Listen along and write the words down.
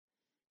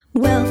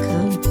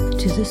Welcome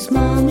to the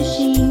Small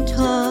Machine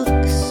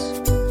Talks,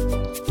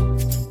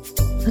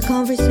 a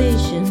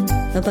conversation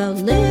about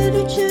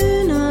literature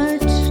and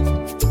art,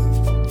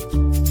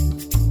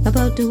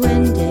 about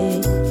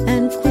duende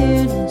and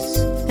queerness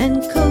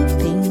and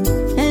coping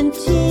and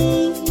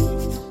tea,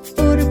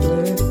 border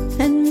blur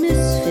and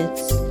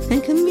misfits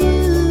and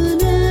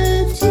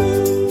community,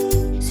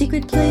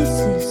 secret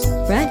places,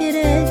 ragged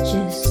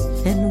edges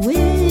and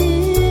whimsy.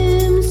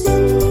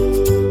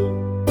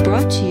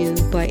 Brought to you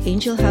by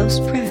Angel House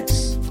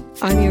Press.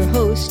 I'm your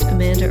host,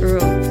 Amanda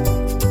Earle.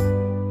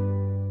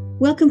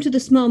 Welcome to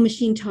the Small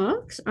Machine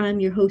Talks. I'm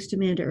your host,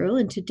 Amanda Earle,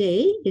 and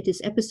today it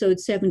is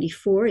episode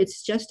 74.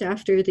 It's just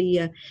after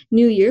the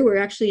new year. We're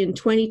actually in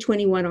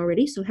 2021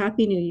 already, so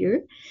Happy New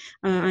Year.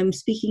 I'm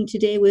speaking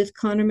today with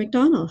Conor Mc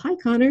Donnell. Hi,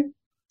 Conor.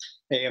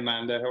 Hey,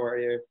 Amanda. How are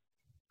you?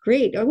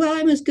 Great. Well,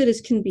 I'm as good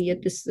as can be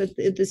at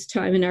this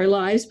time in our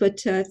lives, but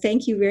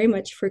thank you very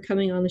much for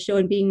coming on the show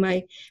and being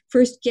my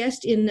first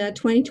guest in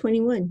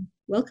 2021.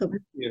 Welcome.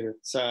 Thank you.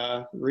 It's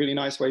a really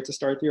nice way to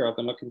start the year. I've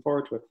been looking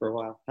forward to it for a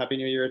while. Happy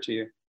New Year to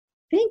you.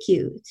 Thank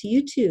you. To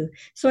you too.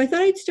 So I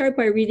thought I'd start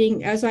by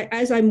reading as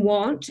I'm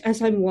wont. I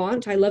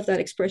love that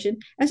expression.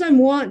 As I'm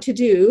wont to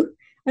do.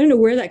 I don't know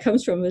where that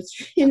comes from.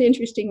 It's an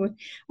interesting one.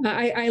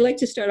 I like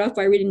to start off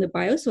by reading the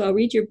bio, so I'll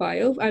read your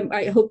bio.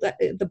 I hope that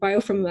the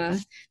bio from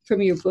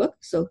your book.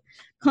 So,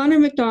 Conor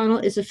Mc Donnell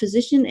is a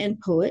physician and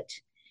poet.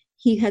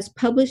 He has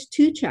published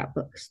 2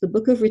 chapbooks, The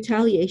Book of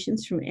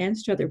Retaliations from Anne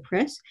Struther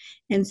Press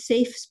and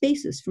Safe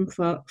Spaces from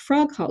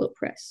Frog Hollow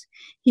Press.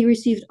 He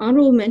received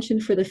honorable mention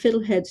for the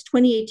Fiddleheads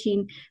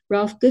 2018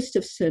 Ralph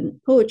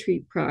Gustafson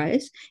Poetry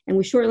Prize and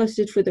was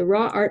shortlisted for the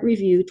Raw Art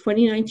Review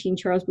 2019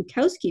 Charles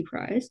Bukowski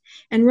Prize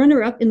and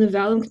runner-up in the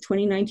Vallum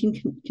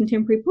 2019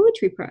 Contemporary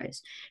Poetry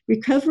Prize.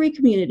 Recovery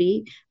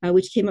Community,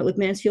 which came out with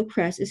Mansfield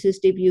Press, is his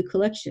debut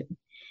collection.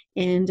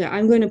 And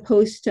I'm going to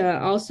post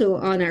also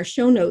on our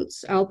show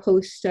notes, I'll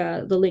post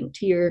the link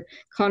to your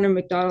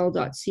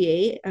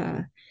conormcdonnell.ca,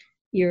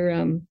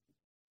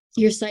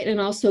 your site, and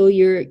also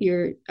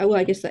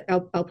I guess that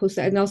I'll post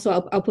that. And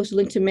also I'll post a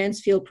link to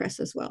Mansfield Press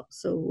as well.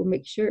 So we'll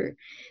make sure.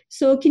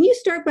 So can you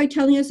start by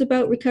telling us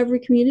about Recovery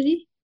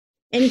Community?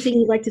 Anything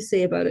you'd like to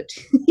say about it?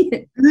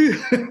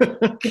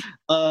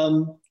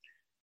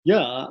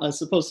 Yeah, I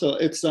suppose so.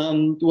 It's,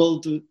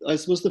 I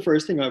suppose the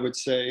first thing I would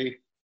say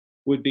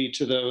would be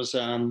to those,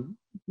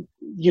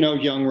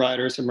 young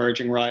writers,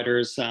 emerging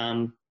writers,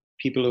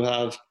 people who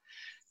have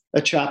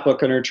a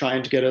chapbook and are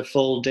trying to get a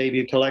full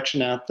debut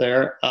collection out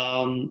there.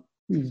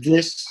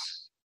 This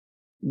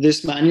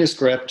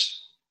manuscript,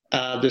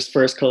 this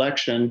first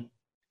collection,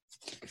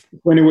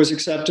 when it was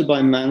accepted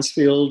by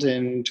Mansfield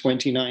in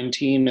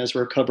 2019 as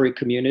Recovery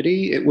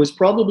Community, it was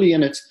probably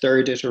in its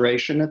 3rd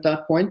iteration at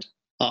that point.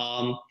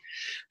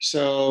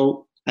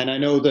 And I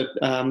know that,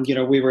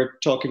 we were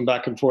talking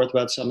back and forth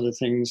about some of the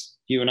things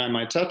you and I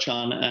might touch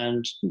on.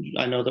 And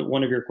I know that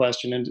one of your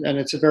questions, and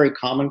it's a very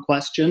common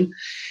question,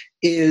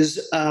 is,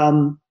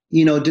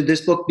 did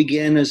this book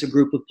begin as a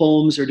group of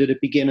poems or did it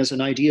begin as an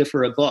idea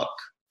for a book?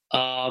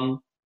 I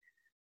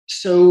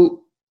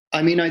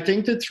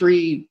think the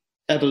 3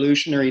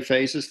 evolutionary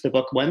phases the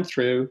book went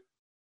through.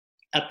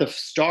 At the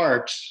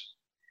start,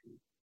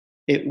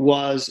 it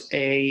was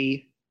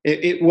a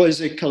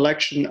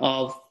collection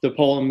of the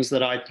poems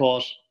that I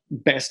thought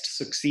best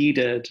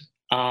succeeded.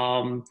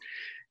 And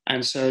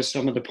so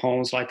some of the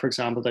poems, like, for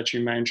example, that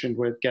you mentioned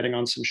with getting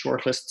on some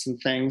shortlists and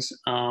things.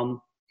 And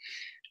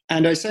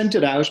I sent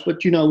it out,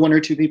 but, 1 or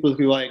 2 people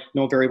who I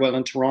know very well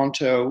in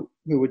Toronto,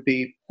 who would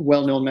be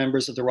well-known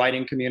members of the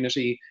writing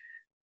community,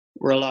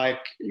 were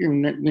like,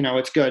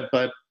 it's good,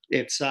 but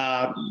it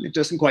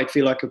doesn't quite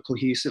feel like a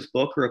cohesive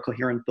book or a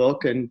coherent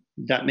book. And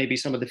that may be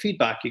some of the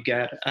feedback you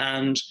get.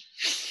 And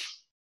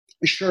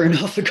sure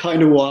enough, it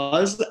kind of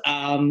was.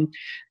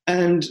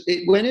 And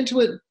it went into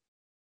it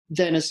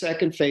then a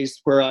second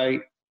phase where I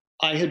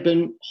had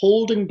been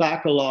holding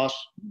back a lot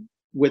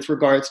with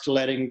regards to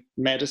letting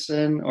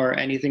medicine or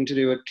anything to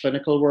do with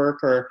clinical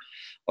work or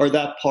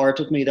that part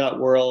of me, that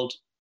world,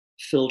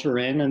 filter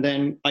in. And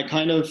then I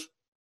kind of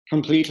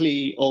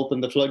completely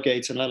opened the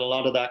floodgates and let a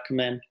lot of that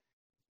come in.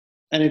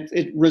 And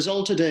it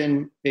resulted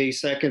in a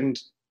second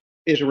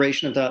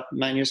iteration of that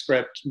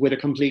manuscript with a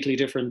completely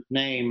different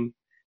name.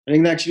 I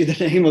think actually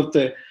the name of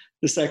the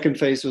second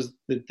phase was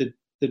the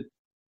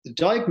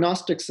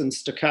Diagnostics and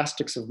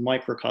Stochastics of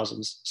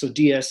Microcosms. So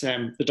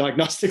DSM, the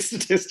Diagnostic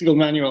Statistical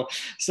Manual.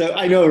 So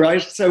I know,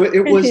 right? So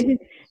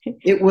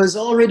it was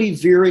already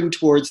veering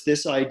towards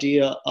this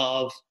idea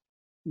of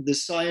the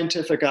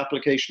scientific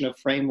application of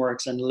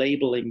frameworks and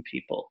labeling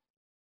people.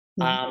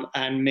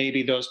 And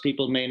maybe those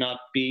people may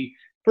not be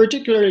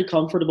particularly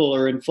comfortable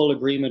or in full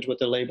agreement with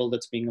the label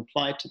that's being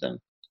applied to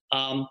them.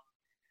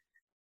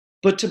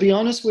 But to be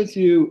honest with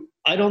you,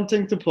 I don't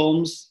think the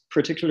poems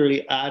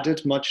particularly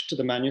added much to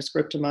the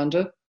manuscript,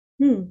 Amanda.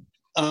 And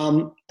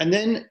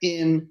then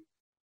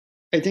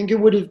I think it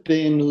would have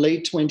been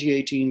late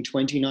 2018,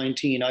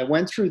 2019, I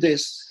went through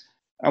this,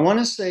 I want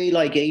to say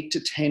like 8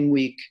 to 10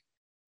 week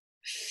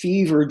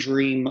fever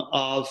dream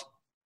of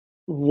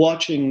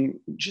watching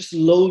just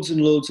loads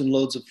and loads and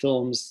loads of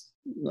films,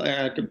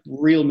 like a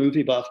real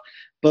movie buff,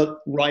 but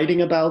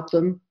writing about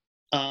them.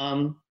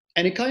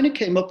 And it kind of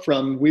came up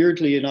from,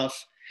 weirdly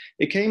enough,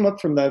 it came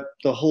up from the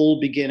whole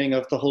beginning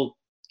of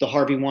the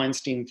Harvey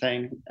Weinstein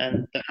thing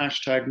and the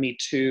hashtag Me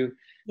Too,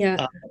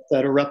 Yeah.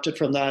 that erupted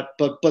from that.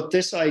 But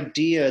this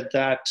idea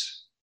that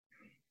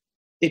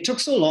it took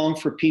so long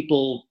for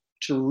people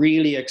to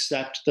really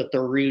accept that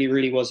there really,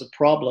 really was a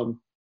problem.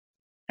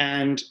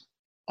 And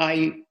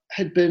I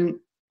had been,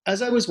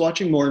 as I was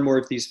watching more and more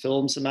of these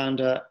films,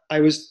 Amanda, I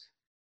was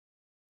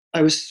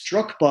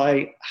struck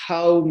by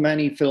how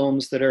many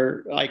films that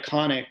are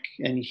iconic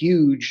and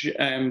huge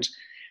and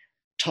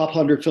top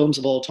 100 films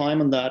of all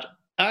time and that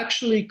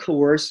actually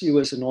coerce you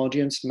as an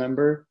audience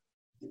member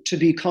to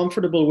be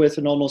comfortable with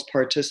and almost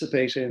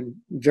participate in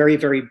very,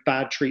 very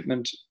bad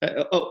treatment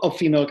of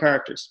female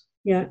characters.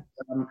 Yeah.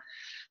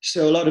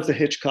 So a lot of the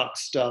Hitchcock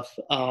stuff,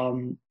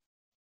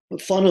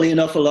 funnily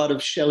enough, a lot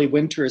of Shelley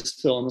Winter's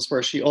films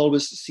where she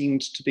always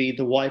seemed to be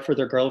the wife or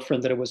the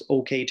girlfriend that it was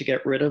okay to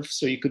get rid of.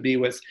 So you could be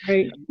with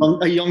Right.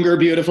 a younger,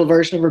 beautiful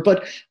version of her.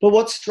 But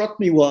what struck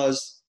me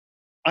was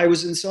I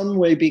was in some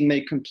way being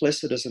made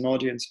complicit as an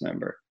audience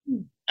member.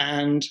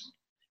 And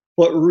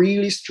what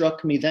really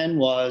struck me then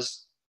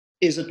was,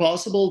 is it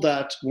possible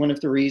that one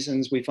of the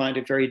reasons we find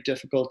it very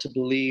difficult to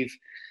believe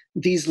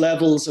these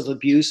levels of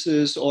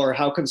abuses, or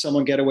how can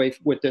someone get away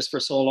with this for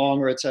so long,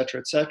 or et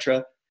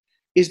cetera,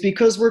 is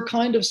because we're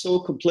kind of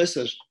so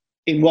complicit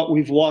in what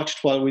we've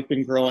watched while we've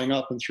been growing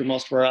up and through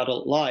most of our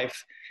adult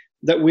life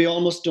that we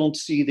almost don't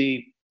see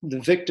the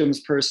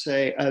victims per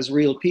se as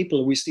real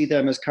people. We see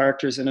them as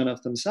characters in and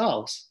of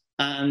themselves.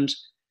 And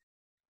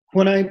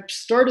when I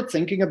started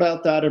thinking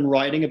about that and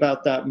writing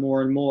about that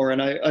more and more,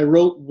 and I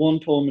wrote one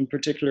poem in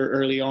particular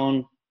early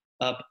on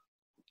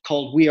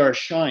called We Are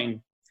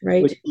Shine,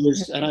 Right. which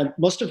was, and I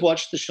must have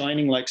watched The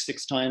Shining like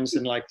 6 times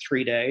in like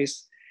 3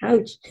 days.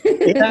 Ouch.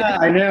 Yeah,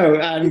 I know.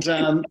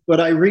 And but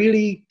I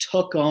really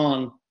took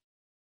on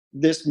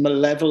this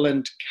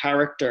malevolent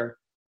character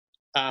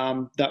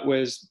that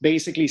was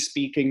basically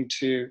speaking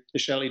to the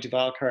Shelley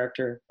Duvall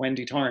character,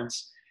 Wendy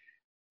Torrance,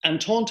 and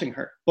taunting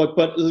her.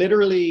 But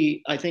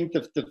literally, I think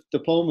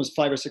the poem was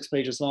 5 or 6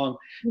 pages long.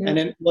 Yeah. And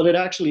then what it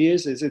actually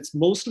is it's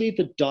mostly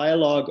the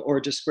dialogue or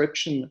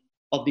description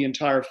of the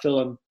entire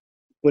film,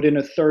 but in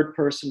a third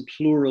person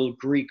plural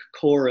Greek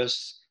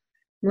chorus.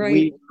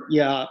 Right.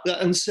 Yeah.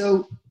 And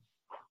so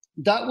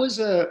that was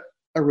a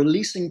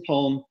releasing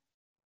poem,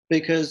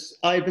 because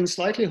I've been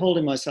slightly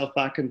holding myself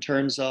back in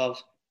terms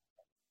of,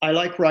 I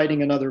like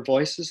writing in other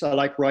voices. I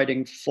like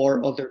writing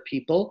for other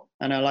people,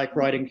 and I like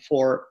writing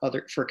for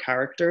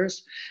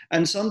characters.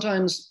 And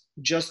sometimes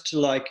just to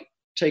like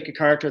take a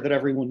character that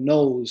everyone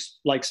knows,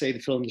 like say the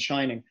film The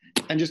Shining,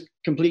 and just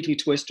completely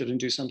twist it and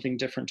do something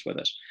different with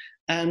it.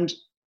 And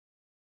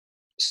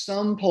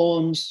some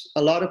poems,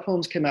 a lot of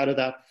poems came out of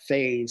that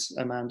phase,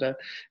 Amanda.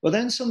 But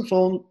then some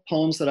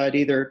poems that I'd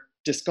either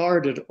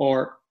discarded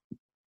or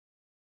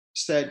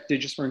said they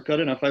just weren't good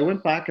enough, I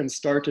went back and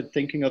started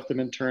thinking of them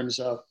in terms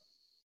of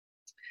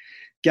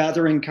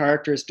gathering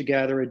characters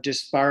together, a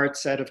disparate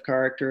set of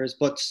characters,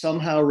 but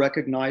somehow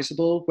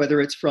recognizable, whether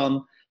it's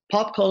from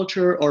pop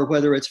culture or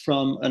whether it's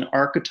from an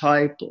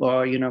archetype,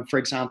 or, you know, for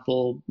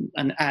example,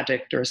 an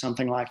addict or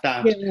something like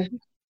that. Yeah.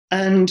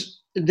 And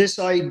this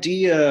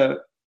idea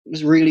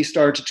really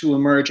started to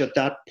emerge at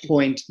that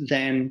point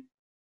then,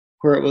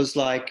 where it was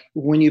like,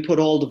 when you put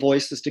all the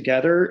voices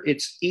together,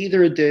 it's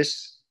either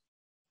this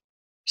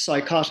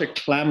psychotic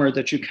clamor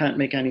that you can't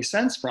make any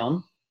sense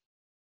from,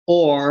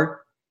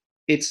 or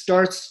it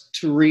starts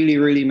to really,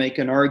 really make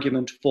an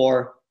argument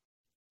for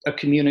a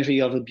community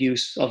of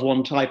abuse of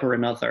one type or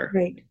another.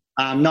 Right.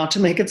 Not to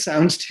make it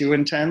sound too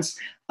intense.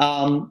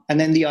 And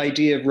then the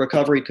idea of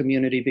recovery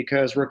community,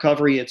 because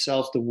recovery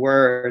itself, the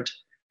word,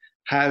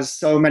 has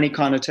so many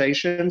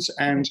connotations.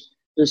 And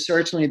there's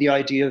certainly the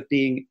idea of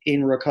being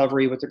in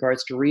recovery with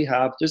regards to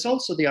rehab. There's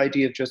also the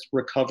idea of just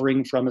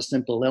recovering from a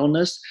simple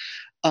illness.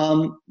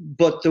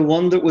 But the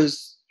one that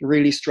was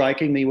really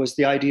striking me was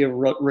the idea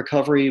of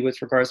recovery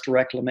with regards to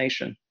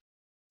reclamation.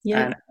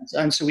 Yeah.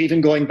 And so even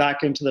going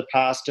back into the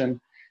past and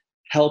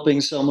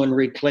helping someone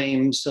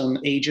reclaim some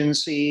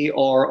agency,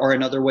 or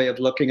another way of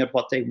looking at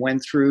what they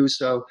went through.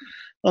 So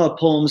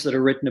poems that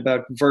are written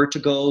about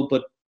vertigo,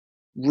 but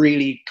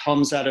really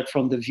comes at it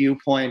from the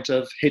viewpoint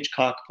of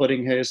Hitchcock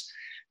putting his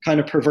kind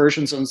of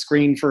perversions on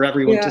screen for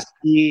everyone to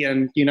see.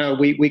 And, you know,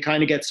 we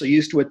kind of get so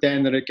used to it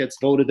then that it gets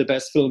voted the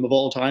best film of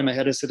all time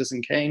ahead of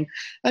Citizen Kane.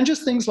 And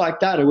just things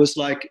like that. It was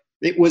like,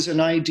 it was an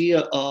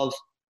idea of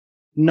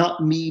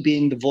not me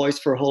being the voice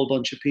for a whole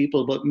bunch of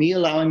people, but me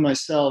allowing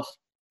myself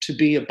to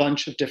be a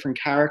bunch of different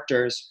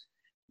characters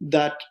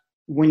that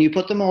when you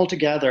put them all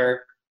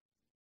together,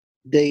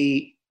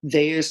 they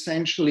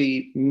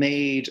essentially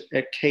made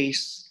a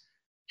case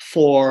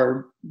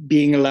for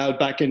being allowed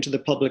back into the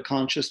public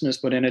consciousness,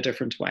 but in a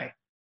different way.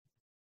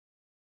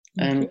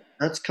 And Okay.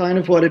 that's kind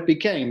of what it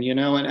became, you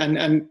know.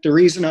 And the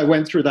reason I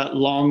went through that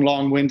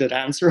long-winded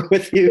answer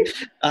with you,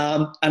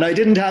 and I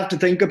didn't have to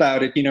think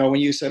about it, you know,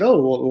 when you said,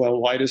 "Oh, well,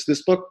 why does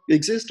this book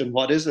exist and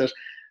what is it?"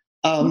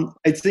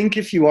 I think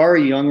if you are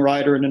a young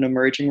writer and an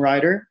emerging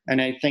writer,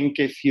 and I think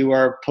if you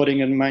are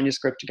putting a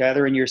manuscript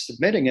together and you're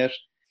submitting it,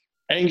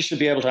 I think you should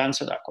be able to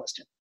answer that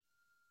question.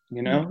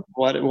 You know,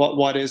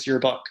 what is your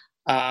book?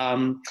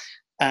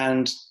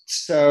 And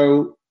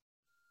so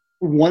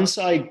once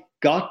I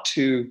got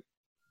to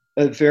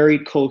a very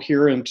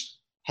coherent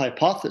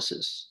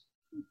hypothesis,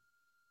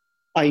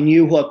 I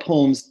knew what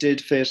poems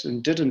did fit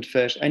and didn't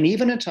fit. And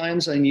even at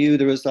times I knew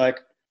there was like,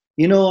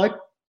 you know,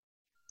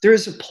 there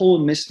is a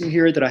poem missing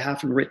here that I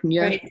haven't written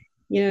yet. Right.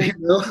 Yeah. You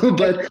know,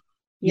 but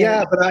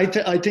Yeah. yeah, but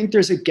I think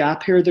there's a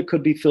gap here that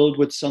could be filled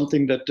with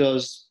something that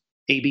does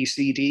A, B,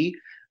 C, D.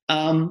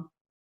 Um,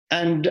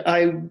 and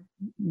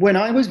when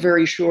I was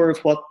very sure of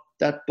what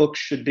that book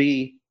should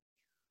be,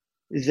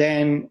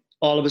 then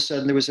all of a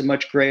sudden there was a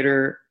much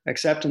greater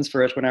acceptance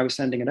for it when I was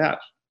sending it out.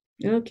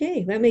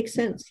 Okay. That makes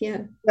sense.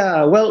 Yeah.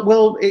 Yeah,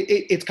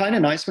 it's kind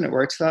of nice when it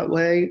works that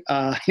way.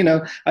 You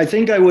know, I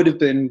think I would have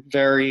been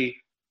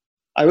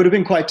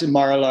quite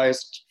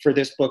demoralized for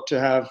this book to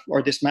have,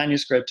 or this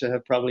manuscript to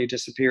have probably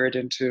disappeared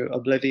into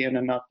oblivion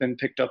and not been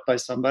picked up by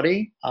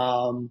somebody.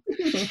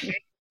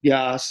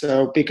 Yeah,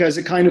 so because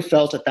it kind of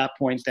felt at that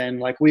point then,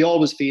 like we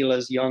always feel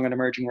as young and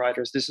emerging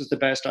writers, this is the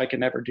best I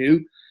can ever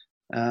do.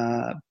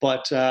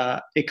 But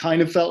it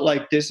kind of felt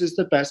like this is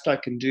the best I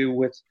can do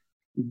with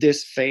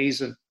this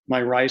phase of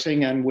my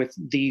writing and with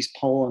these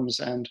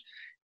poems. And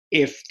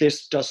if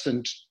this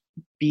doesn't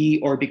be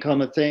or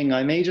become a thing,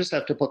 I may just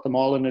have to put them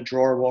all in a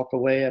drawer, walk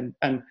away,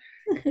 and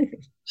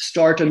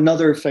start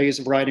another phase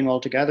of writing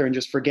altogether and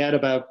just forget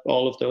about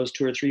all of those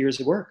 2 or 3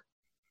 years of work.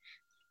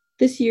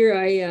 This year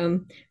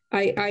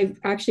I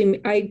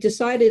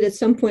decided at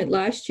some point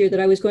last year that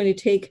I was going to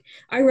take,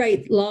 I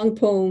write long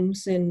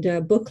poems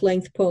and book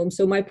length poems.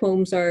 So my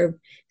poems are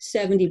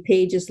 70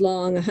 pages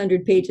long,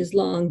 100 pages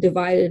long,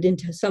 divided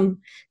into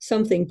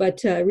something.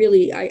 But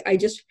really, I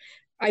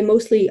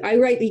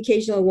write the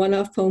occasional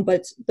one-off poem,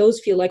 but those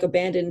feel like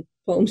abandoned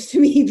poems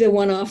to me, the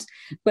one-offs,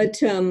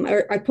 but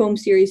our poem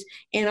series.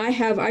 And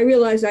I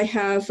realize I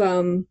have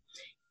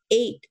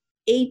eight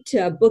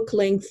book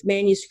length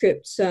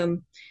manuscripts,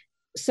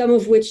 some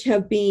of which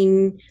have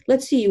been,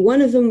 let's see,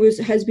 one of them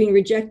has been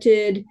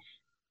rejected,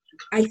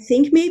 I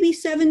think maybe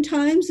 7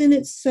 times in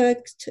its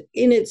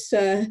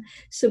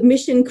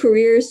submission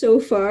career so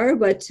far.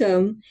 But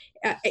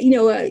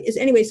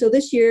anyway, so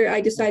this year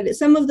I decided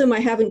some of them I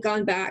haven't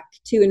gone back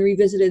to and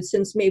revisited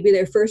since maybe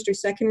their first or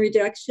second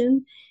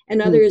rejection, and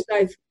others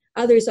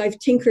I've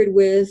tinkered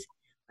with,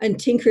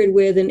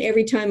 and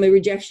every time a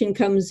rejection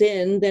comes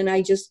in, then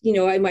I just,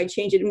 I might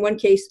change it. In one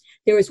case,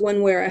 there was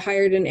one where I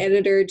hired an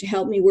editor to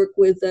help me work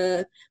with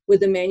the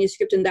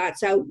manuscript, and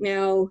that's out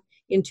now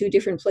in 2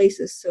 different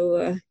places.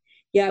 So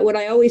yeah, what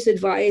I always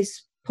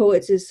advise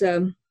poets is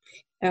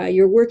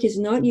your work is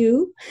not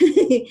you.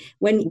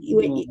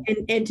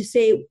 And to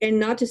say, and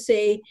not to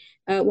say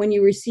when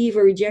you receive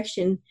a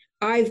rejection,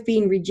 I've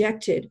been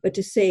rejected, but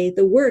to say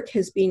the work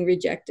has been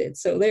rejected.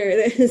 So there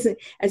is,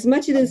 as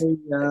much as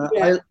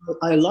yeah.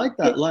 I like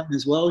that line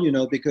as well, you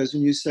know, because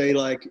when you say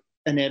like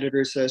an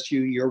editor says to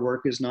you, your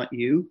work is not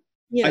you,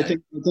 Yeah. I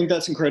think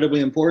that's incredibly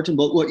important.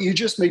 But what you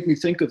just made me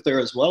think of there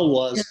as well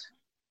was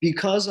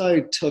because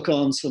I took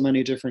on so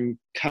many different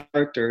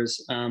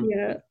characters,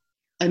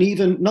 and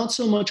even not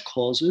so much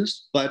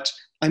causes, but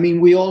I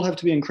mean, we all have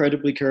to be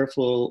incredibly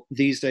careful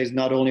these days,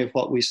 not only of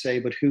what we say,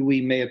 but who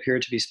we may appear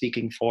to be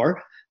speaking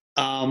for.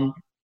 And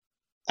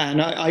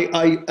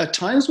I at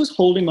times was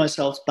holding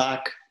myself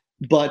back,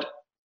 but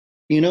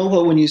you know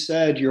what, when you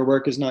said your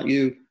work is not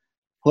you,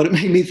 what it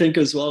made me think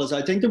as well is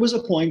I think there was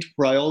a point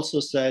where I also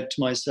said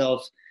to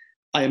myself,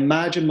 I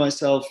imagined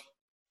myself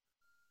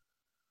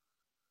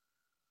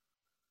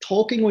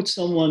talking with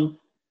someone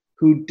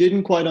who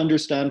didn't quite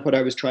understand what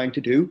I was trying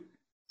to do.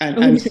 And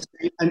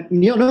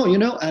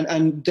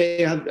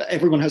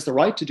everyone has the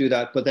right to do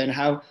that, but then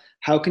how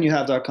can you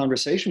have that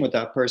conversation with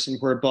that person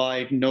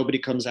whereby nobody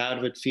comes out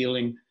of it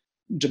feeling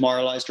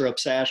demoralized or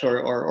upset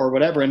or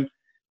whatever? And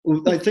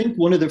I think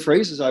one of the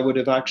phrases I would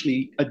have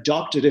actually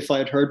adopted if I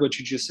had heard what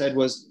you just said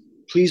was,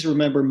 please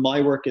remember my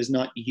work is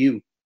not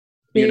you.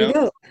 There you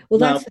go. Well,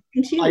 now, that's the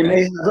thing too,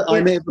 right?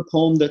 I may have a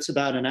poem that's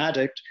about an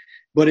addict,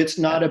 but it's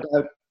not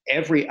about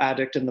every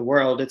addict in the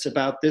world. It's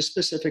about this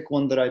specific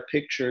one that I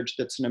pictured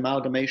that's an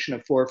amalgamation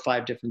of 4 or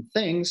 5 different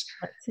things.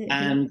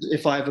 And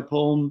if I have a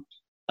poem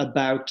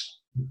about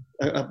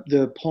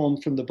the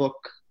poem from the book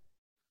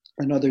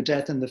Another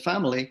Death in the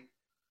Family,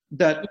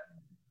 that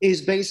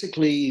is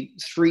basically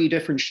 3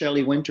 different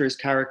Shelley Winters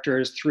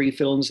characters, 3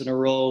 films in a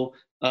row,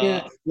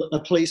 A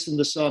Place in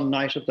the Sun,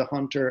 Night of the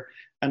Hunter,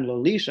 and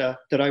Lolita,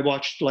 that I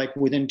watched like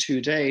within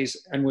 2 days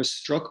and was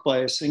struck by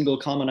a single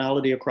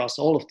commonality across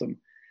all of them.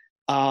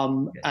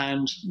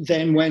 And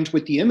then went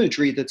with the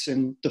imagery that's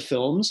in the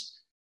films,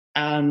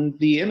 and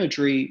the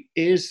imagery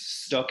is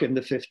stuck in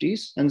the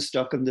 50s and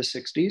stuck in the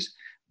 60s,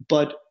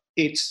 but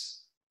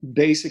it's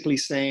basically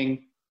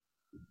saying,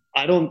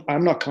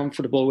 I'm not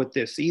comfortable with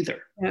this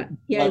either. Yeah,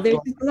 yeah. But There's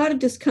a lot of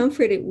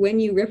discomfort when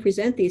you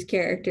represent these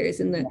characters,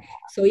 and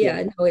so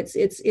yeah, yeah, no,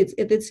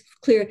 it's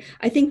clear.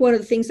 I think one of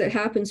the things that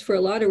happens for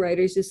a lot of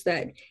writers is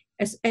that,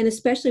 and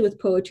especially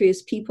with poetry,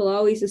 is people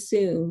always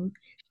assume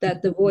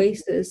that the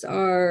voices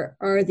are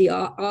the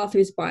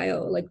author's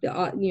bio, like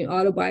the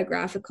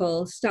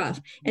autobiographical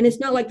stuff, and it's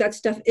not like that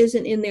stuff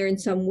isn't in there in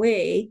some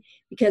way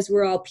because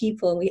we're all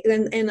people,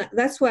 and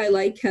that's why I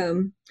like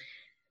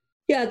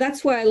yeah,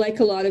 that's why I like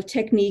a lot of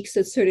techniques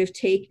that sort of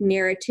take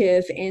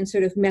narrative and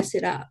sort of mess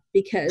it up,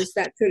 because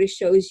that sort of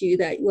shows you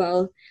that,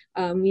 well,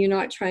 you're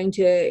not trying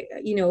to,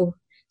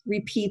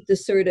 repeat the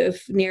sort of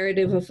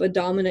narrative of a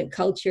dominant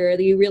culture.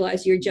 You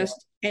realize you're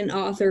just an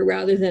author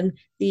rather than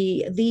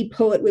the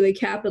poet with a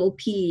capital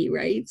P,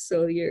 right? yeah,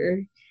 So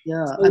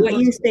and what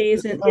plus, you say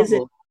isn't yeah,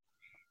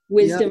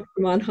 wisdom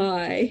from on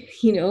high,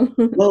 you know?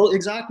 well,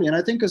 exactly. And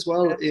I think as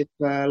well,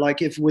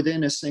 if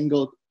within a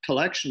single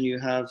collection you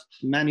have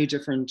many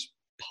different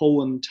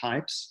poem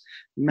types,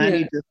 Yeah,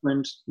 many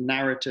different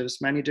narratives,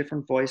 many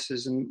different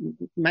voices, and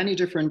many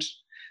different,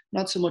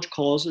 not so much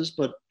causes,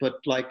 but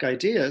like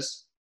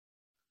ideas,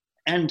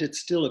 and it's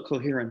still a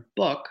coherent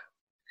book. I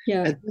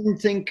yeah, didn't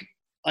think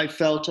I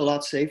felt a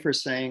lot safer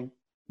saying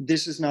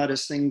this is not a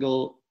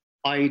single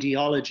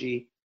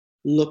ideology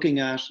looking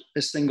at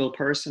a single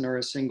person or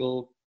a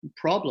single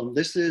problem.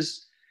 This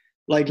is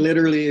like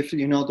literally, if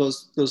you know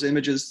those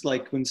images,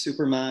 like when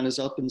Superman is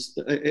up and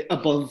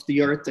above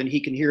the earth and he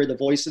can hear the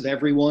voice of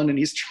everyone and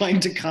he's trying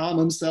to calm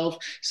himself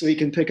so he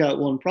can pick out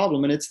one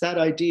problem. And it's that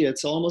idea.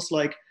 It's almost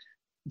like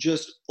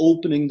just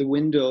opening the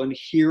window and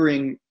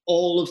hearing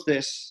all of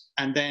this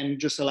and then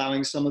just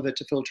allowing some of it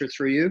to filter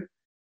through you.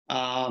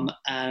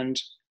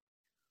 And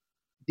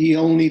the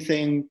only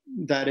thing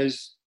that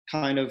is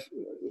kind of,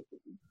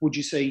 would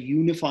you say,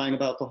 unifying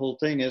about the whole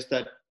thing is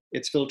that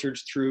it's filtered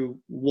through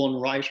one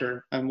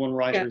writer and one yeah,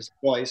 writer's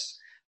voice.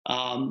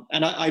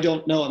 And I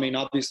don't know. I mean,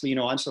 obviously,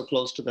 I'm so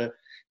close to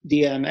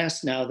the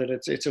MS now that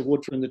it's a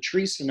wood from the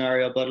tree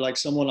scenario. But like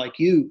someone like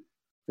you,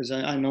 because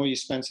I know you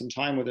spent some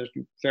time with it,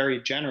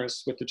 very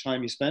generous with the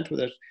time you spent with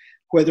it.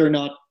 Whether or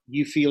not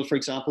you feel, for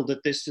example,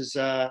 that this is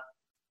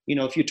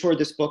if you tore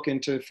this book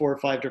into 4 or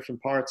 5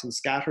 different parts and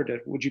scattered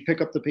it, would you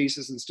pick up the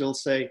pieces and still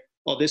say,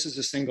 oh, this is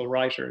a single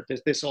writer?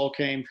 This all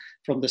came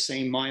from the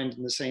same mind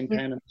and the same yeah.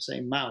 pen and the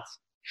same mouth.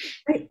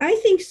 I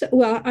think so.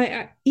 Well,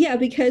 yeah,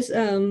 because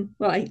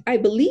well, I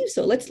believe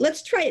so.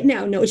 Let's try it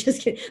now. No,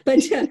 just kidding.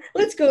 But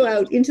let's go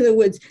out into the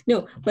woods.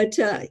 No, but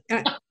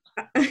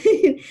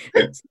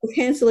it's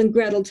Hansel and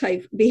Gretel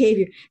type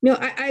behavior. No,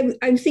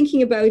 I'm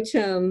thinking about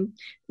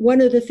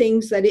one of the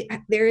things that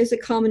there is a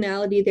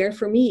commonality there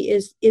for me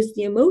is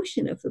the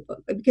emotion of the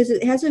book, because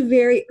it has a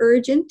very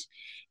urgent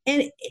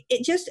and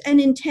it just an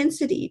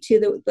intensity to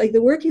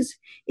the work is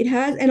it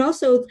has, and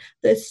also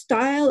the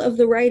style of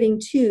the writing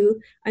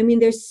too. I mean,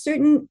 there's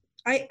certain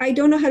I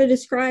don't know how to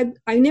describe.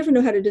 I never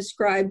know how to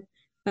describe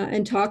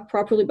and talk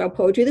properly about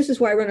poetry. This is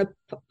why I run a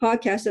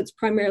podcast that's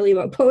primarily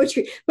about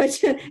poetry, but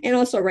and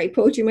also write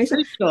poetry myself.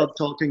 Great job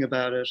talking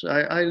about it.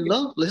 I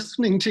love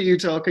listening to you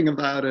talking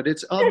about it.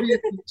 It's obvious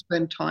you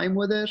spend time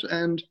with it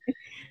and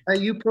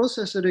you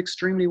process it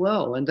extremely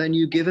well, and then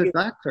you give it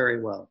back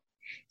very well.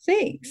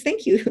 Thanks,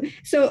 thank you.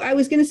 So I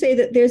was going to say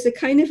that there's a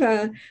kind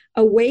of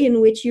a way in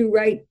which you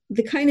write,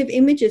 the kind of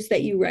images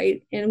that you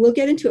write, and we'll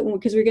get into it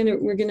because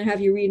we're gonna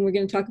have you read and we're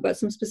going to talk about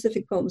some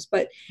specific poems.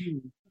 But Hmm.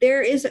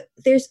 there's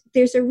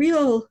a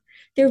real,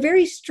 they're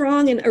very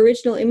strong and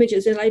original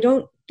images, and I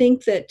don't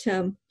think that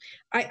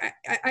I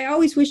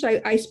always wish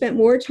I spent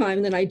more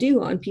time than I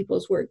do on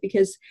people's work,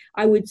 because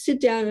I would sit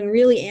down and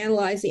really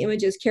analyze the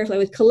images carefully. I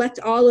would collect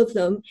all of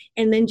them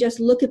and then just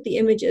look at the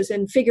images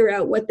and figure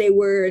out what they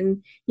were.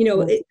 And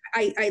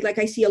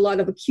I see a lot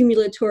of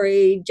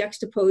accumulatory,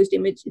 juxtaposed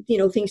image,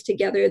 things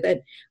together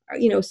that,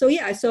 so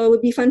yeah, so it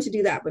would be fun to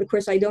do that. But of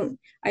course, I don't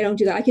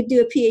do that. I could do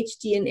a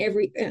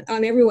PhD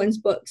on everyone's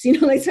books.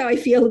 That's how I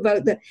feel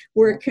about the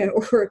work,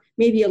 or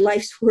maybe a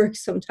life's work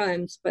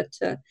sometimes. But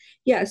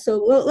yeah,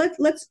 so well,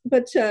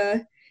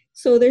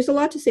 so there's a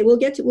lot to say. We'll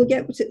get to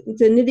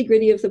the nitty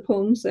gritty of the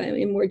poems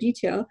in more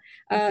detail.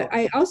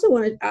 I also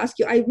want to ask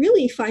you. I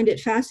really find it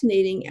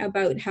fascinating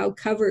about how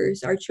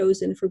covers are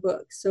chosen for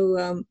books.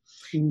 So,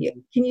 yeah, Hmm.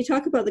 can you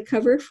talk about the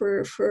cover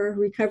for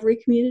Recovery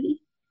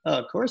Community?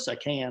 Of course I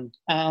can.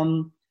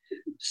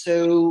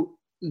 So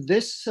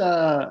this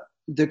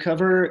the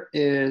cover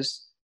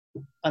is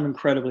I'm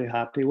incredibly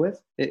happy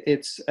with.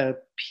 It's a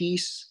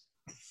piece.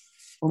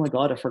 Oh my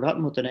God, I've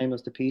forgotten what the name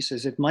of the piece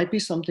is. It might be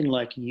something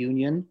like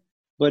Union,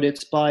 but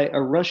it's by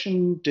a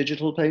Russian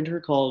digital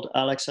painter called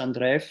Alex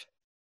Andreev.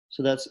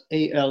 So that's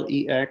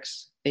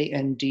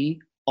Alexandreev.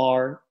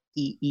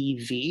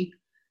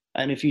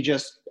 And if you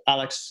just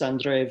Alex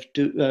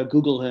Andreev,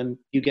 Google him,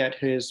 you get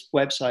his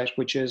website,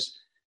 which is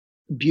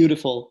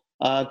beautiful.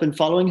 I've been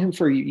following him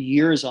for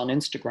years on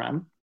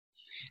Instagram,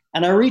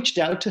 And I reached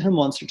out to him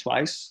once or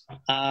twice.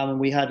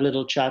 We had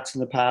little chats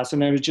in the past,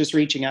 and I was just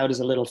reaching out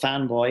as a little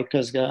fanboy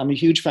because I'm a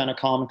huge fan of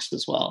comics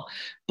as well.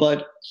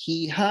 But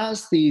he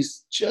has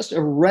these just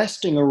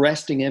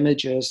arresting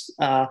images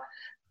that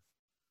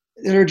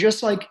are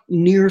just like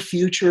near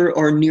future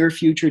or near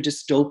future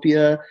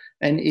dystopia.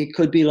 And it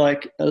could be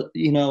like,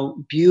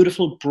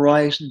 beautiful,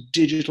 bright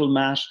digital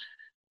matte.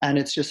 And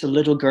it's just a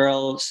little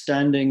girl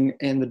standing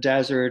in the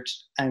desert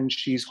and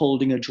she's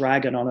holding a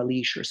dragon on a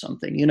leash or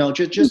something,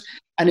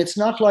 and it's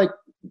not like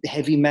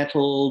heavy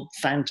metal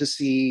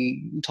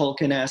fantasy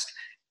Tolkien-esque.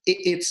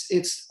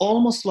 It's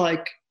almost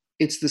like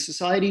it's the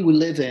society we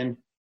live in,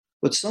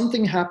 but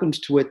something happened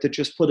to it that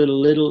just put it a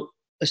little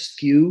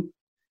askew.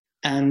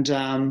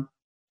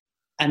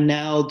 And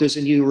now there's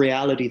a new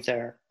reality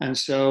there. And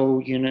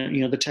so,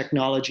 the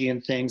technology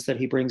and things that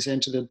he brings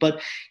into it.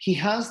 But he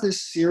has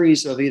this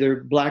series of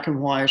either black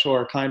and white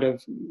or kind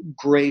of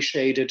gray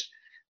shaded.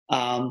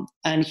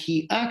 And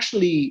he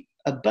actually,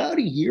 about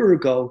a year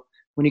ago,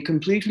 when he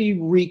completely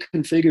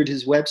reconfigured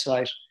his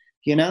website,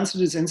 he announced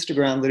at his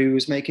Instagram that he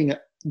was making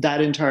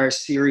that entire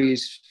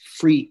series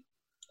free.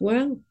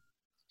 Wow.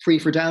 Free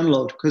for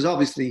download, because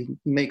obviously he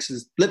makes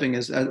his living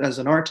as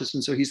an artist,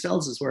 and so he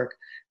sells his work,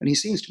 and he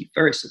seems to be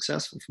very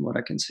successful from what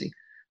I can see.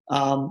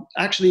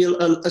 Actually,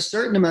 a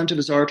certain amount of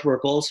his artwork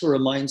also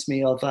reminds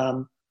me of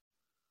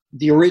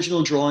the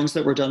original drawings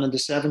that were done in the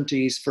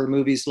 70s for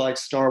movies like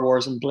Star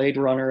Wars and Blade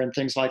Runner and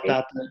things like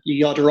that.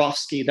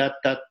 Jodorowsky,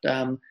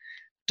 that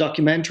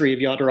documentary of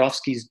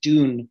Jodorowsky's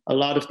Dune, a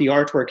lot of the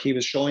artwork he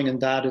was showing in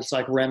that is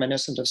like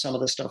reminiscent of some of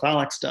the stuff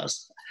Alex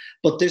does.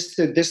 But this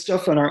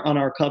stuff on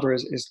our cover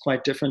is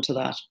quite different to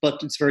that,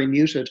 but it's very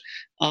muted.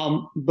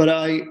 But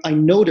I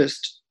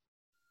noticed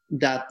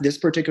that this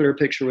particular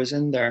picture was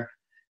in there.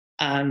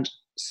 And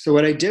so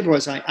what I did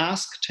was I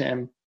asked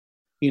him,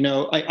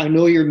 I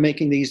know you're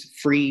making these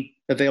free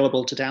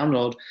available to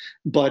download,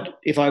 but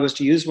if I was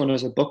to use one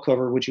as a book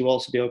cover, would you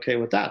also be okay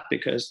with that?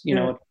 Because,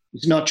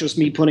 it's not just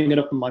me putting it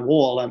up on my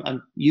wall.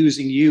 I'm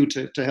using you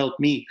to help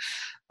me.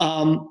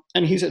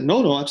 And he said,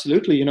 no,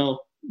 absolutely.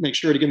 Make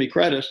sure to give me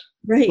credit.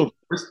 Right.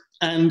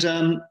 And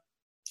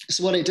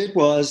so what I did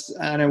was,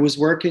 and I was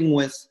working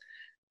with,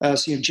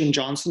 Jim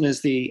Johnson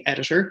is the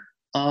editor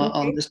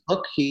on this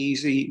book.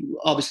 He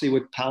obviously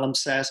with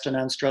Palimpsest and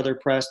Anstruther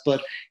Press,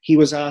 but he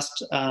was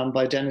asked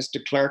by Dennis de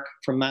Klerk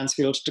from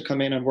Mansfield to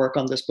come in and work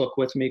on this book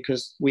with me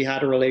because we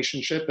had a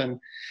relationship, and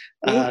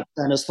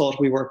Dennis thought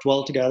we worked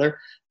well together.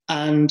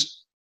 And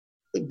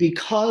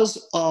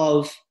because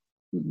of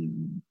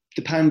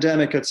the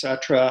pandemic,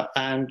 etc.,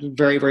 and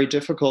very, very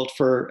difficult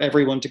for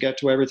everyone to get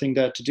to everything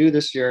they had to do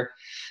this year,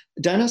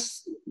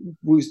 Dennis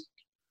was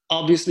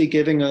obviously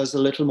giving us a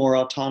little more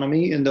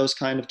autonomy in those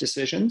kind of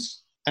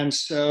decisions. And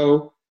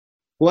so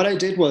what I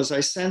did was I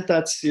sent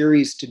that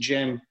series to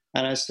Jim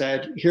and I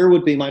said, here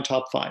would be my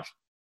top 5.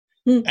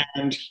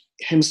 And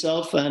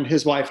himself and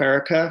his wife,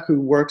 Erica,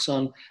 who works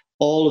on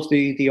all of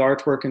the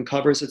artwork and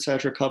covers,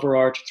 etc., cover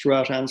art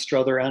throughout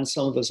Anstruther and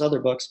some of his other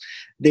books,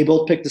 they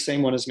both picked the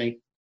same one as me.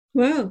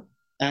 Wow.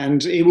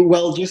 And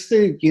just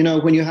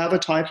when you have a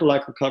title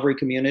like Recovery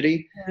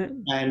Community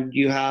and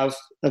you have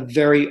a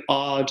very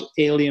odd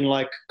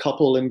alien-like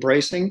couple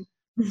embracing,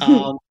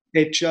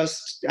 it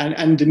just,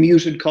 and the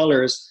muted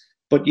colors,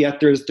 but yet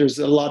there's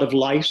a lot of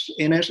light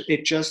in it.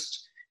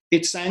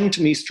 It sang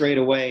to me straight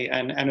away.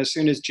 And as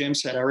soon as Jim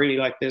said, I really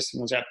like this,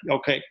 and I was like,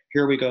 okay,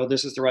 here we go.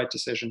 This is the right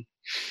decision.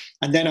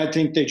 And then I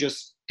think they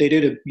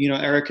did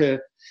Erica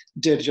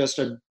did just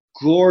a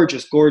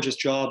gorgeous, gorgeous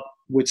job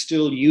with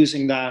still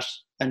using that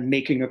and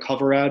making a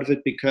cover out of it,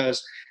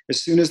 because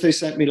as soon as they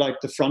sent me like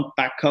the front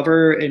back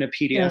cover in a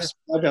PDF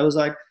spread, I was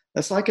like,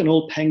 that's like an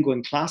old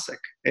Penguin classic.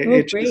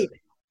 Great.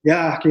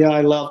 Yeah,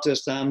 I loved it.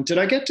 Did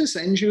I get to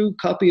send you a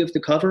copy of the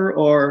cover,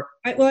 or?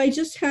 I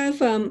just have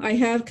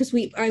because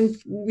I'm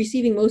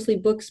receiving mostly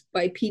books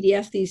by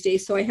PDF these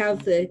days, so I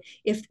have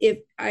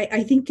if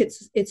I think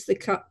it's the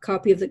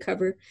copy of the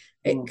cover,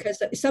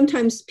 because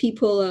sometimes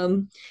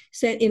people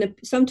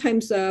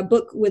sometimes a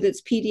book with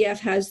its PDF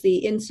has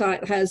the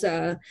inside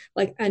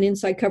like an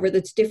inside cover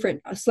that's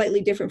different,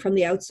 slightly different from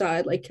the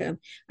outside. Like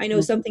I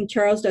know something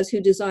Charles does,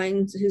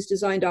 who's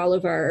designed all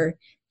of our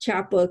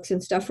chapbooks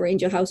and stuff for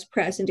Angel House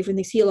Press and different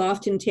things. He'll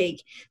often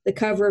take the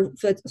cover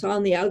that's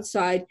on the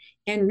outside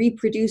and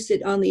reproduce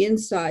it on the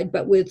inside,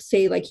 but with,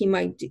 say, like he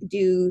might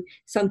do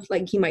something,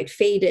 like he might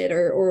fade it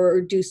or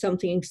do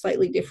something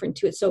slightly different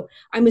to it. So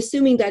I'm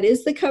assuming that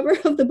is the cover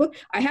of the book.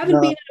 I haven't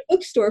been in a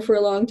bookstore for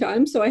a long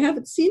time, so I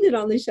haven't seen it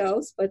on the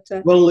shelves. But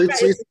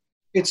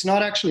it's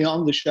not actually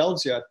on the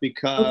shelves yet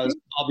because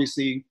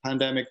obviously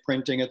pandemic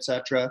printing,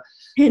 etc.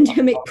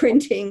 Pandemic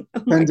printing.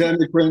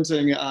 Pandemic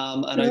printing,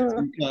 and I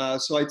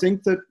think so. I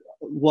think that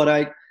what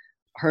I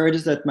heard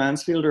is that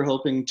Mansfield are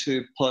hoping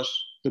to put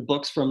the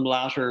books from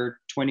latter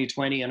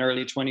 2020 and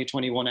early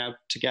 2021 out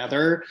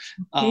together.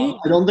 I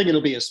don't think it'll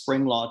be a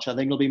spring launch. I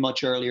think it'll be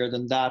much earlier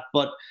than that.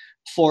 But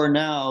for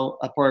now,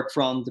 apart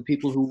from the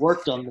people who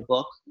worked on the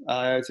book,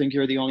 I think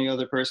you're the only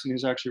other person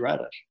who's actually read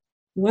it.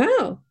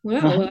 Wow.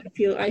 Wow.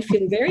 Well, I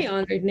feel very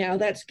honored now.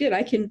 That's good.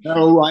 I can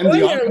No, I'm the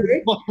spoiler honored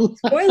alert. one.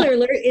 Spoiler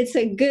alert, it's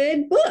a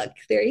good book.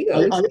 There you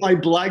go. I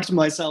blagged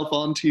myself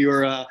onto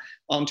your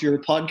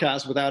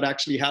podcast without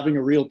actually having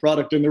a real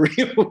product in the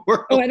real Oh,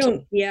 I world.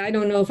 don't. Yeah, I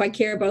don't know if I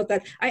care about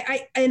that.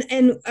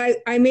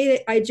 I made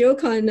it. I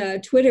joke on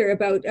Twitter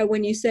about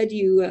when you said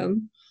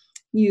you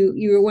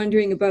were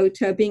wondering about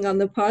being on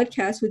the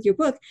podcast with your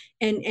book,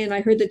 and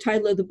I heard the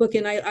title of the book,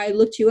 and I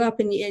looked you up,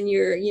 and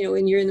you're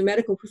and you're in the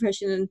medical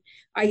profession, and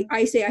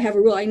I say I have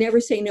a rule. I never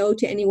say no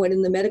to anyone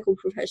in the medical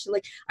profession.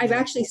 Like I've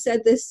actually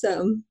said this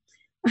a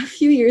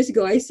few years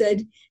ago. I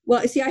said,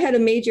 well, see, I had a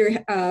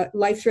major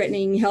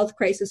life-threatening health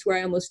crisis where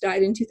I almost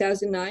died in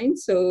 2009.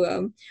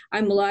 So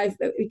I'm alive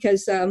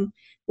because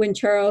when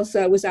Charles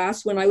was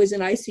asked when I was in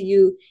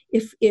ICU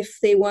if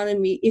they wanted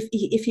me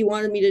if he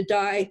wanted me to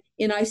die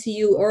in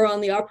ICU or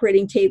on the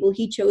operating table,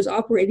 he chose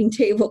operating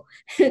table.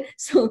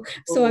 So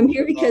I'm Oh,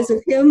 here because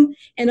of him,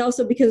 and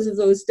also because of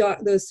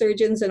those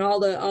surgeons and all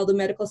the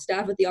medical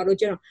staff at the Auto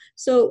General.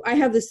 So I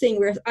have this thing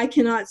where I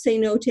cannot say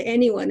no to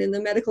anyone in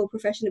the medical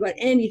profession about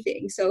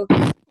anything. So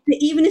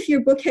even if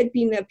your book had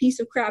been a piece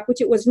of crap, which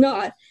it was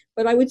not,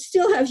 but I would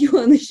still have you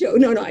on the show.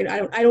 No, no, I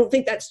don't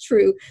think that's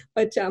true.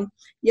 But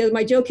yeah,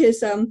 my joke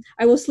is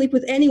I will sleep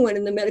with anyone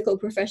in the medical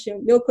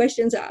profession, no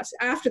questions asked,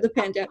 after the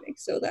pandemic.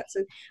 So that's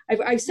it.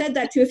 I've said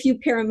that to a few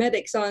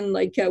paramedics on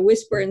like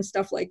Whisper and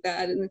stuff like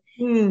that, and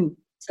hmm.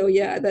 so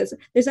yeah,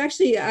 there's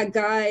actually a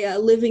guy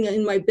living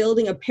in my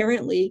building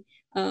apparently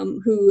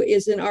who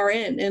is an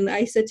RN, and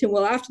I said to him,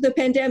 well, after the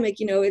pandemic,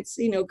 it's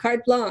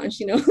carte blanche,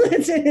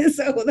 that's it.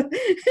 So,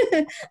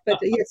 but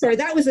yeah, sorry,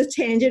 that was a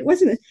tangent,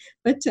 wasn't it?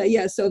 But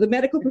yeah, so the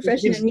medical It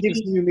profession and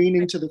gives me. new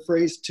meaning to the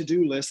phrase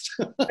to-do list.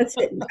 That's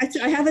it.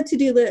 I have a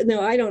to-do list.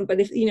 No, I don't. But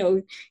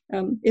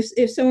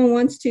if someone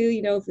wants to,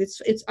 if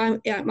it's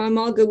I'm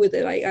all good with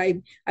it.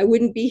 I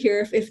wouldn't be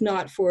here if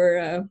not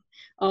for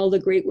all the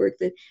great work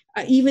that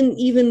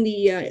even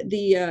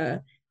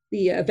the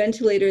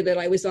ventilator that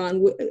I was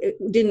on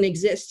didn't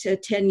exist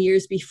 10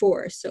 years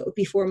before. So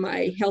before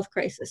my health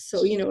crisis. So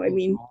I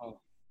mean,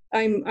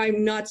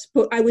 I'm not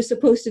supposed. I was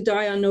supposed to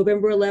die on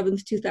November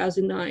 11th,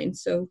 2009.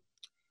 So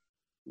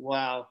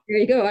Wow. there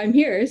you go. I'm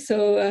here.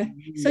 So yeah.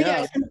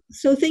 Yeah.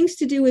 So things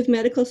to do with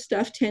medical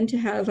stuff tend to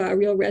have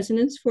real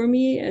resonance for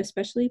me,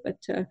 especially. But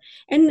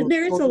and Well,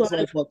 there's a stories lot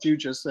like of what you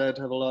just said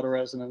have a lot of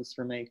resonance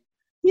for me.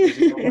 Because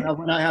yeah.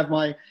 when I have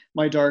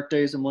my dark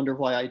days and wonder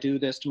why I do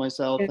this to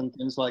myself Yeah. and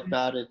things like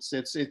that,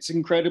 it's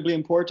incredibly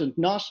important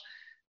not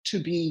to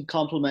be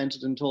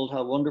complimented and told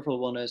how wonderful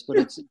one is, but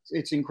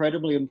it's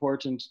incredibly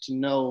important to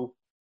know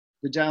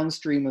the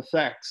downstream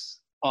effects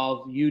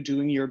of you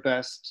doing your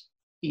best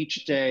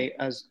each day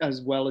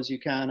as well as you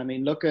can. I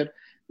mean, look at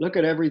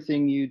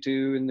everything you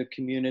do in the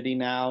community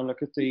now.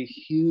 Look at the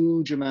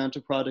huge amount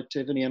of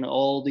productivity and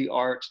all the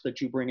art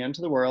that you bring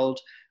into the world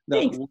that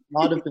Thanks. would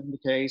not have been the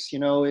case,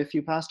 if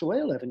you passed away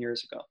 11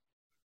 years ago.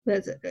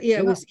 That's yeah. It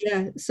Yeah. was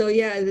yeah. So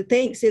yeah.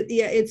 Thanks.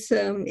 Yeah.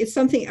 It's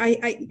something.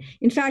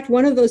 In fact,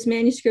 one of those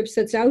manuscripts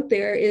that's out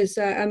there is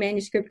a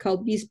manuscript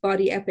called Beast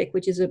Body Epic,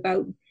 which is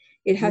about.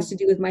 It has to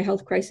do with my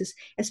health crisis,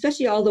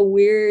 especially all the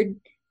weird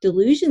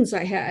delusions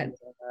I had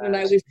when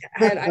I was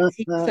had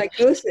ICU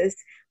psychosis.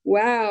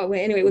 Wow. Well,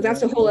 anyway, well,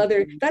 that's a whole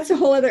other. That's a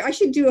whole other. I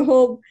should do a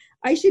whole.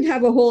 I should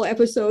have a whole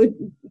episode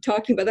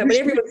talking about that. But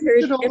everyone's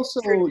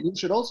heard. You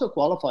should also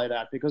qualify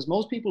that, because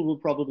most people will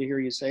probably hear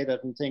you say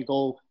that and think,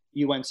 oh,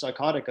 you went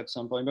psychotic at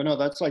some point. But no,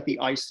 that's like the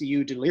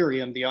ICU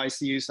delirium, the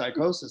ICU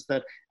psychosis,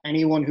 that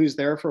anyone who's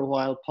there for a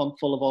while, pumped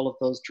full of all of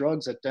those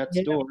drugs at death's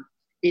Yeah. door,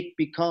 it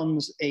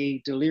becomes a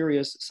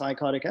delirious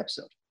psychotic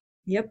episode.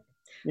 Yep.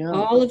 Yeah.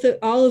 All of the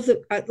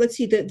let's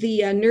see,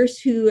 the nurse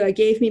who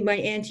gave me my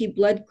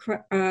blood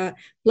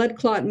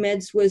clot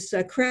meds was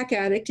a crack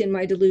addict in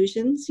my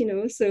delusions,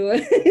 so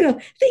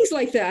things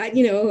like that.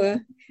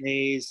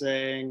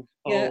 Amazing.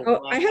 Yeah. Oh,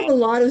 Oh, I have a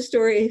wow. lot of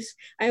stories.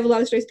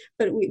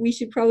 But we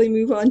should probably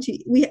move on to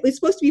it's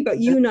supposed to be about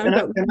you, not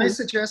about Can I me.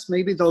 suggest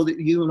maybe though that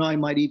you and I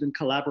might even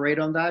collaborate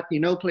on that?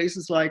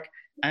 Places like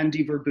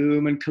Andy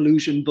Verboom and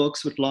Collusion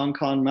Books with Long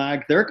Con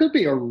Mag. There could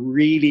be a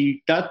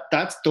really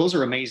those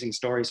are amazing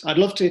stories. I'd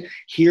love to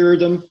hear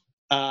them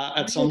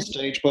at some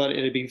stage, but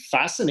it'd be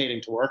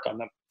fascinating to work on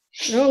them.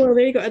 Oh well,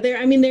 there you go.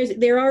 I mean,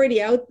 they're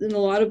already out in a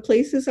lot of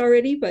places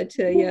already, but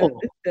yeah, Oh,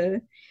 we'll,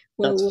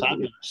 that's we'll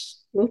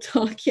fabulous. we'll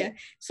talk. Yeah,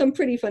 some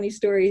pretty funny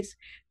stories.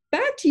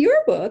 Back to your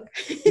book.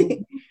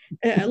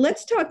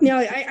 Let's talk now.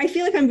 I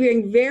feel like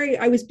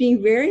I was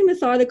being very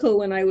methodical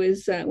when I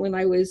was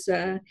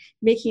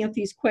making up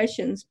these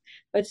questions.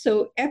 But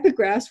so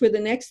epigraphs were the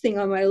next thing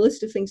on my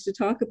list of things to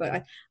talk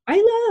about.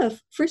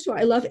 First of all,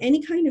 I love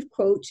any kind of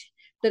quote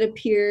that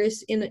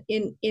appears in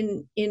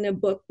a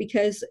book,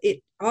 because it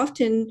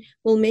often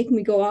will make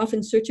me go off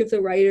in search of the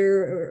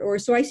writer, or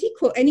so I see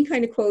any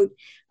kind of quote,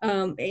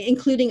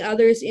 including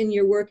others in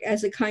your work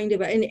as a kind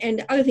of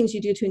and other things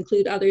you do to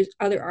include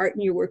other art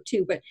in your work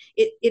too, but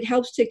it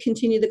helps to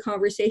continue the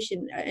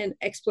conversation and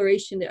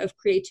exploration of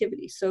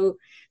creativity. So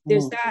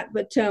there's that.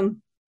 But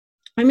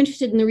I'm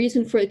interested in the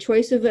reason for the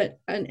choice of an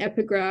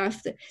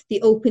epigraph,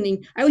 the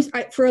opening.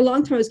 For a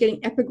long time, I was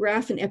getting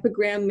epigraph and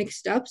epigram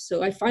mixed up.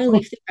 So I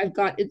finally think I've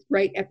got it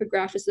right.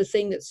 Epigraph is the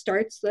thing that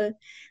starts the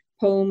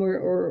poem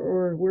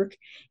or work.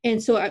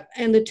 And so,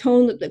 and the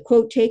tone that the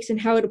quote takes and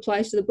how it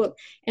applies to the book.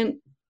 And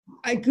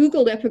I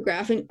Googled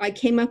epigraph and I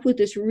came up with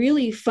this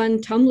really fun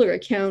Tumblr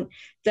account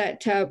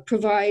that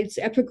provides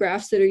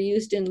epigraphs that are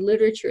used in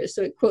literature.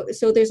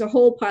 So there's a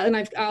whole pile,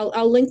 and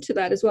I'll link to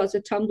that as well as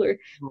a Tumblr.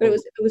 But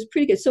it was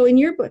pretty good. So in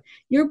your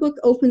book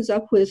opens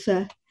up with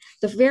the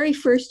very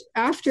first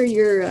after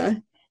your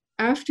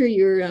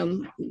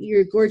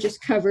gorgeous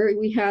cover.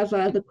 We have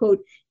the quote.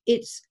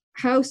 It's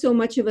how so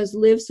much of us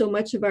live so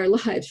much of our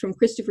lives, from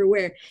Christopher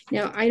Ware.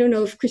 Now, I don't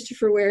know if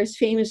Christopher Ware is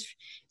famous,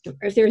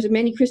 if there's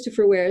many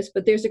Christopher Wares,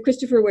 but there's a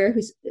Christopher Ware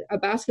who's a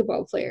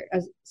basketball player.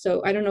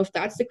 So I don't know if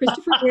that's the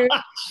Christopher Ware.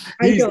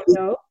 I don't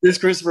know. This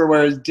Christopher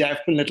Ware is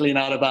definitely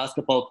not a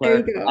basketball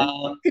player. There you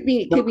go. Could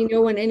be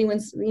no one,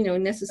 anyone's,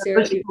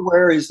 necessarily. Christopher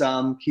Ware is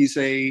he's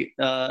a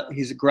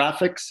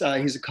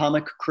graphics, he's a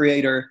comic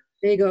creator.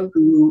 There you go.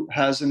 Who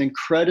has an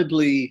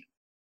incredibly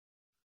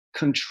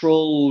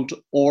controlled,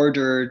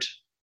 ordered,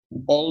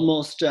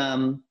 almost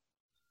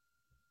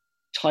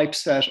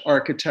typeset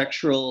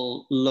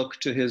architectural look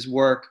to his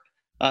work.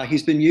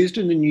 He's been used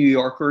in the New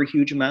Yorker a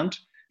huge amount.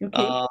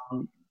 Okay.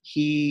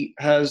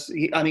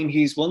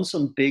 He's won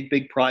some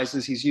big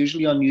prizes. He's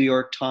usually on New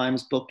York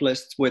Times book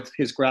lists with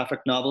his graphic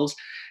novels.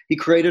 He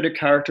created a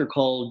character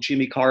called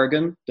Jimmy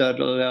Corrigan,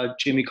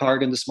 Jimmy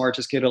Corrigan, the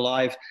smartest kid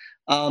alive.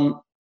 And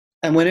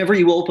whenever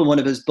you open one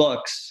of his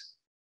books,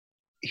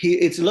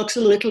 it looks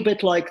a little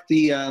bit like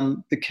the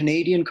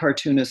Canadian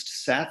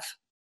cartoonist Seth,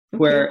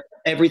 where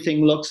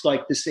everything looks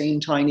like the same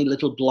tiny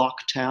little block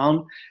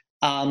town.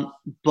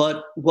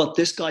 But what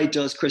this guy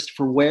does,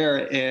 Christopher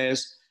Ware,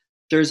 is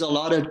there's a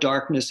lot of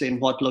darkness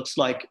in what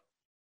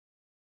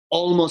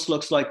almost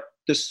looks like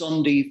the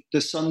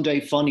Sunday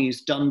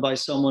funnies done by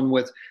someone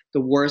with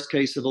the worst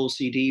case of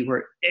OCD,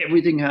 where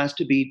everything has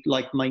to be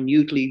like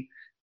minutely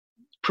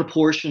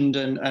proportioned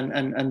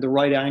and the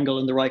right angle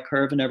and the right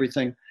curve and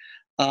everything.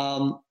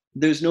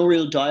 There's no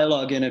real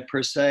dialogue in it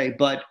per se,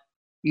 but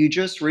you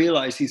just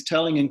realize he's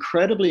telling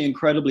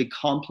incredibly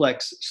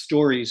complex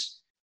stories,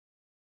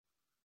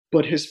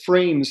 but his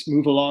frames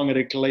move along at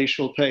a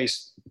glacial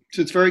pace.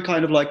 So it's very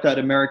kind of like that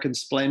American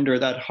Splendor,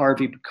 that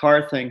Harvey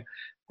Picard thing,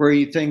 where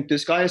you think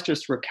this guy is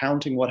just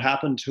recounting what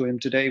happened to him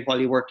today while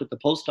he worked at the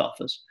post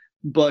office.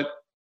 But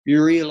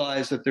you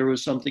realize that there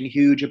was something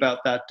huge about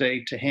that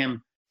day to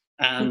him.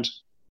 And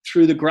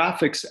through the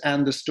graphics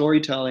and the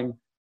storytelling,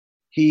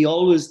 he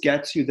always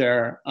gets you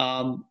there.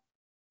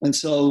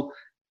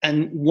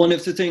 And one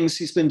of the things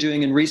he's been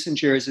doing in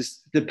recent years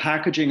is the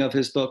packaging of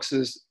his books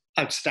is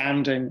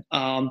outstanding.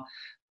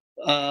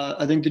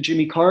 I think the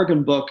Jimmy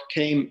Corrigan book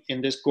came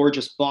in this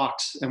gorgeous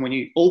box, and when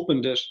you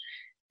opened it,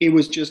 it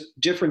was just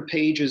different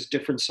pages,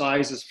 different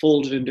sizes,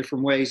 folded in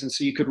different ways. And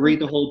so you could read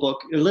the whole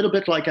book, a little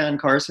bit like Anne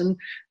Carson.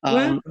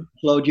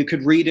 Claude, you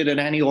could read it in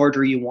any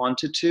order you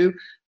wanted to.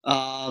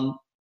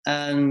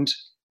 And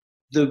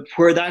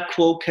where that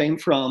quote came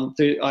from,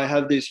 I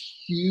have this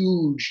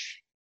huge,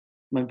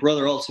 my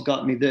brother also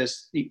got me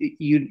this,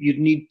 you'd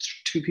need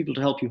two people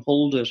to help you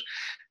hold it,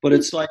 but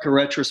it's like a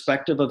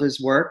retrospective of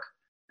his work.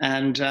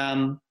 And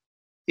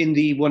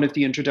in one of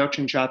the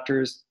introduction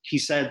chapters, he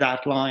said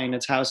that line,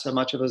 it's how so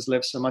much of us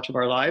live so much of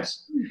our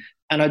lives.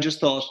 And I just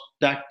thought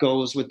that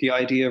goes with the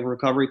idea of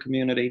recovery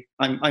community.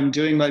 I'm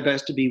doing my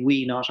best to be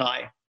we, not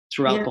I,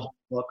 throughout the whole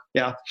book.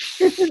 Yeah.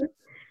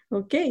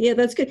 Okay, yeah,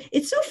 that's good.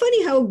 It's so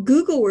funny how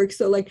Google works,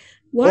 though. Like,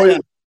 why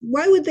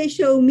would they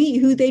show me,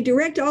 who they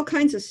direct all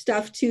kinds of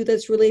stuff to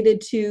that's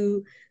related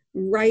to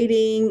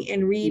writing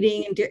and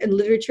reading and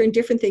literature and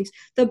different things,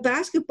 the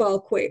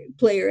basketball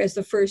player as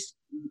the first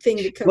thing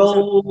that comes up?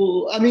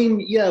 Well, I mean,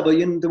 yeah, but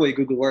the way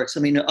Google works, I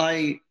mean,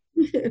 I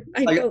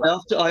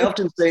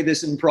often say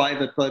this in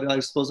private, but I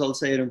suppose I'll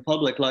say it in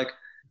public. Like,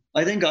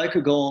 I think I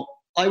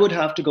would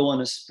have to go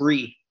on a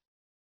spree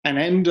and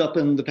end up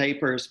in the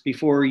papers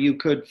before you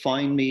could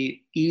find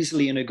me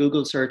easily in a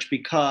Google search,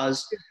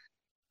 because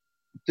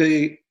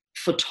the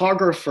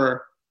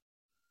photographer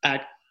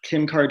at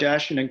Kim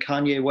Kardashian and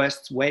Kanye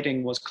West's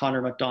wedding was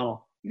Conor Mc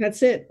Donnell.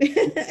 That's it.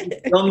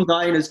 Young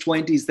guy in his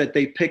 20s that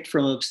they picked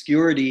from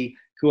obscurity,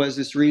 who has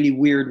this really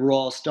weird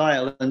raw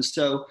style. And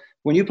so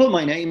when you put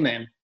my name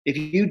in, if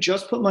you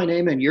just put my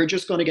name in, you're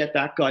just going to get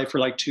that guy for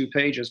like 2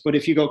 pages. But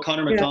if you go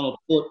Conor Mc Donnell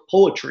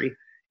poetry,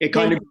 it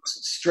kind of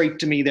goes straight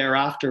to me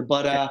thereafter.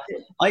 But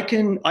I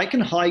can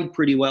hide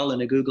pretty well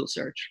in a Google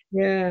search.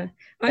 Yeah,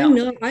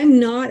 I'm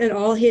not at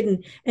all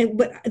hidden.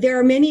 But there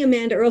are many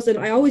Amanda Earls, and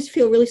I always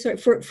feel really sorry.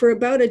 For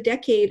about a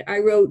decade, I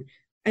wrote,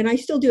 and I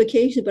still do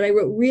occasionally, but I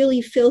wrote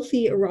really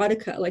filthy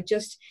erotica, like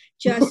just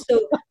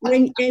so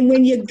when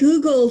you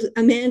Googled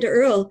Amanda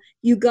Earl,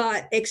 you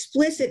got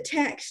explicit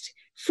text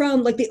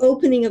from like the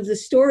opening of the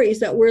stories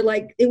that were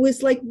like, it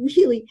was like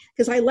really,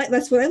 because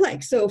that's what I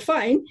like. So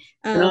fine.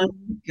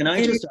 Can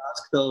I just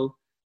ask though?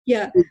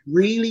 Yeah.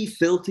 Really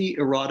filthy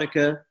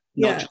erotica,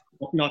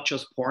 not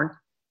just porn?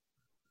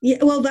 Yeah,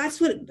 well,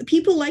 that's what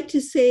people like to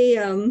say.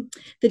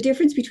 The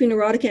difference between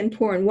erotica and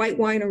porn, white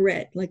wine or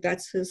red. Like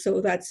that's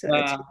so that's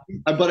Uh,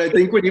 but I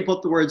think when you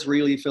put the words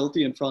really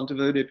filthy in front of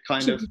it, it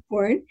kind should of, be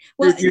porn.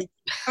 Well, you,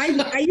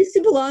 I used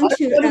to belong I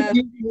to. don't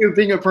think you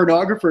being a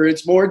pornographer.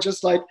 It's more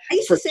just like I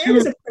used to say I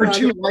was a for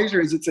two pornographer.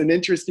 writers, it's an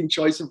interesting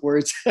choice of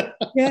words.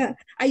 Yeah,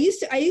 I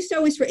used to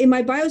always in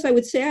my bios I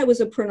would say I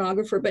was a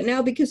pornographer, but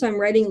now because I'm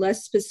writing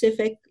less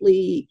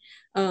specifically,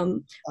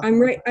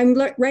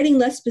 writing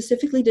less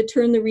specifically to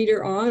turn the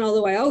reader on.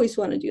 Although I always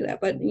want to do that,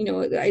 but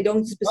I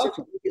don't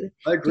specifically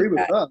I do agree with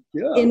that. that.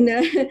 Yeah.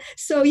 In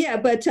so yeah,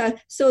 but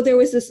so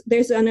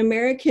there's an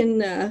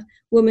American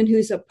woman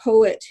who's a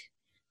poet,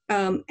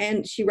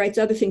 and she writes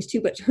other things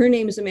too, but her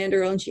name is Amanda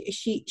Earl, and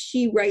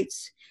she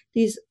writes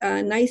these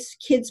nice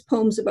kids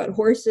poems about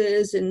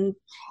horses and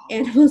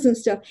animals and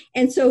stuff.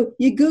 And so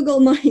you Google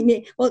my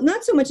name. Well,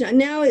 not so much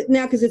now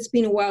because it's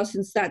been a while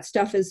since that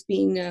stuff has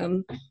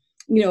been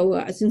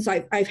since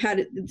I've had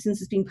it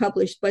since it's been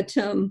published. But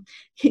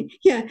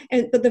yeah,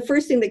 but the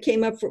first thing that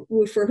came up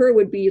for her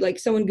would be like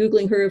someone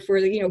Googling her for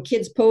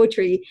kids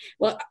poetry.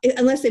 Well,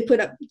 unless they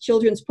put up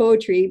children's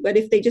poetry, but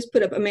if they just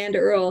put up Amanda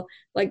Earl,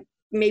 like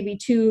maybe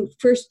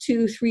first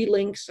two, three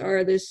links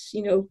are this,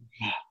 he's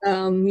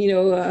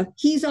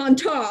on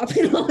top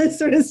and all this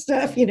sort of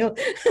stuff. I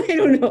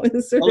don't know.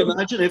 Well,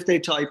 imagine if they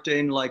typed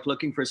in like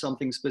looking for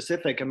something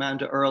specific,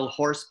 Amanda Earl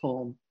horse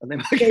poem, and they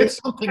might Yeah, get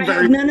something I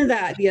very. have none of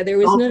that. Yeah, there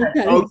was none of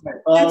that. Okay,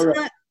 That's all right.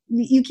 not.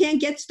 You can't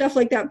get stuff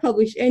like that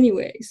published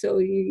anyway, so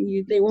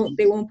they won't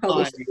I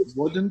publish it.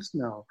 wouldn't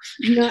know.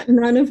 Not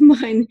none of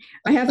mine.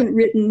 I haven't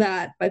written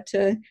that, but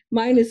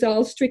mine is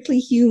all strictly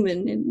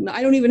human, and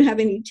I don't even have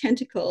any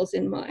tentacles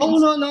in mine. Oh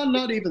no,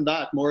 not even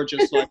that. More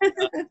just like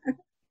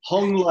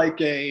hung like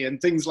a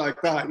and things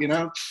like that.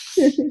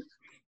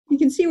 You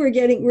can see we're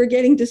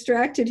getting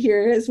distracted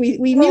here, as we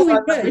knew Well, we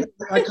would.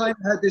 I kind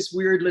of had this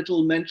weird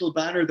little mental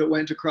banner that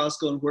went across,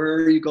 going, "Where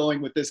are you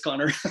going with this,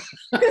 Connor?"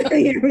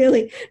 Yeah,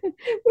 really.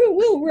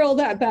 We'll roll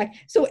that back.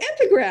 So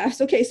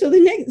epigraphs. Okay, so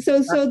the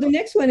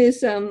next one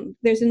is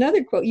there's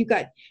another quote. You've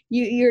got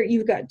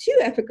two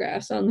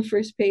epigraphs on the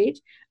first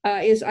page.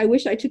 Is I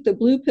wish I took the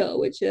blue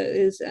pill, which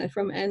is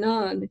from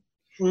Anon.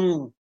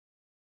 Mm.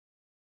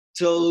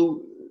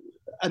 So,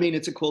 I mean,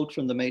 it's a quote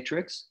from The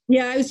Matrix.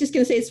 Yeah, I was just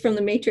going to say it's from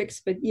The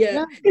Matrix, but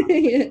yeah.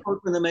 Yeah,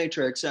 quote from The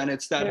Matrix, and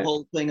it's that Yeah.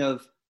 whole thing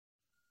of,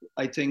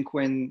 I think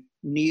when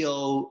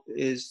Neo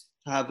is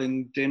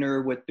having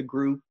dinner with the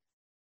group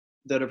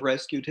that have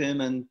rescued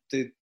him, and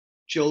the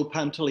Joe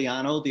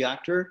Pantoliano, the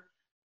actor,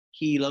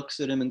 he looks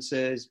at him and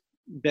says,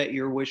 "Bet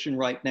you're wishing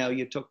right now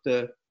you took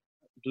the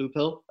blue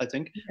pill." I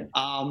think,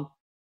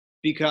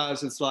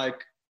 because it's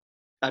like,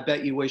 I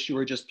bet you wish you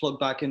were just plugged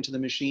back into the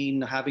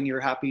machine, having your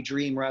happy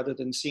dream rather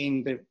than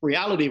seeing the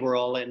reality we're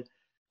all in.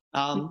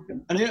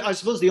 And I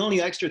suppose the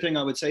only extra thing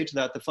I would say to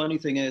that, the funny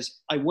thing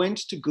is, I went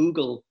to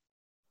Google,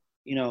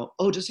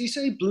 oh, does he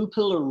say blue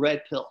pill or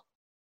red pill?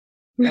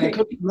 And I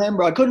couldn't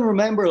remember. I couldn't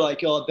remember,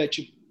 like, oh,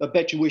 I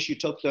bet you wish you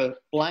took the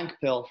blank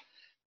pill.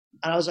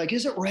 And I was like,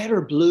 is it red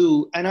or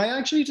blue? And I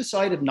actually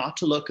decided not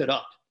to look it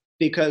up,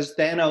 because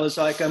then I was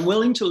like, I'm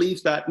willing to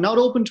leave that not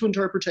open to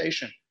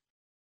interpretation.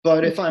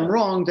 But if I'm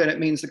wrong, then it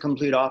means the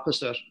complete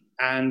opposite.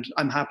 And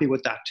I'm happy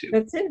with that too.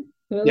 That's it.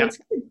 Well, Yeah. that's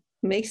good.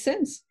 Makes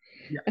sense.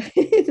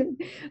 Yeah.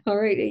 All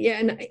right. Yeah,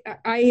 and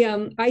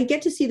I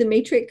get to see The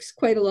Matrix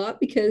quite a lot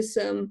because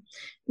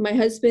my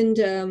husband,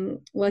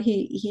 well,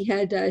 he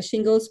had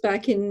shingles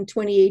back in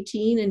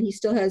 2018, and he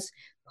still has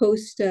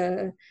post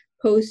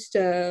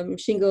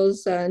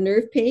shingles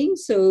nerve pain.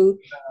 So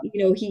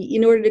he,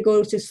 in order to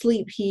go to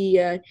sleep, he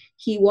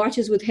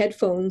watches with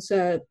headphones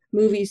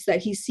movies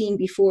that he's seen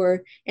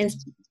before,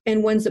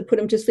 and ones that put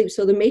him to sleep.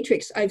 So The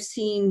Matrix I've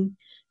seen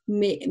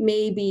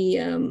maybe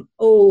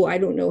I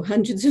don't know,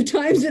 hundreds of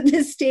times at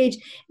this stage,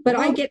 but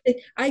I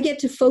get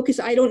to focus.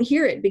 I don't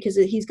hear it because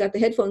he's got the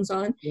headphones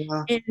on.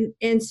 Yeah.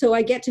 And so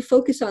I get to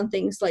focus on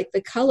things like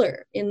the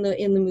color in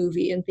the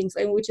movie and things,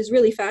 which is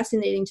really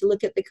fascinating to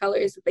look at the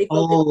colors that they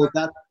focus on.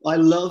 That I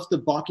love the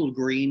bottle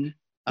green.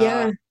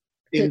 Yeah.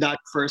 In that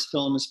first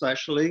film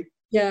especially.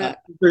 Yeah.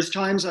 There's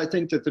times I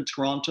think that the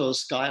Toronto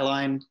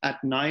skyline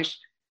at night,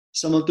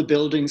 some of the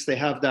buildings, they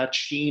have that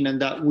sheen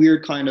and that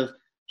weird kind of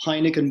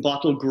Heineken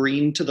bottle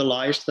green to the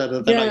light that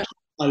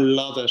I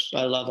love it.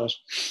 I love it.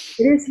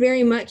 It is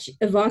very much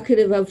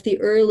evocative of the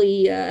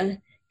early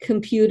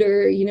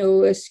computer,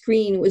 a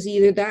screen. It was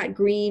either that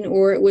green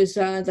or it was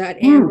that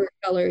amber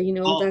color,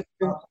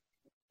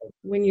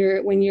 when you're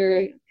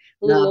a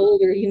little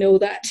older,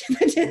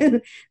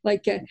 that.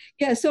 Like,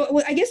 yeah.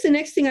 So I guess the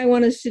next thing I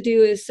want us to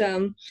do is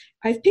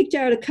I've picked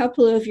out a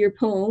couple of your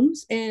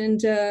poems,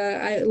 and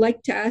I'd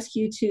like to ask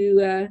you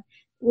to,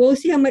 we'll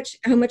see how much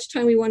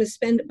time we want to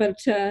spend, but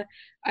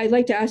I'd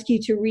like to ask you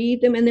to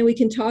read them, and then we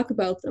can talk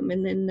about them.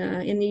 And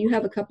then you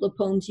have a couple of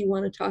poems you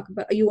want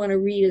to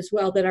read as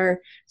well, that are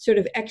sort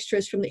of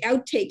extras from the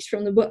outtakes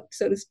from the book,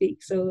 so to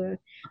speak. So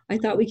I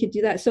thought we could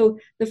do that. So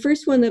the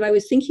first one that I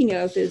was thinking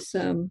of is,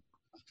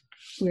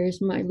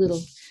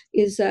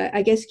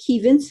 I guess, Key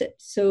Vincent.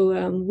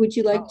 So would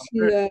you like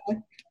to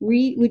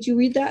Would you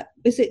read that?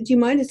 Do you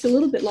mind? It's a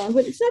little bit long,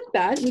 but it's not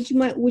bad. Would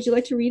you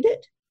like to read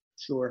it?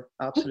 Sure,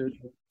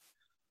 absolutely.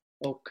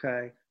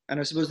 Okay. And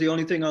I suppose the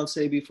only thing I'll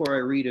say before I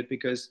read it,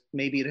 because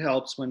maybe it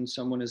helps when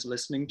someone is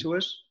listening to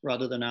it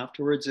rather than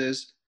afterwards,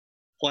 is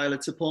while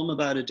it's a poem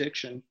about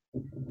addiction,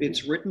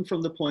 it's written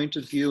from the point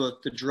of view of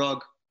the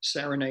drug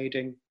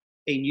serenading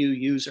a new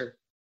user.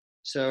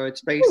 So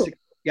it's basic,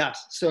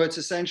 yes. So it's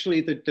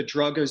essentially the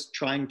drug is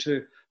trying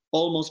to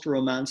almost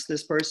romance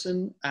this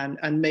person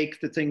and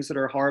make the things that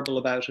are horrible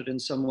about it in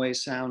some way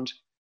sound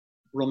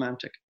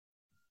romantic.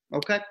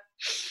 Okay?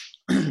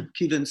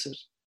 Key Vincent.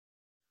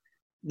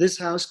 This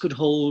house could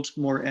hold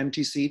more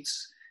empty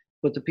seats,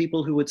 but the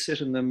people who would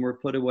sit in them were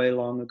put away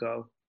long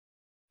ago.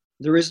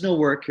 There is no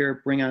work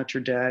here, bring out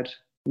your dead.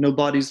 No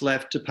bodies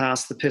left to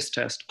pass the piss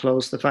test,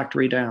 close the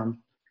factory down.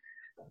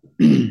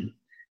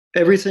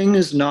 Everything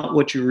is not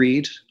what you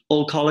read,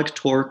 alcoholic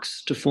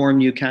torques to form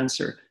new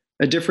cancer,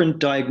 a different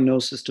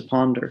diagnosis to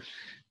ponder.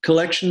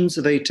 Collections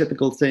of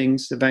atypical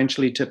things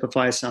eventually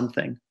typify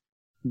something.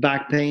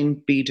 Back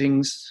pain,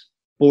 beatings,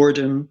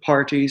 boredom,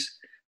 parties.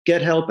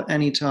 Get help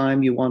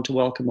anytime you want to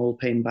welcome old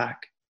pain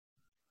back.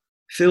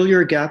 Fill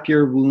your gap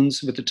year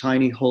wounds with the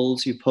tiny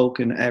holes you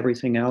poke in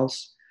everything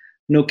else.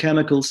 No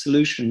chemical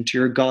solution to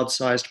your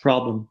God-sized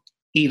problem,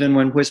 even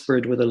when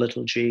whispered with a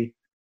little G.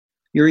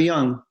 You're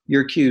young,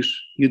 you're cute,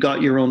 you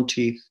got your own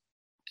teeth.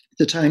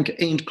 The tank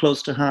ain't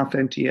close to half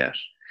empty yet.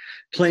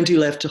 Plenty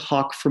left to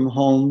hawk from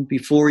home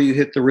before you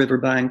hit the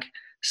riverbank,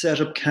 set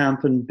up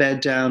camp and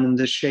bed down in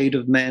the shade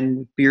of men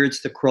with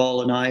beards that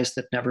crawl and eyes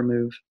that never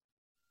move.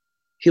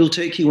 He'll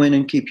take you in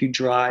and keep you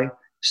dry,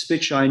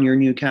 spit shine your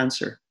new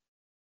cancer,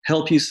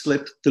 help you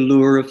slip the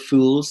lure of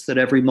fools that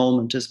every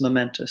moment is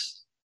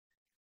momentous.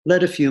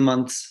 Let a few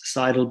months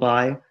sidle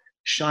by,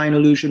 shine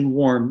illusion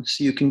warm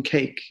so you can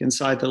cake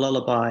inside the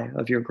lullaby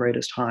of your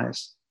greatest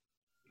highs.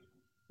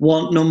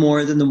 Want no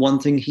more than the one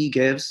thing he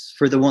gives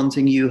for the one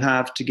thing you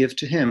have to give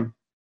to him.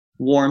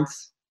 Warmth,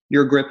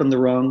 your grip on the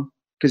rung,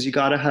 because you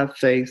gotta have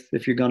faith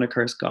if you're gonna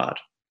curse God.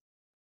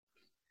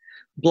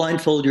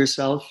 Blindfold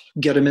yourself,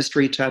 get a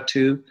mystery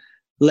tattoo,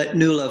 let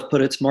new love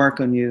put its mark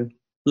on you.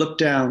 Look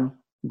down,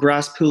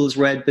 grass pools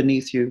red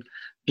beneath you,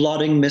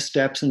 blotting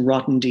missteps and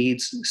rotten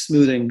deeds,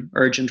 smoothing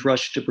urgent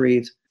rush to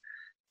breathe.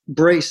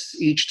 Brace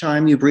each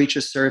time you breach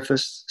a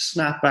surface,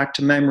 snap back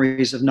to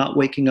memories of not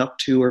waking up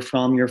to or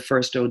from your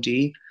first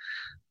OD,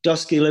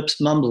 dusky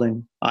lips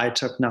mumbling, I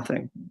took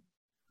nothing.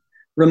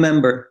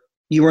 Remember,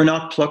 you are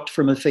not plucked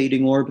from a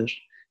fading orbit.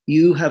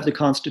 You have the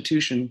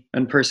constitution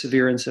and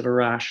perseverance of a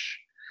rash.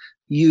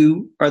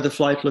 You are the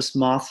flightless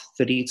moth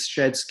that eats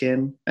shed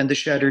skin, and the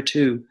shedder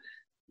too.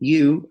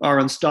 You are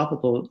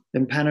unstoppable,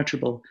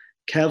 impenetrable,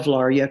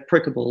 Kevlar yet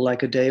prickable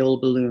like a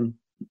day-old balloon.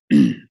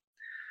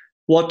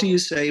 What do you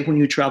say when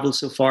you travel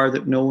so far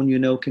that no one you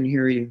know can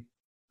hear you?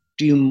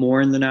 Do you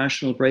mourn the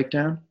national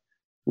breakdown?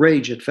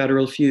 Rage at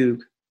federal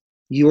fugue.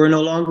 You are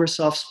no longer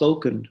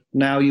soft-spoken,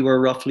 now you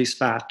are roughly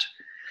spat.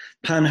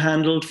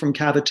 Panhandled from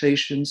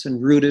cavitations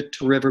and rooted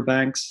to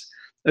riverbanks,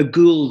 a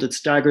ghoul that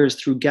staggers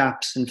through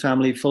gaps in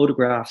family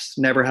photographs,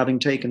 never having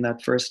taken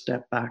that first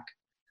step back.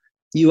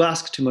 You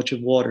ask too much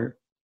of water.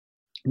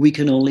 We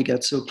can only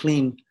get so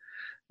clean.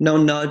 No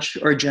nudge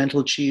or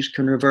gentle cheat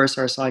can reverse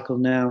our cycle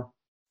now.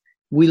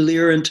 We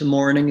leer into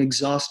morning,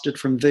 exhausted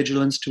from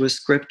vigilance to a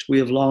script we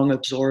have long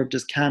absorbed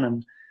as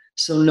canon.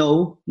 So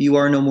no, you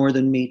are no more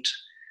than meat.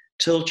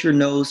 Tilt your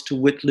nose to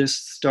witless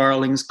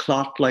starlings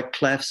clot like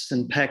clefts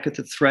and peck at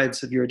the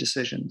threads of your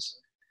decisions.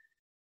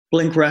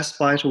 Blink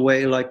respite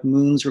away like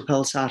moons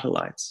repel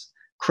satellites.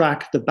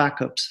 Crack the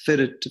backups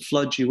fitted to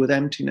flood you with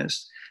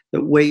emptiness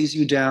that weighs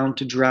you down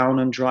to drown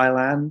on dry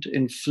land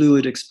in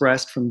fluid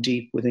expressed from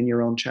deep within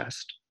your own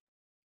chest.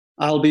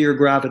 I'll be your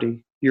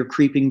gravity, your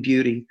creeping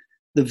beauty,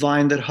 the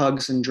vine that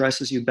hugs and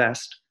dresses you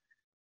best.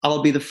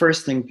 I'll be the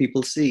first thing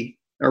people see,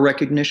 a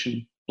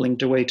recognition,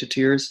 blinked away to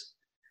tears.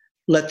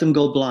 Let them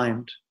go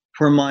blind.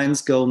 Where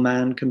minds go,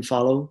 man can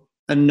follow,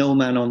 and no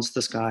man owns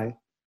the sky.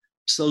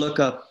 So look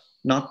up,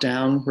 not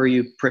down where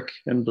you prick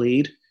and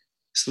bleed.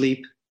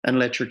 Sleep and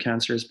let your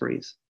cancers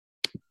breathe.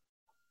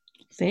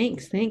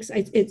 Thanks.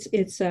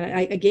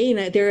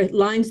 Again, there are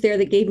lines there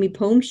that gave me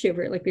poem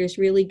shiver. Like there's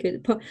really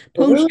good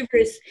poem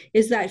shiver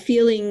is that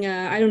feeling.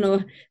 I don't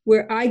know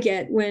where I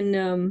get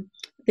when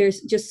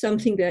there's just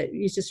something that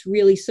is just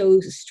really so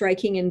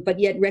striking and but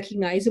yet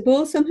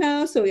recognizable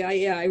somehow. So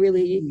I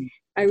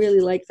really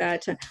like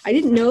that. I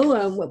didn't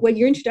know what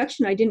your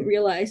introduction. I didn't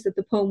realize that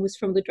the poem was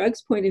from the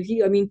drugs point of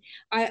view. I mean,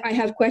 I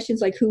have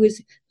questions like who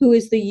is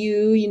the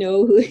you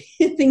know, who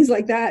things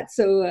like that.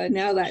 So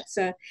now that's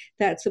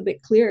a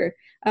bit clearer.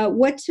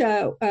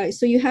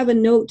 So you have a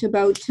note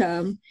about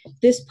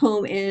this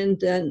poem and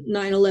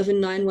 9/11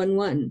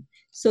 9/11.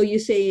 So you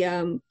say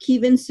Key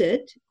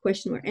Vincent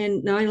question mark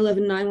and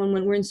 9/11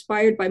 9/11 were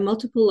inspired by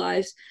multiple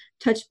lives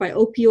touched by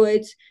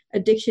opioids,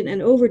 addiction,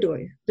 and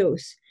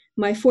overdose.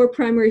 My four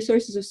primary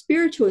sources of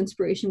spiritual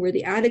inspiration were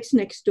The Addicts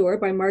Next Door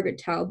by Margaret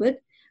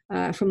Talbot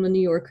from The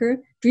New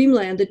Yorker,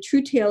 Dreamland, The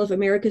True Tale of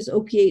America's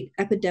Opiate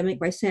Epidemic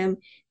by Sam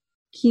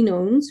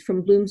Kenones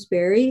from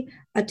Bloomsbury,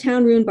 A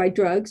Town Ruined by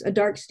Drugs, A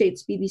Dark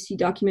States BBC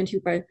documentary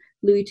by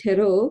Louis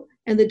Theroux,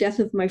 and The Death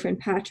of My Friend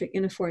Patrick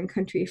in a Foreign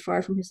Country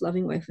Far from His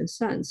Loving Wife and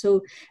Son.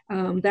 So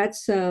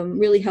that's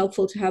really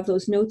helpful to have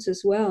those notes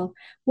as well.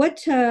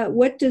 What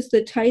does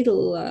the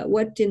title,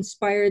 what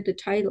inspired the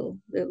title,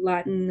 the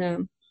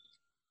Latin?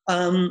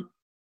 Um,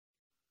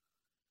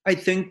 I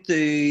think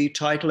the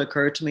title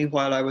occurred to me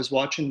while I was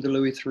watching the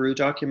Louis Theroux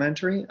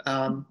documentary.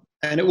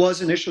 And it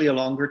was initially a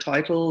longer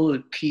title,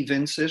 Qui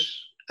Vincit,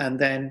 and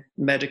then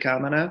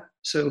Medicamina,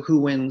 so who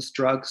wins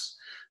drugs.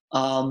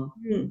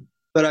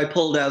 But I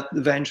pulled out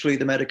eventually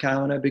the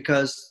Medicamina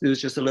because it was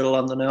just a little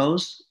on the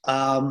nose.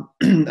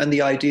 And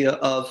the idea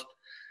of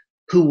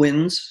who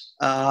wins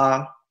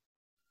brought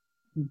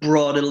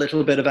a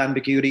little bit of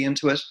ambiguity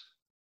into it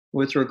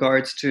with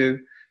regards to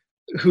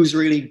who's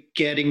really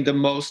getting the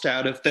most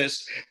out of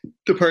this.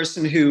 The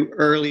person who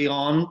early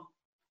on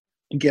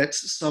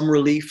gets some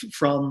relief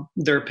from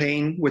their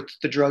pain with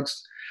the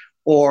drugs,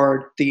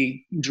 or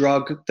the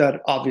drug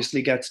that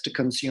obviously gets to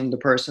consume the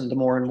person the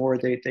more and more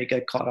they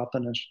get caught up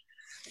in it.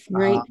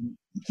 Right.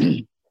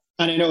 And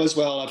I know as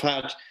well, I've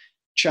had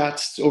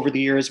chats over the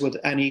years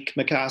with Anique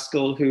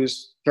McCaskill,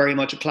 who's very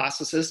much a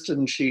classicist,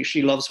 and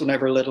she loves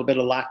whenever a little bit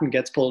of Latin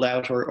gets pulled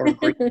out, or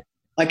Greek.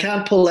 I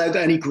can't pull out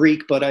any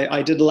Greek, but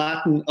I did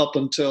Latin up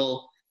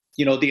until,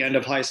 the end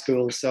of high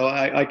school. So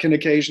I can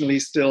occasionally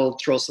still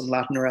throw some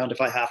Latin around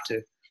if I have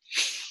to.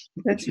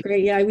 That's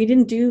great. Yeah, we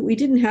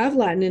didn't have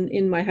Latin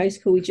in my high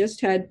school. We just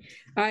had,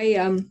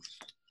 I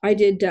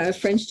did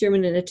French,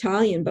 German, and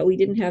Italian, but we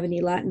didn't have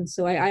any Latin.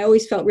 So I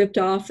always felt ripped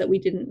off that we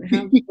didn't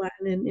have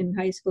Latin in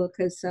high school,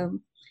 because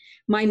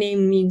my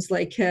name means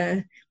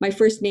my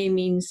first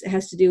name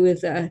has to do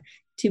with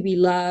to be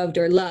loved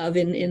or love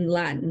in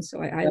Latin.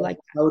 So I like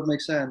that would make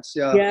sense.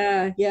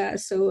 Yeah. Yeah.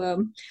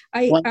 So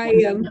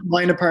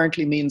mine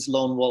apparently means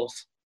lone wolf.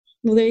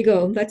 Well, there you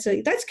go. That's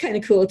kind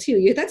of cool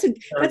too. That's a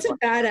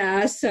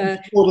badass.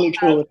 Totally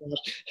cool with that.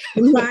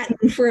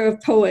 Latin for a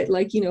poet,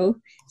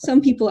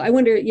 some people. I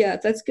wonder. Yeah,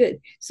 that's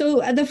good.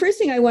 So the first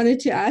thing I wanted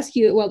to ask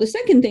you, well, the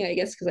second thing, I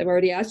guess, because I've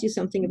already asked you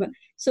something about.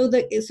 So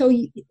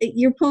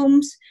your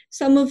poems,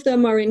 some of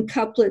them are in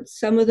couplets,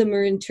 some of them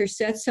are in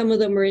tercets, some of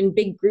them are in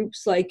big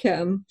groups, like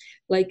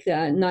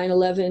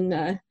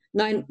 9/11.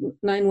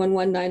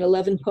 911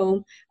 9/11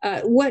 poem.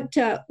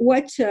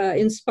 What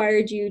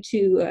inspired you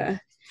to?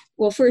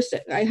 Well, first,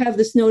 I have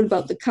this note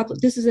about the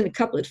couplet. This is in a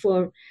couplet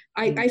form.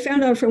 I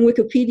found out from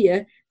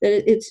Wikipedia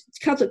that its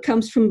couplet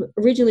comes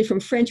originally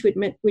from French,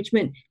 which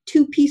meant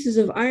two pieces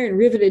of iron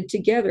riveted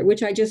together,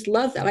 which I just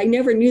love that. I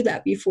never knew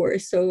that before.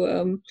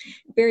 So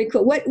very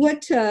cool. What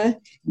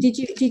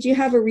did you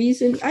have a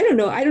reason? I don't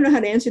know. I don't know how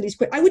to answer these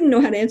questions. I wouldn't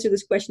know how to answer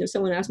this question if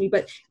someone asked me,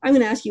 but I'm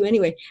going to ask you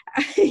anyway.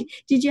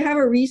 Did you have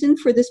a reason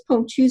for this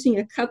poem choosing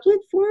a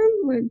couplet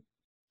form?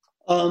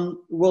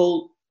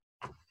 Well,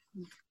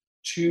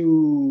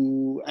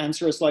 to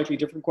answer a slightly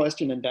different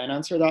question and then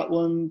answer that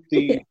one,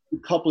 the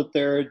couplet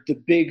there, the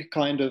big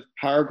kind of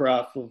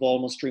paragraph of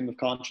almost stream of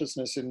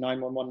consciousness in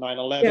 911,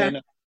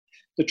 9/11,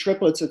 the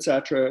triplets,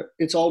 etc.,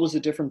 it's always a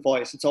different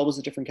voice. It's always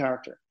a different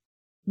character.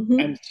 Mm-hmm.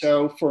 And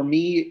so for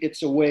me,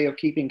 it's a way of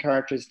keeping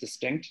characters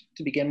distinct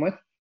to begin with.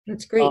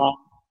 That's great.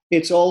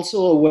 It's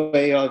also a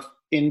way of,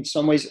 in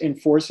some ways,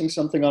 enforcing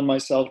something on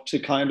myself to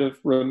kind of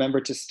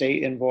remember to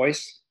stay in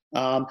voice.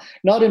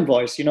 Not in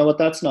voice, you know what,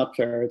 that's not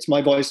fair. It's my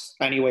voice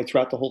anyway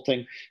throughout the whole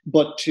thing,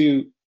 but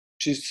to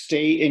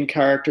stay in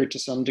character to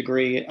some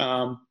degree.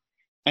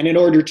 And in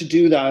order to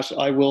do that,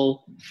 I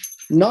will,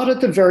 not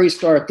at the very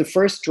start, the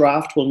first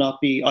draft will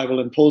not be, I will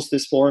impose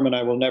this form and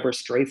I will never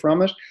stray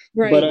from it.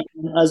 Right. But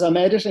as I'm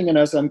editing and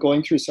as I'm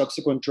going through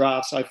subsequent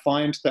drafts, I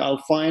find that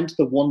I'll find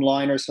the one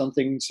line or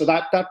something. So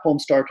that poem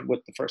started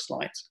with the first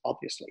lines,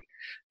 obviously.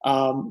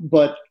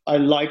 But I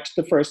liked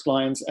the first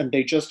lines and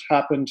they just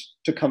happened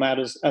to come out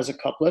as a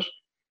couplet.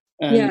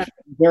 And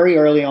very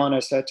early on,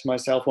 I said to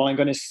myself, well, I'm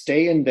going to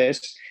stay in this.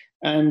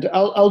 And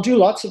I'll do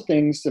lots of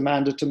things,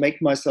 Amanda, to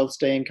make myself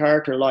stay in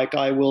character. Like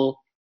I will,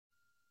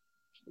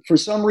 for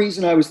some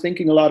reason, I was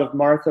thinking a lot of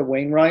Martha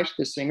Wainwright,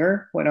 the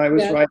singer, when I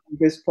was writing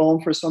this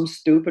poem for some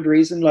stupid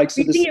reason. Like,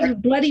 so the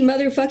bloody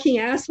motherfucking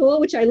asshole,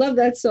 which I love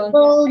that song.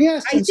 Oh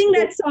yes, I sing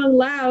that song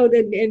loud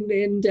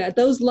and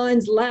those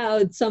lines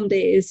loud some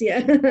days.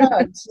 Yeah.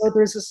 So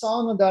there's a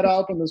song on that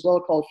album as well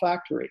called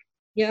Factory.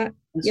 Yeah.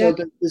 And so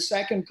the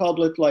second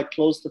couplet, like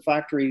close the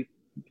factory,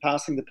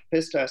 passing the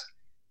piss test.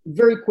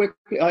 Very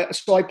quickly,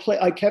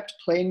 I kept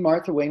playing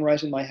Martha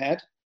Wainwright in my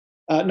head.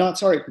 I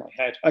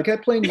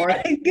kept playing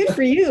Martha. Good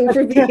for you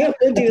for being able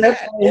to do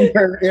that.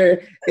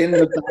 Her in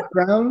the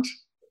background,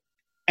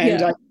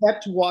 and I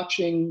kept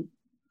watching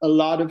a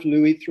lot of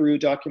Louis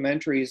Theroux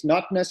documentaries.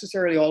 Not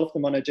necessarily all of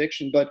them on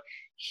addiction, but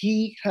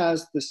he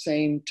has the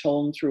same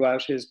tone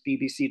throughout his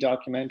BBC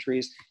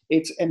documentaries.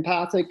 It's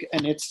empathic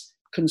and it's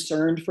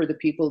concerned for the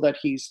people that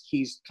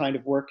he's kind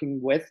of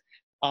working with,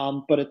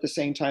 but at the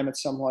same time,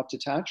 it's somewhat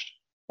detached.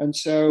 And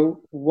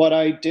so what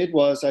I did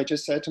was I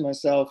just said to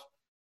myself,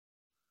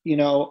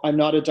 I'm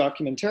not a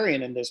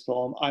documentarian in this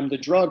poem. I'm the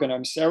drug and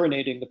I'm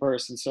serenading the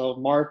person. So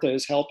Martha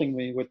is helping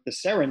me with the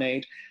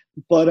serenade.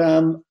 But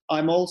I'm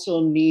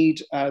also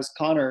need, as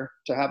Conor,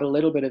 to have a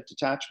little bit of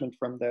detachment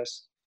from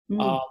this.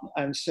 Mm.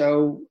 And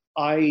so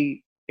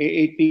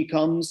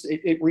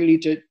it really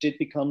did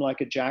become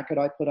like a jacket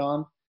I put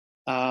on.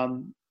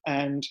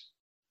 And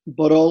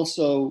but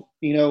also,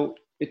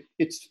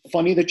 it's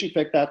funny that you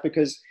picked that,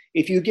 because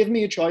if you give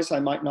me a choice,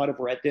 I might not have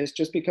read this,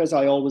 just because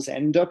I always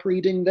end up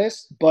reading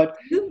this. But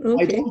I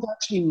Okay. don't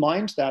actually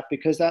mind that,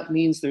 because that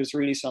means there's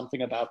really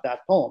something about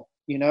that poem.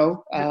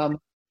 Yeah.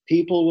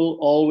 People will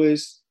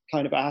always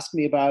kind of ask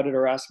me about it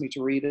or ask me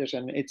to read it,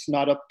 and it's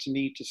not up to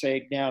me to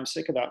say, yeah, I'm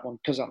sick of that one,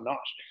 because I'm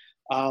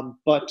not.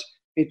 But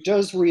it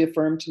does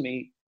reaffirm to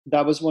me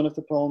that was one of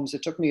the poems.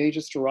 It took me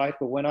ages to write,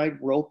 but when I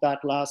wrote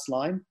that last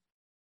line,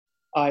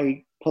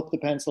 I put the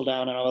pencil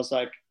down and I was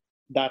like,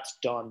 that's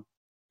done.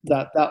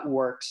 That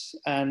works.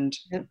 And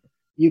Yeah.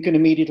 you can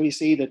immediately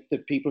see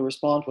that people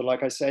respond to it.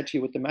 Like I said to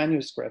you with the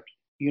manuscript,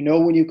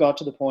 when you got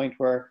to the point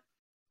where,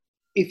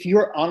 if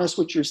you're honest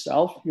with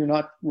yourself, you're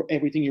not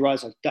everything you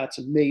write like, that's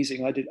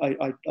amazing.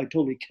 I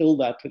totally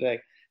killed that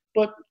today.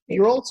 But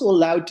you're also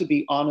allowed to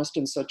be honest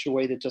in such a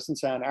way that doesn't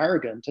sound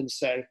arrogant, and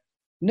say,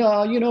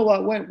 no, you know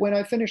what, when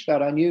I finished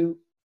that, I knew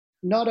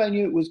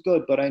it was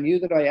good, but I knew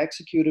that I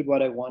executed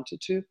what I wanted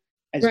to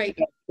as Right.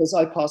 best as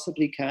I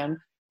possibly can.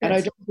 And I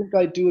That's don't think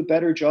I'd do a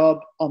better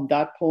job on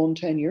that poem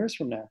 10 years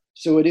from now.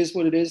 So it is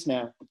what it is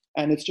now.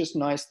 And it's just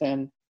nice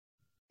then.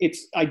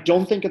 I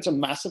don't think it's a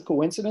massive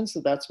coincidence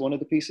that that's one of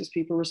the pieces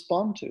people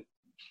respond to.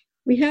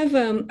 We have,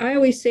 I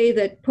always say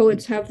that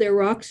poets have their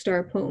rock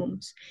star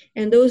poems.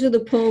 And those are the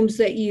poems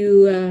that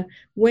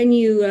when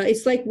you,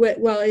 it's like,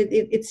 well,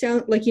 it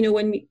sounds like,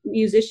 when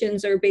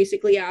musicians are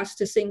basically asked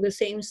to sing the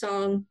same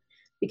song,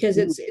 because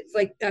it's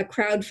like a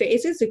crowd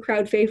it's a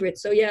crowd favorite.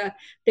 So yeah,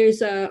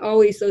 there's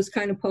always those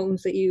kind of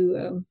poems that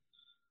you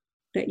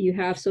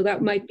have. So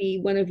that might be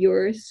one of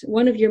your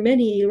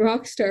many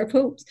rock star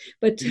poems.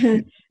 But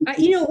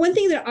one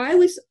thing that I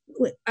was,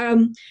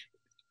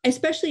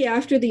 especially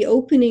after the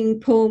opening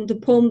poem, the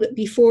poem that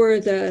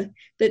before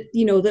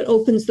that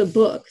opens the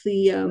book,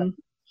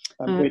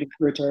 I'm waiting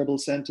for a terrible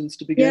sentence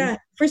to begin. yeah,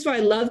 first of all,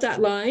 I love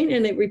that line,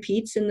 and it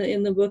repeats in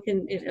the book,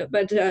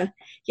 but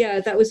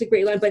yeah, that was a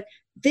great line. But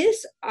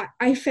this,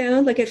 I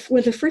found, like,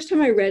 when the first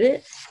time I read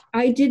it,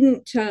 I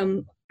didn't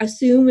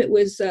assume it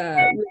was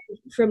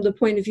from the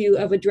point of view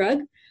of a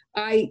drug.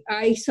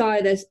 I saw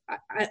it as,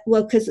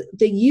 well, because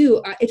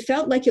it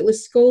felt like it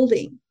was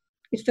scolding.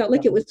 It felt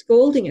like it was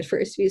scolding at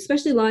first,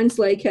 especially lines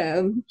like,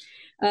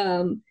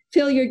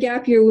 fill your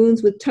gap, your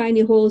wounds with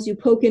tiny holes, you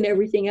poke in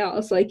everything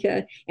else. Like,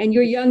 and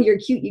you're young, you're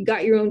cute, you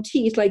got your own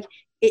teeth. Like,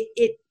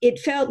 it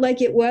felt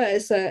like it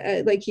was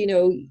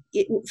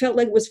it felt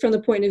like it was from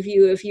the point of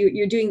view of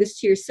you're doing this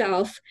to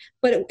yourself,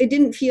 but it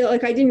didn't feel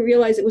like, I didn't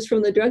realize it was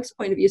from the drug's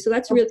point of view. So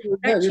that's really,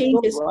 that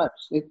changes. Right.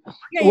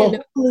 Yeah,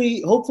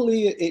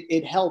 Hopefully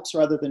it helps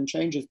rather than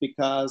changes,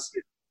 because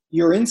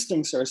your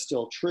instincts are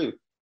still true.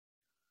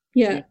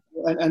 Yeah.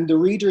 And the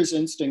reader's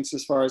instincts,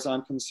 as far as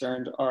I'm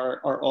concerned,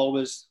 are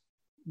always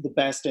the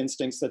best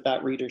instincts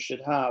that reader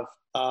should have.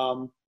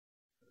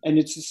 And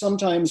it's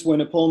sometimes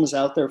when a poem is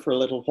out there for a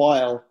little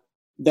while,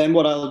 then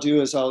what I'll do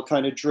is I'll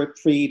kind of drip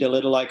feed a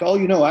little, like,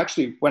 oh,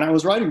 actually, when I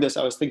was writing this,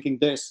 I was thinking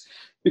this,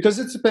 because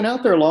it's been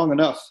out there long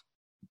enough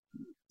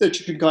that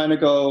you can kind of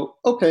go,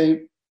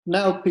 okay,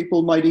 now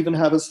people might even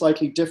have a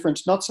slightly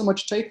different, not so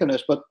much take on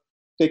it, but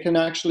they can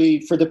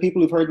actually, for the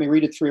people who've heard me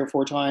read it 3 or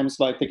 4 times,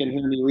 like, they can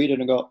hear me read it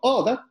and go,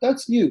 oh,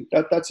 that's new.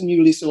 That's a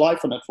new lease of life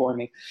on it for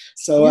me.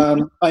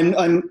 So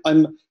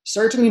I'm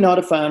certainly not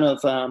a fan of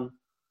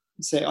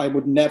I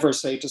would never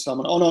say to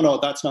someone, oh, no,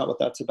 that's not what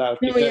that's about.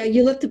 No, yeah,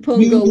 you let the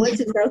poem go. Once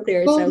it's out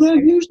there, it's out there.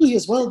 Usually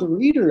as well, the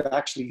reader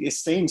actually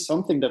is saying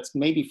something that's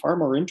maybe far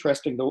more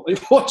interesting than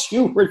what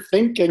you were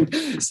thinking.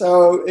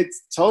 So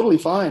it's totally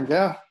fine.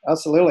 Yeah,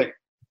 absolutely.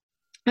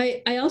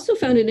 I also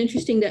found it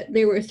interesting that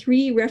there were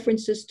 3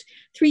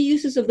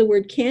 uses of the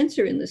word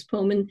cancer in this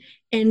poem,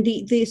 and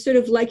the sort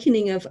of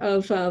likening of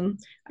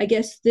I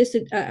guess this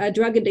a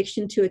drug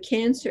addiction to a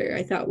cancer,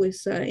 I thought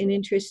was an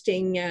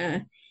interesting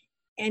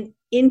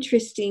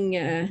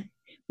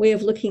way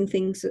of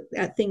looking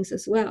at things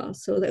as well.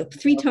 So that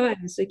 3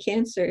 times the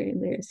cancer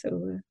in there.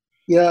 So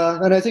yeah,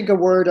 and I think a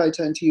word I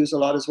tend to use a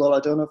lot as well, I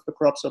don't know if it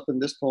crops up in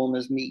this poem,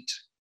 is meat.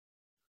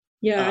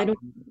 Yeah, I don't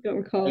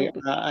recall.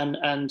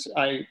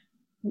 I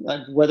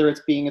whether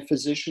it's being a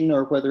physician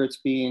or whether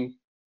it's being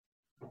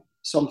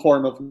some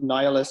form of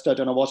nihilist, I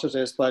don't know what it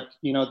is, but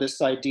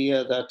this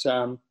idea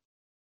that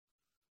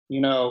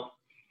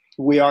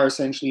we are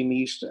essentially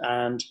meat,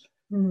 and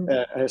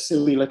a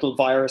silly little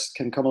virus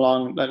can come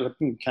along.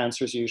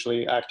 Cancer is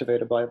usually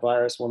activated by a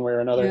virus one way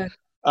or another.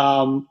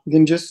 Yeah.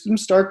 Can just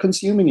start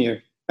consuming you.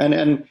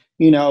 And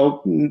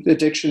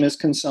addiction is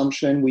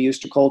consumption. We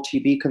used to call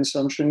TB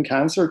consumption.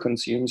 Cancer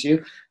consumes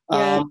you.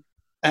 Yeah.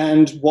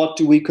 And what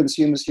do we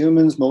consume as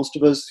humans? Most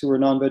of us who are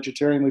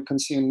non-vegetarian, we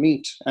consume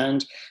meat.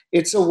 And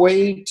it's a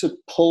way to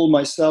pull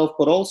myself,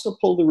 but also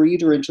pull the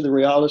reader into the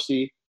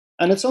reality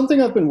And it's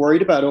something I've been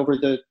worried about over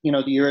the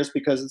years,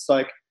 because it's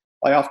like,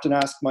 I often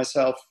ask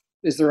myself,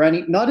 is there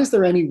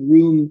any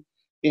room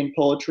in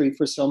poetry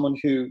for someone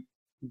who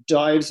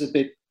dives a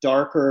bit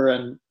darker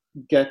and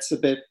gets a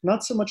bit,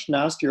 not so much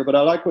nastier, but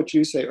I like what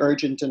you say,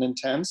 urgent and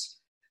intense,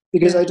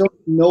 because Yeah. I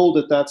don't know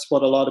that that's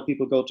what a lot of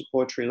people go to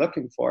poetry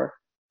looking for.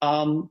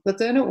 But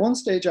then at one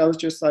stage I was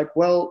just like,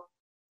 well,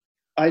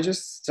 I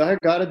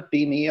gotta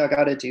be me. I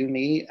gotta do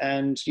me.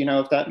 And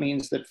if that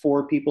means that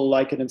 4 people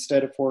like it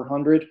instead of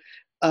 400,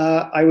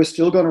 I was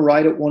still going to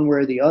write it one way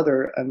or the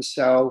other. And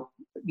so,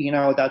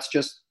 that's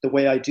just the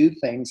way I do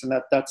things,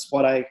 and that's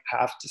what I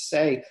have to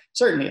say.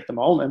 Certainly at the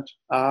moment,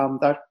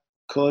 that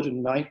could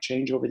and might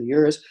change over the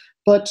years.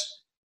 But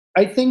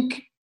I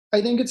think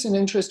it's an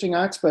interesting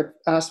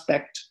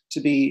aspect to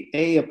be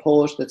a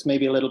poet that's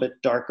maybe a little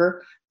bit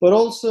darker, but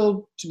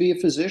also to be a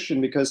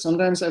physician, because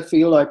sometimes I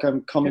feel like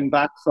I'm coming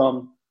back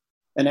from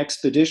an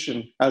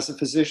expedition as a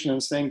physician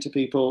and saying to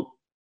people,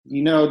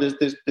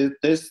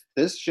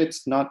 this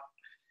shit's not,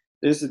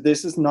 this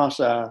is not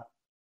a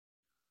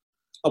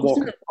walk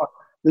in the park.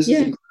 This is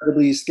Yeah.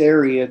 incredibly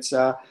scary. It's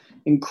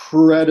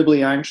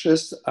incredibly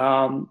anxious.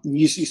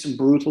 You see some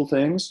brutal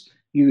things.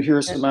 You hear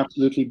Yeah. some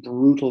absolutely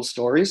brutal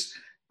stories.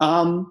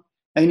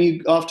 And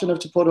you often have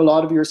to put a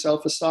lot of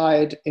yourself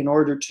aside in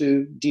order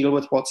to deal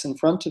with what's in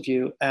front of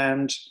you.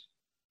 And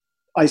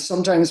I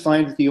sometimes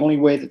find that the only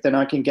way that then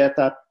I can get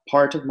that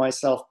part of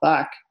myself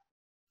back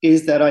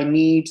is that I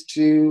need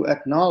to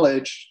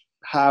acknowledge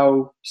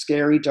how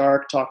scary,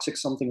 dark, toxic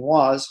something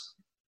was.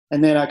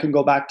 And then I can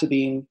go back to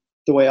being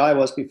the way I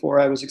was before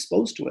I was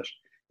exposed to it.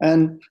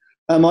 And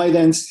am I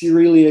then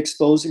serially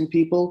exposing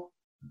people?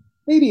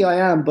 Maybe I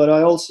am, but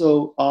I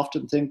also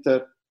often think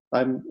that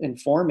I'm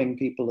informing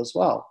people as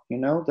well.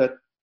 Yeah.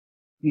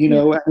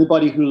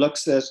 Anybody who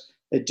looks at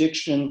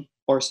addiction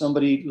or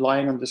somebody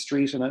lying on the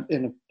street in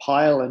a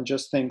pile and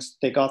just thinks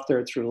they got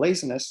there through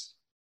laziness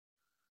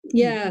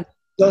Yeah.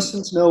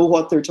 doesn't know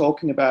what they're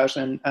talking about.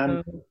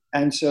 Um,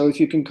 And so if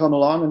you can come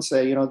along and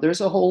say, there's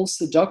a whole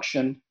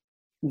seduction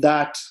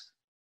that,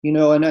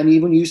 and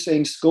even you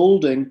saying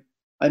scolding,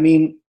 I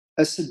mean,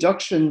 a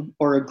seduction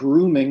or a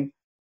grooming mhm.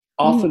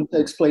 often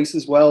takes place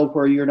as well,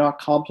 where you're not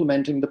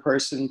complimenting the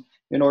person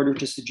in order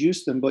to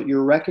seduce them, but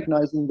you're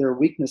recognizing their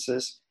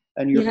weaknesses,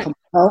 and you're Yeah.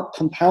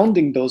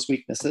 compounding those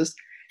weaknesses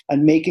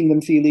and making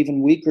them feel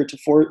even weaker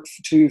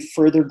to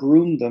further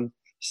groom them.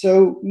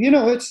 So,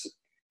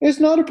 it's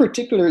not a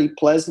particularly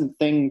pleasant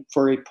thing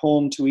for a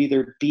poem to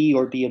either be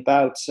or be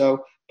about.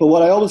 So, but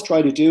what I always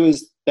try to do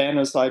is then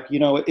is like,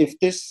 if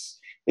this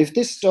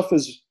stuff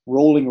is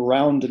rolling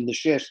around in the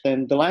shit,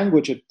 then the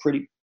language had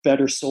pretty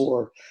better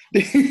soar,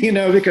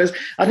 because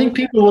I Oh, think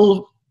yeah.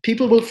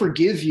 people will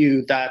forgive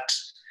you that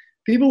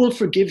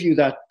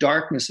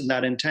darkness and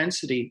that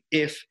intensity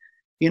if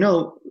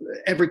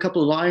every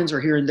couple of lines or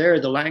here and there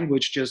the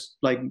language just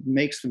like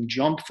makes them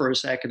jump for a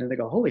second and they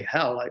go, holy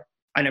hell,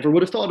 I never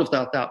would have thought of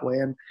that way.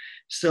 And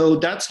so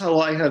that's how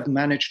I have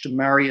managed to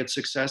marry it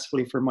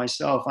successfully for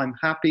myself. I'm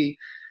happy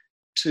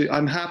to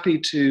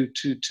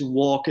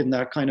walk in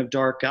that kind of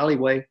dark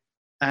alleyway,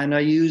 and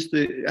I use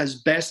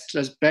as best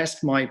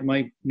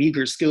my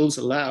meager skills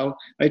allow.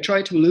 I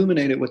try to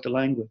illuminate it with the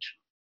language.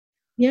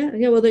 Yeah,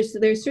 yeah. Well,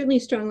 there's certainly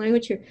strong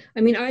language here.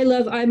 I mean,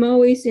 I'm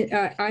always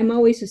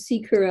a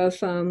seeker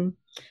of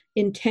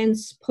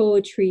intense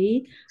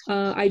poetry.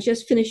 I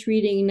just finished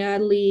reading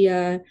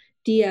Natalie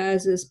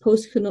Diaz's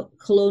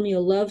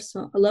post-colonial love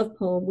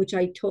poem, which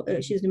I told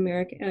she's an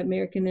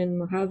American and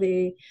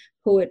Mojave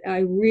poet. I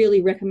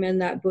really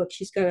recommend that book.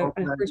 She's got a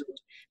Okay. first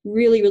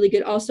really really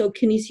good. Also,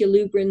 Kinesia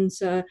Lubrin's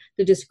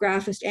The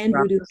Disgraphist and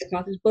Voodoo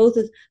Hypothesis. Both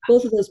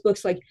of those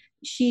books, like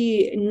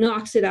she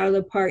knocks it out of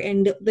the park,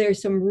 and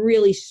there's some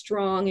really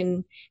strong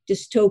and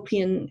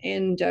dystopian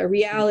and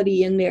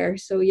reality in there.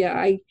 So yeah,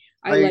 I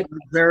I like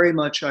very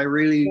much, I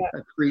really that.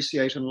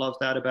 appreciate and love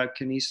that about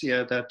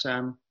Kinesia, that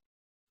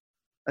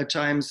at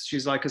times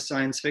she's like a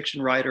science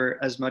fiction writer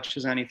as much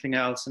as anything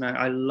else. And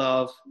I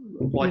love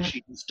what Yeah.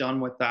 she's done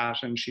with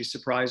that. And she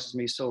surprises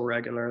me so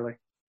regularly.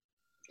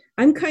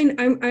 I'm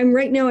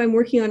right now I'm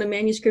working on a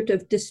manuscript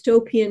of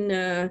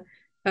dystopian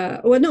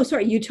well, no,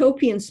 sorry,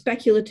 utopian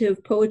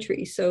speculative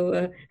poetry.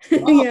 So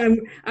Wow. yeah,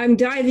 I'm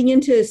diving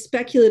into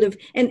speculative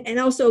and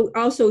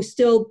also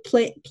still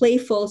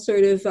playful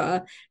sort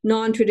of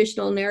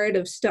non-traditional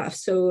narrative stuff.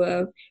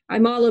 So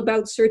I'm all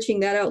about searching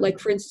that out. Like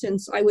for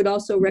instance, I would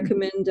also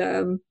recommend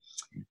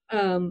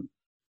um,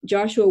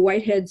 Joshua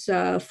Whitehead's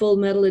Full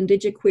Metal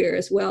Indigiqueer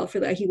as well, for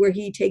that, where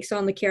he takes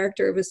on the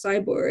character of a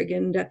cyborg.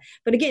 And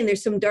but again,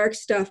 there's some dark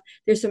stuff,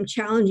 there's some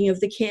challenging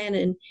of the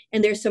canon,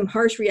 and there's some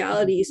harsh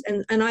realities,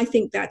 and I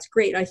think that's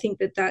great. I think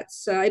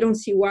that's I don't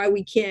see why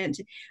we can't.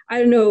 I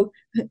don't know.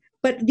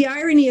 But the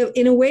irony of,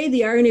 in a way,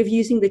 the irony of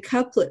using the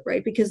couplet,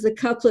 right? Because the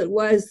couplet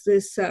was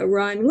this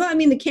rhyme. Well, I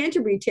mean, the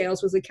Canterbury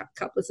Tales was the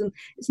couplets, and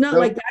it's not So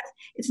like that.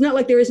 It's not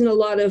like there isn't a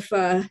lot of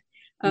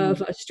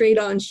Mm. of straight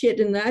on shit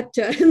and that,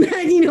 and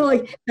that, you know,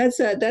 like that's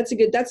a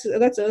good, that's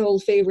an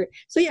old favorite.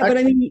 So yeah, but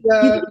I Actually, mean,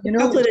 you think you a know,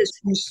 couplet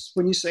is,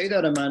 when you say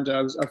that,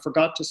 Amanda, I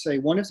forgot to say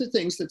one of the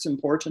things that's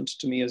important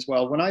to me as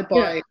well. When I yeah,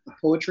 buy a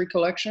poetry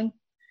collection,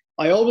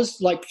 I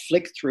always like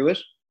flick through it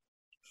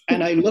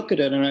and I look at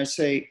it and I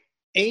say,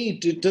 A,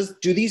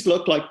 do these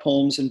look like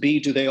poems? And B,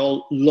 do they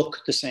all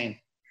look the same?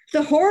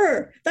 the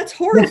horror, that's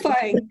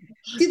horrifying.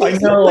 Do I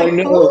these look know,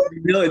 like poems?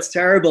 I know, it's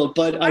terrible,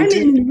 but I I'm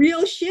do. in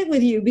real shit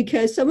with you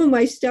because some of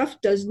my stuff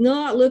does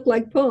not look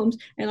like poems,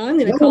 and I'm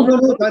going to No, call no,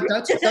 it no.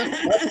 poetry.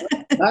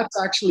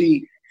 That's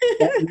actually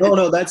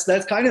no.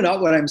 That's kind of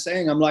not what I'm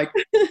saying. I'm like,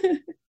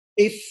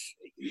 if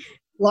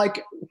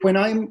like when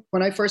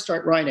I first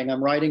start writing,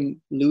 I'm writing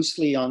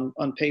loosely on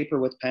paper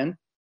with pen,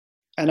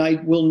 and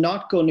I will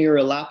not go near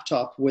a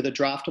laptop with a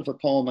draft of a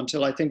poem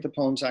until I think the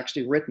poem's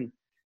actually written.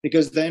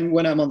 Because then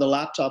when I'm on the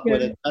laptop with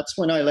Yeah, it, that's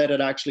when I let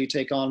it actually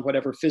take on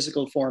whatever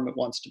physical form it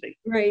wants to be.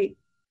 right.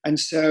 And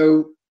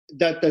so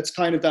that's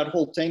kind of that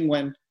whole thing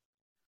when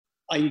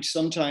I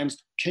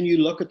sometimes, can you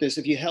look at this?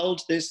 If you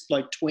held this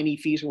like 20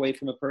 feet away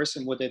from a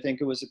person, would they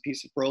think it was a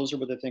piece of prose or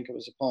would they think it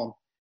was a poem?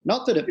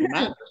 Not that it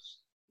matters.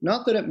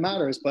 Not that it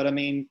matters, but I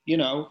mean, you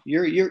know,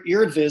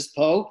 you're a viz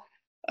po.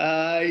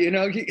 You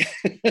know,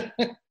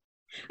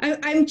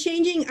 I'm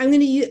changing. I'm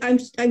going to use.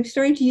 I'm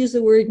starting to use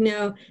the word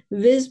now,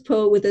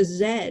 Vispo with a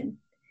Z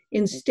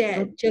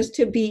instead, just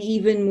to be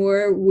even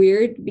more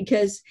weird.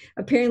 Because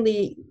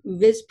apparently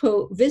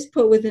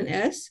Vispo with an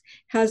S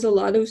has a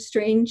lot of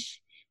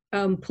strange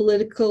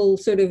political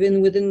sort of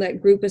in within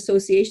that group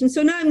association.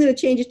 So now I'm going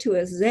to change it to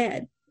a Z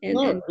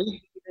no, and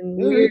even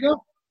there you weird.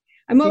 go.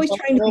 I'm Keep always on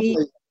trying to be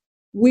rolling.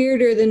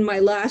 weirder than my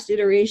last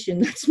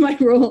iteration. That's my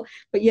role.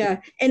 But yeah,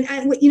 and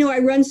you know, I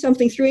run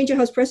something through Angel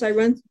House Press. I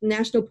run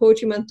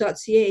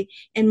nationalpoetrymonth.ca,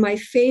 and my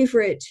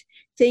favorite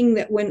thing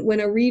that when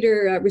a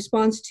reader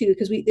responds to,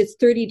 because it's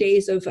 30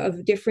 days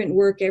of different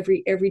work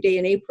every day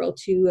in April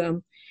to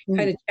kind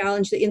Mm. of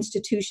challenge the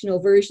institutional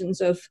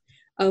versions of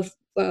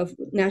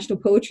National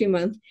Poetry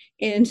Month.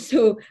 And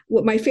so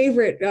what my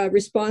favorite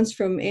response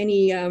from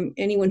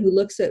anyone who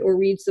looks at or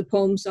reads the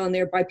poems on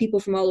there by people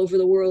from all over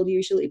the world,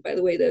 usually, by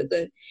the way,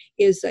 the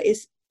is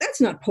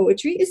that's not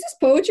poetry. Is this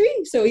poetry?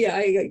 So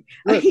yeah,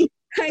 Good.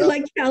 I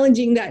like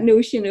challenging that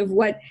notion of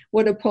what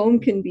a poem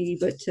can be.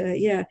 But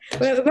yeah,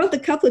 but about the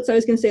couplets, I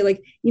was going to say,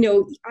 like, you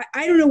know,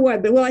 I don't know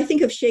what, but well, I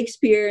think of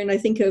Shakespeare and I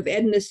think of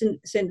Edna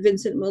St.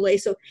 Vincent Millay.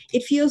 So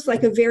it feels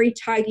like a very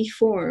tidy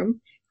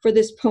form for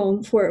this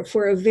poem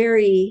for a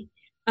very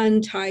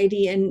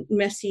untidy and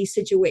messy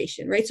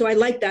situation, right? So I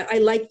like that. I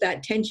like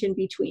that tension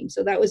between.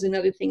 So that was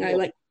another thing I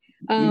like.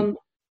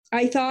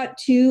 I thought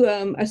too.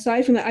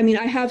 Aside from that, I mean,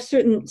 I have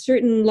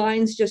certain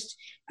lines just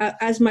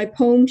as my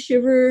poem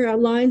shiver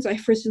lines.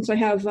 For instance, I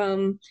have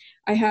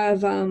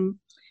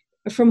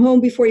from home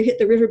before you hit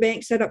the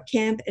riverbank, set up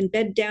camp and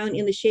bed down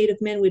in the shade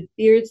of men with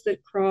beards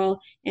that crawl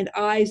and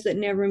eyes that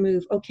never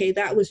move. Okay,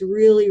 that was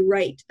really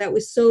right. That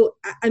was so,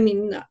 I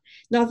mean,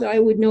 not that I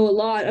would know a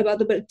lot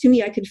about it, but to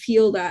me, I could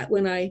feel that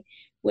when I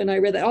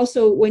read that.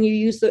 Also, when you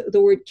use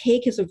the word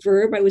cake as a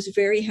verb, I was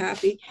very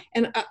happy.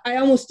 And I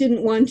almost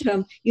didn't want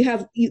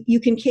you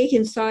can cake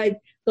inside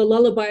the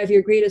lullaby of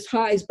your greatest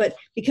highs, but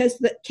because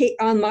the cake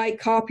on my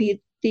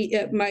copy,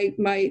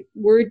 my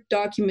Word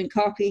document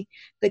copy,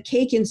 the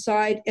cake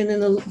inside, and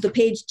then the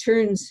page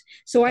turns.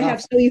 So I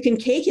have, so you can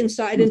cake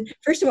inside. And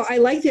first of all, I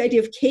like the idea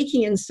of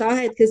caking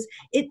inside because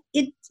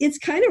it's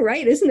kind of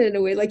right, isn't it, in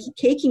a way? Like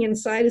caking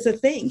inside is a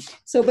thing.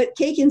 So, but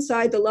cake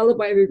inside the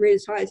lullaby of your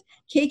greatest highs.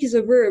 Cake is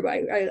a verb.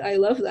 I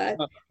love that.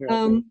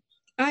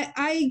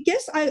 I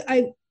guess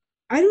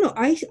I don't know.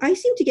 I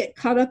seem to get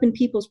caught up in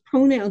people's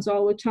pronouns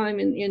all the time.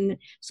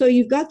 So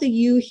you've got the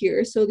you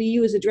here. So the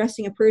you is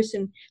addressing a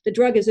person. The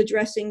drug is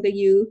addressing the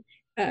you,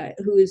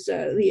 who is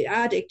the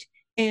addict.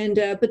 And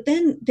but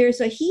then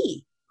there's a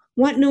he.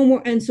 Want no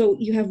more. And so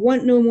you have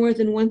want no more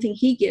than one thing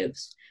he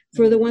gives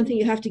for the one thing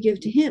you have to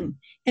give to him.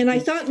 And I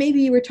thought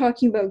maybe you were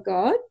talking about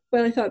God,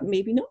 but I thought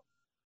maybe not.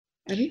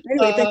 Anyway,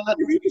 that's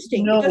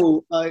interesting.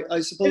 No, I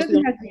suppose the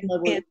only thing I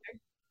would. Answer.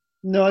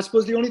 No, I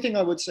suppose the only thing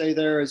I would say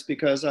there is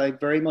because I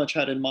very much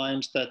had in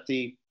mind that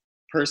the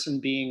person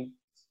being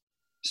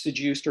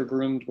seduced or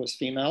groomed was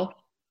female.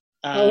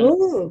 And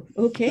Oh,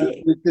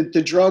 okay.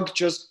 the drug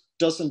just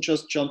doesn't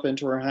just jump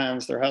into her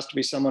hands. There has to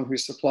be someone who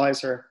supplies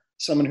her,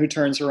 someone who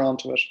turns her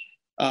onto it.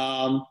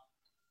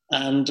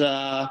 And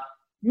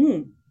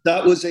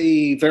that was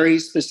a very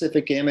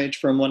specific image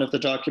from one of the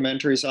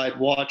documentaries I'd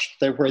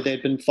watched where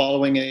they'd been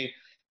following a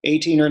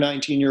 18 or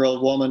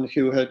 19-year-old woman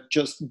who had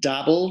just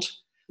dabbled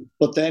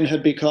but then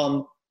had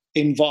become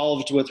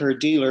involved with her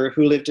dealer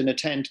who lived in a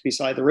tent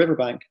beside the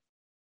riverbank.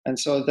 And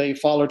so they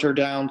followed her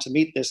down to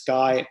meet this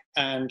guy,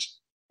 and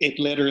it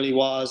literally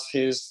was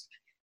his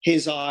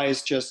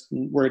eyes just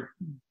were,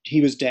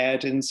 he was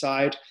dead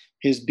inside.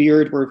 His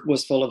beard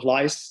was full of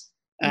lice.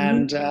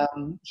 And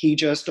he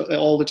just,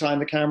 all the time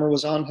the camera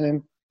was on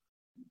him,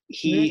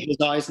 his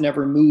eyes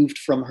never moved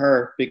from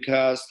her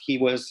because he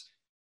was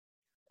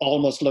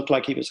almost looked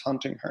like he was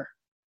hunting her.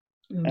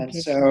 And Okay.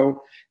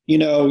 so,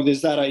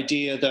 there's that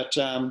idea that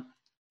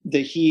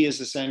the he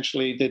is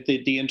essentially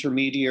the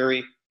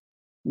intermediary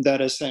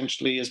that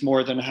essentially is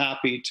more than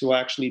happy to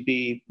actually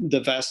be the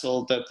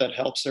vessel that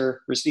helps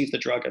her receive the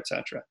drug,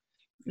 etc.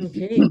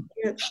 Okay.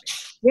 Yeah.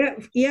 Yeah.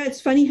 Yeah.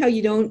 It's funny how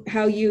you don't,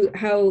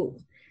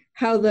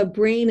 how the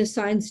brain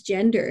assigns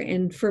gender.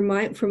 And from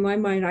my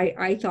mind,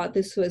 I thought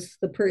this was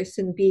the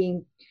person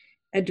being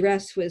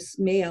addressed was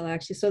male,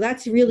 actually. So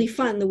that's really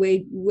fun, the way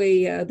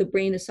the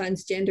brain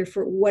assigns gender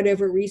for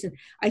whatever reason.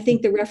 I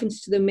think the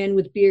reference to the men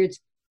with beards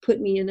put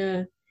me in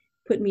a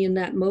put me in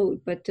that mode,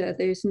 but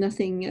there's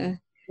nothing.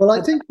 Well,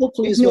 I think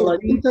hopefully There's as well, no I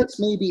think reason. that's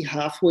maybe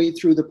halfway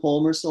through the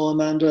poem or so,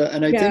 Amanda.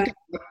 And I Yeah. think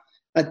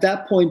at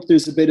that point,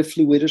 there's a bit of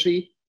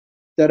fluidity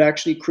that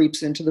actually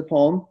creeps into the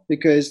poem,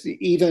 because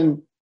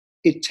even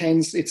it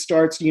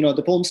starts,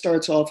 the poem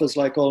starts off as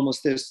like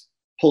almost this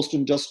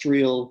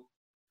post-industrial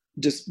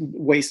just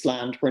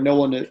wasteland where no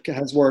one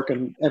has work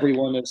and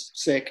everyone is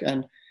sick.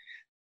 And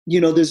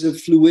there's a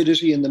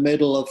fluidity in the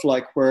middle of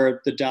like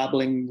where the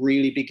dabbling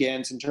really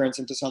begins and turns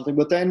into something,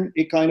 but then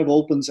it kind of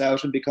opens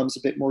out and becomes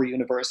a bit more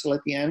universal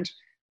at the end.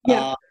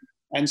 Yeah.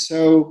 And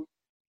so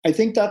I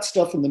think that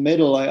stuff in the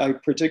middle, I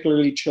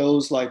particularly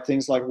chose like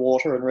things like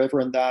water and river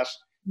and that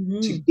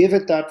to Hmm. give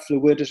it that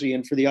fluidity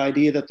and for the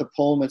idea that the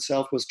poem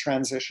itself was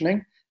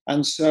transitioning.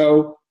 And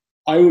so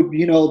I would,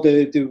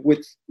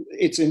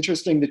 it's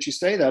interesting that you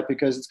say that,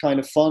 because it's kind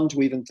of fun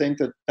to even think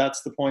that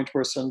that's the point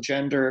where some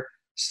gender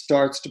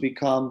starts to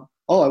become,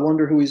 oh, I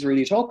wonder who he's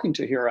really talking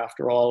to here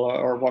after all,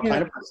 or what Yeah.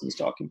 kind of person he's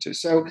talking to.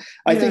 So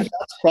I Yeah. think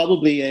that's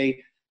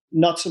probably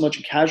not so much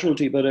a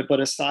casualty, but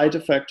a side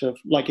effect of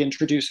like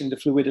introducing the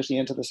fluidity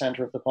into the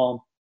center of the poem.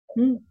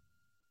 Mm.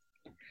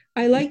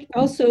 I like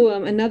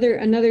also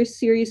another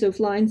series of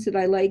lines that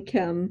I like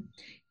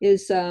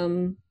is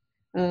and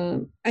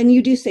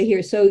you do say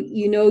here, so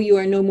you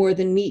are no more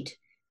than meat.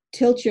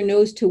 Tilt your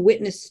nose to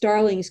witness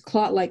starlings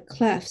clot like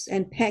clefts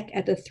and peck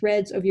at the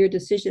threads of your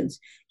decisions.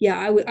 Yeah,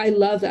 I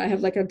love that. I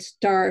have like a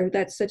star.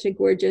 That's Mm.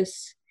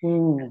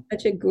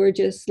 such a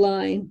gorgeous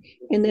line.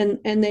 And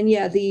then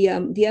yeah,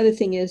 the other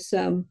thing is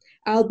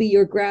I'll be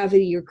your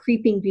gravity, your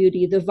creeping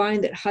beauty, the vine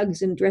that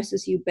hugs and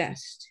dresses you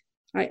best.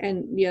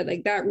 And yeah,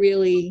 like that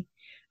really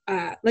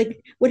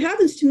like what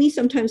happens to me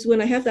sometimes when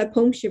I have that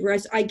poem shiver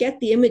is I get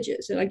the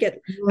images and I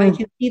Mm.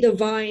 can see the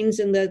vines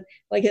and the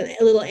like a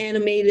little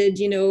animated,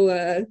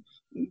 Yeah.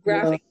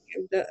 graphic.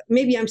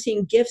 Maybe I'm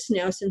seeing gifs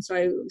now since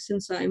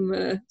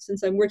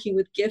I'm working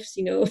with gifs,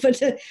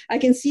 but I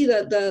can see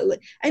the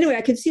anyway,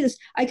 I could see this,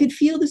 I could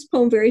feel this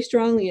poem very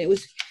strongly. It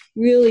was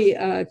really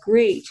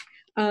great.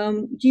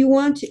 Do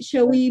you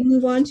shall we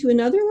move on to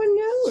another one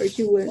now, or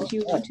do you Yeah,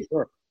 want to?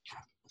 sure.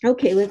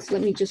 Okay,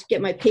 let me just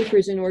get my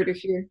papers in order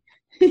here.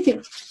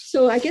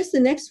 So I guess the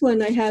next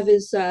one I have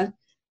is, I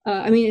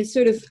mean, it's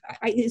sort of,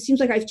 it seems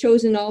like I've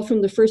chosen all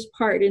from the first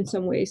part in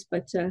some ways,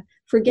 but Yeah.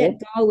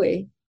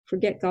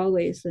 Forget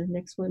Galway is the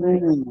next one.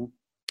 Mm.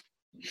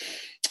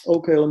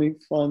 Okay, let me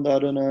find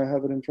that and I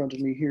have it in front of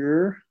me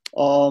here.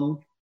 Um,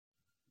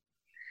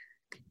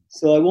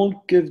 so I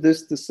won't give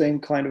this the same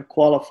kind of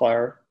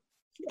qualifier,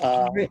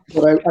 Right.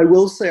 but I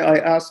will say I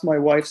asked my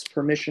wife's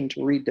permission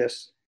to read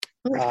this,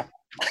 uh,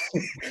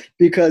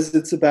 because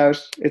it's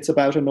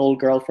about an old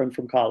girlfriend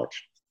from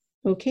college.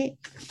 Okay.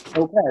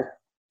 Okay.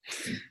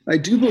 I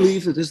do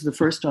believe that this is the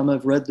first time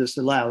I've read this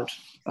aloud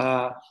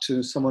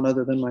to someone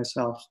other than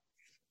myself.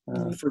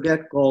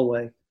 Forget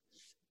Galway.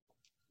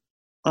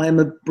 I am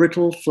a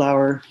brittle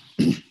flower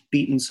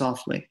beaten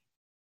softly.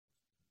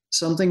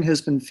 Something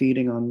has been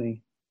feeding on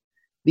me.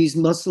 These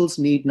muscles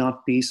need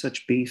not be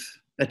such beef.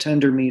 A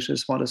tender meat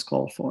is what is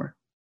called for.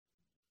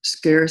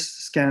 Scarce,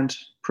 scant,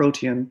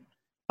 protean,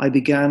 I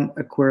began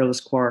a querulous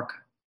quark,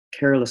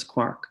 careless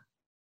quark,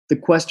 the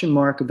question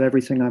mark of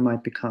everything I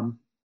might become.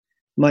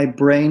 My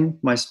brain,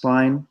 my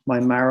spine, my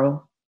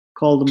marrow,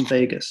 call them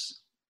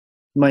Vegas.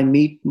 My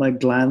meat, my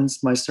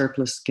glands, my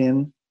surplus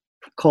skin,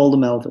 call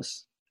them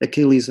Elvis,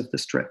 Achilles of the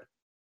strip.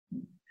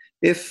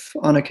 If,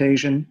 on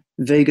occasion,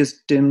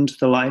 Vegas dimmed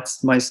the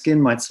lights, my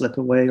skin might slip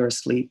away or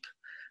sleep.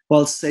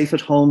 While safe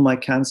at home, my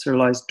cancer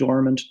lies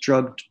dormant,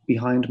 drugged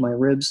behind my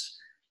ribs,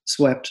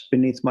 swept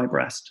beneath my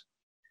breast.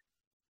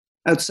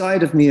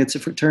 Outside of me, it's a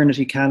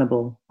fraternity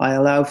cannibal. I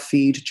allow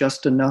feed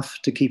just enough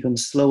to keep him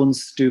slow and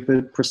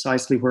stupid,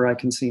 precisely where I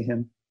can see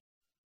him.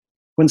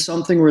 When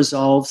something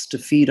resolves to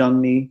feed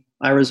on me,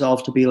 I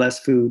resolve to be less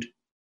food.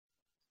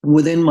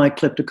 Within my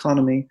clipped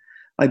economy,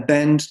 I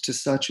bend to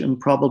such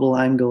improbable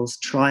angles,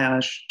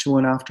 triage to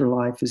an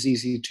afterlife is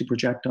easy to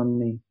project on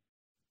me.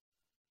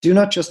 Do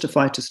not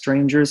justify to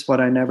strangers what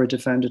I never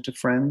defended to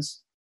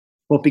friends.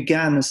 What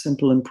began as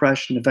simple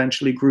impression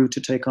eventually grew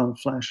to take on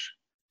flesh.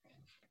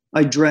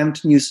 I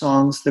dreamt new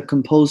songs that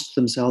composed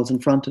themselves in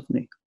front of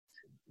me.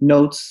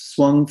 Notes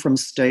swung from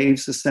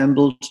staves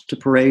assembled to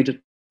parade at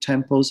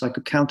tempos I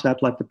could count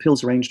out like the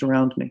pills arranged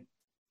around me.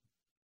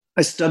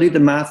 I studied the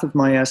math of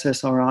my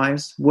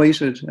SSRIs,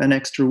 waited an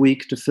extra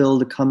week to fill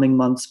the coming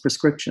month's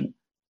prescription.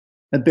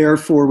 A bare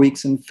 4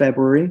 weeks in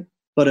February,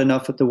 but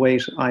enough at the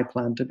weight I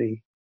planned to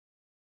be.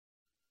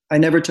 I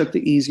never took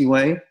the easy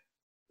way.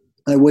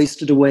 I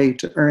wasted away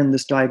to earn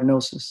this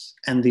diagnosis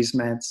and these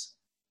meds.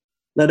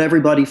 Let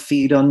everybody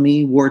feed on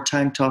me, wore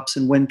tank tops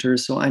in winter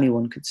so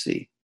anyone could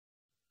see.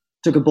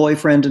 Took a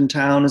boyfriend in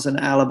town as an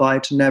alibi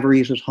to never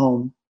eat at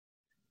home.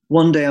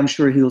 One day I'm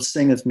sure he'll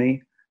sing of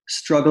me,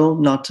 struggle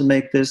not to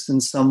make this in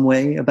some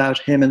way about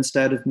him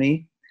instead of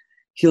me.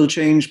 He'll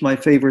change my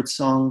favorite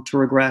song to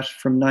Regret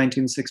from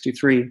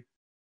 1963.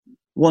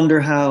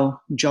 Wonder how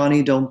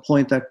Johnny Don't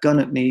Point That Gun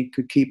at Me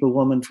could keep a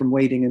woman from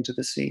wading into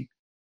the sea.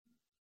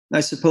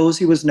 I suppose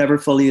he was never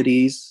fully at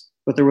ease,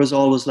 but there was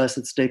always less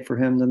at stake for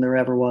him than there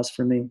ever was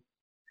for me.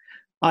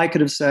 I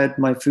could have said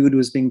my food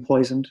was being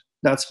poisoned,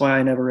 that's why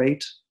I never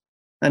ate.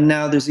 And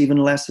now there's even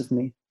less of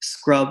me,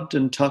 scrubbed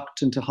and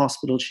tucked into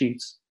hospital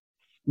sheets.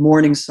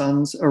 Morning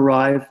suns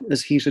arrive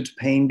as heated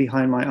pain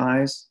behind my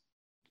eyes.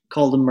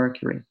 Call them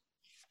mercury.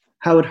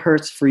 How it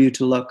hurts for you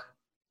to look.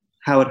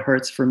 How it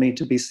hurts for me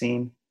to be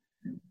seen.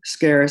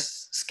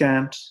 Scarce,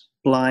 scant,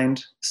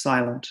 blind,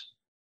 silent.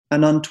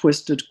 An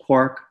untwisted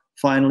quark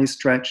finally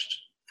stretched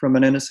from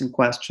an innocent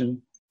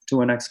question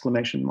to an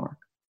exclamation mark.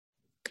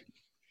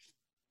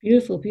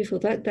 Beautiful, beautiful.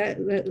 That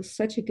was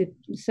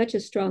such a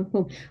strong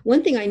poem.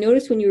 One thing I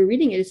noticed when you were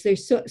reading it is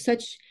there's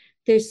such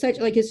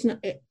like it's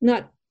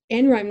not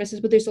end rhyme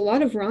necessarily, but there's a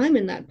lot of rhyme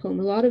in that poem,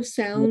 a lot of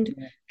sound,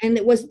 and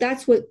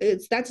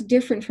that's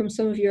different from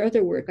some of your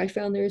other work. I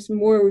found there's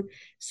more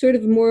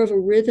of a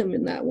rhythm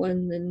in that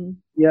one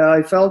than. Yeah,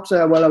 I felt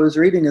while I was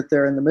reading it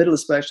there in the middle,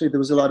 especially there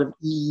was a lot of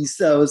ease.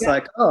 So I was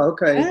like, oh,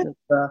 okay.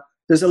 Yeah.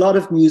 There's a lot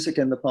of music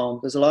in the poem.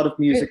 There's a lot of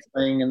music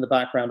playing in the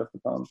background of the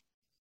poem.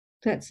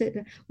 That's it.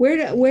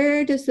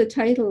 Where does the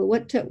title?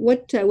 What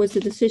was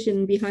the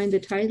decision behind the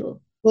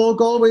title? Well,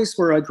 Galway's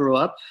where I grew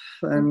up,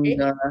 and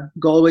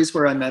Galway's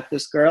where I met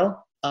this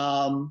girl.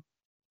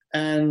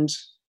 And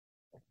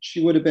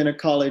she would have been a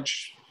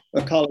college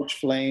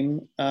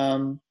flame,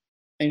 and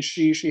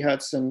she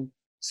had some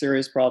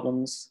serious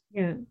problems.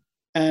 Yeah.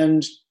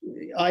 And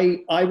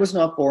I was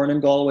not born in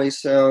Galway,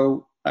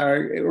 so I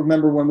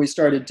remember when we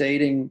started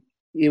dating,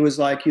 it was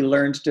like you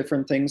learned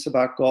different things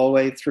about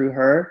Galway through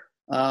her.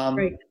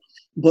 Right.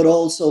 But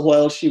also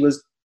while she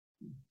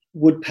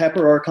would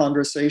pepper our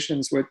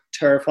conversations with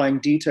terrifying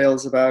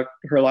details about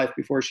her life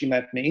before she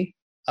met me.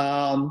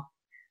 And,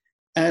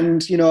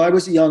 I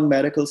was a young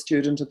medical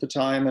student at the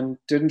time and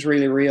didn't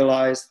really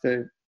realize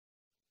the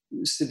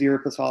severe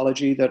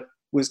pathology that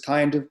was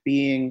kind of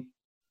being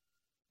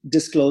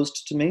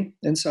disclosed to me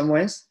in some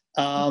ways.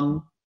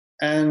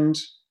 And,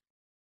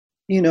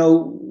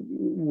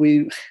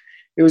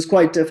 it was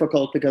quite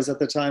difficult because at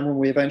the time when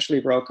we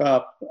eventually broke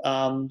up,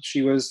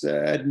 she was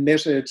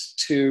admitted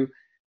to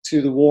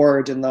the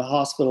ward in the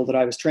hospital that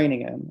I was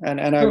training in,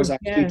 and I was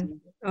actually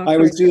I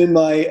was doing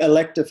my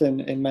elective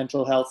in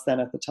mental health then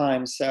at the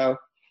time, so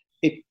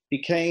it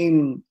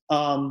became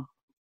a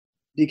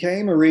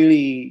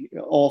really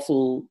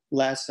awful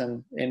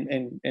lesson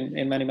in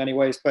many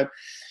ways. But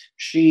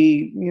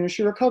she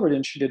recovered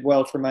and she did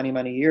well for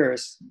many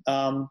years.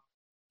 And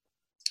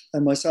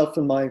myself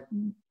and my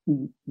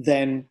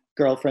then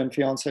girlfriend,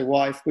 fiance,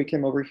 wife, we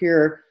came over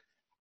here.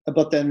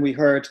 But then we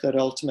heard that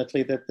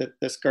ultimately that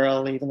this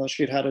girl, even though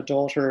she had a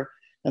daughter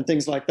and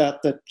things like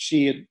that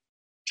she had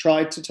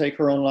tried to take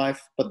her own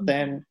life, but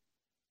then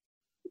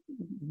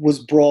was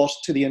brought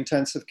to the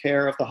intensive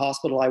care of the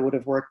hospital I would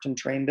have worked and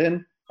trained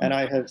in. And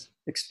I had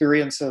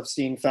experience of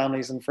seeing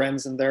families and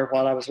friends in there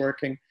while I was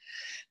working.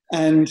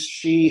 And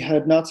she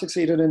had not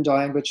succeeded in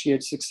dying, but she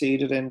had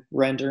succeeded in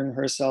rendering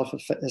herself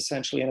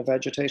essentially in a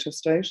vegetative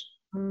state.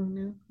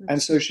 Mm-hmm.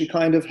 And so she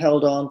kind of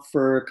held on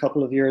for a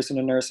couple of years in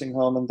a nursing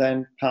home and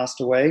then passed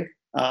away.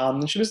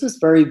 She was this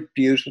very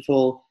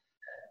beautiful,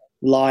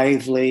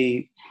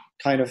 lively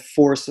kind of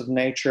force of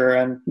nature.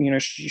 And,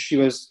 she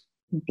was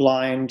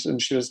blind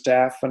and she was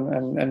deaf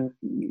and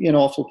in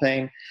awful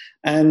pain.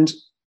 And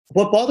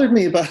what bothered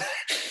me about,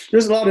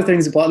 there's a lot of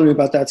things that bothered me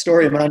about that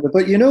story, Amanda,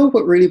 but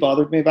what really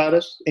bothered me about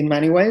it in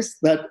many ways?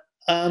 That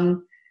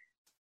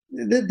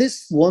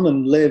this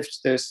woman lived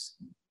this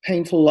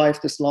painful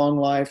life, this long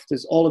life,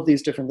 there's all of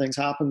these different things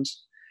happened.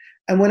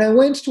 And when I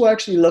went to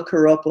actually look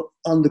her up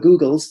on the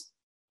Googles,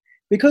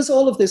 because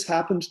all of this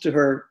happened to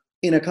her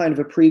in a kind of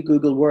a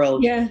pre-Google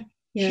world,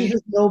 she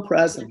has no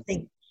presence.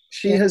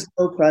 She has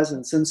no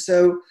presence. And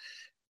so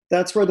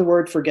that's where the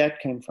word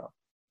forget came from.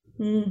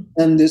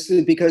 And this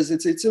is because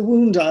it's a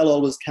wound I'll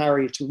always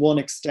carry to one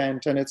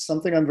extent. And it's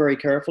something I'm very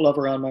careful of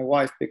around my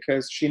wife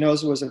because she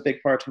knows it was a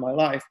big part of my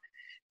life.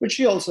 But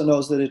she also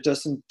knows that it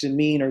doesn't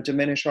demean or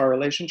diminish our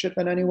relationship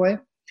in any way.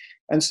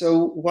 And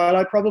so while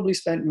I probably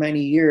spent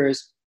many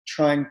years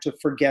trying to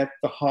forget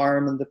the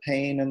harm and the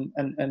pain and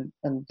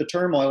the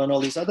turmoil and all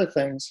these other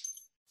things,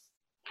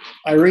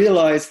 I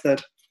realized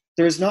that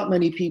there's not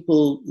many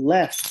people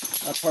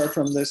left apart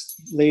from this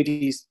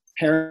lady's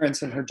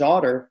parents and her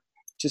daughter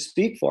to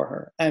speak for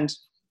her. And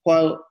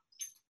while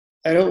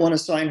I don't want to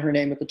sign her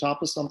name at the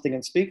top of something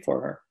and speak for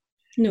her,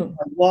 no,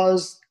 I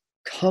was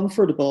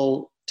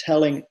comfortable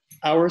telling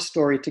our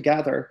story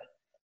together.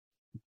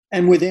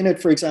 And within it,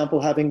 for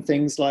example, having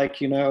things like,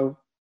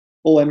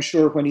 oh, I'm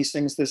sure when he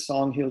sings this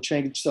song, he'll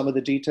change some of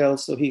the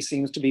details so he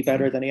seems to be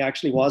better than he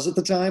actually was at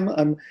the time.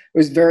 I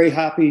was very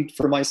happy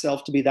for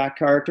myself to be that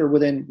character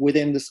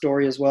within the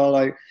story as well.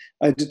 I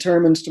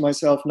determined to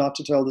myself not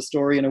to tell the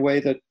story in a way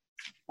that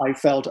I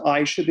felt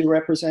I should be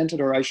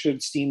represented or I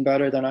should seem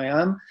better than I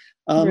am.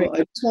 Right. I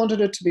just wanted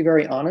it to be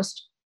very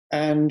honest.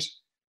 And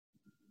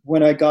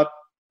when I got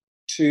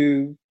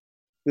to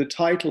the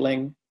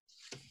titling,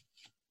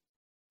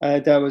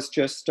 that was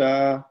just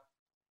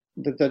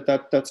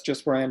that's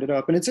just where I ended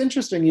up. And it's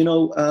interesting,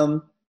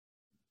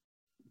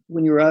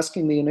 when you were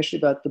asking me initially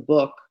about the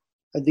book,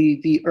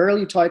 the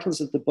early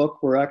titles of the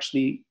book were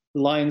actually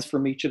lines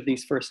from each of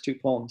these first two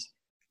poems.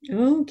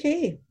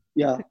 Okay.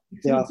 Yeah, That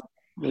makes yeah, sense.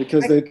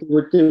 because I,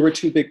 they were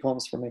two big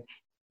poems for me.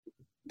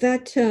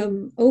 that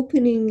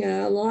opening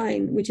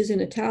line, which is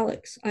in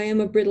italics, "I am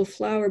a brittle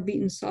flower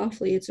beaten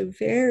softly."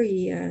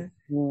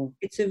 Mm.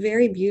 It's a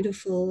very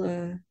beautiful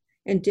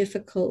and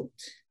difficult,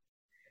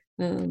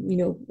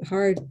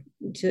 hard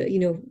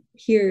to,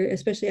 hear,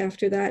 especially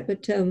after that.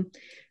 But uh,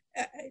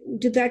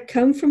 did that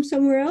come from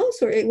somewhere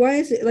else, or why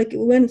is it like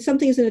when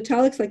something is in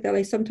italics like that?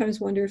 I sometimes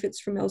wonder if it's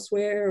from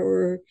elsewhere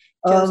or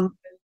just Um,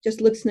 just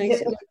looks yeah,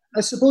 nice.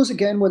 I suppose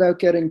again, without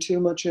getting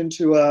too much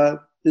into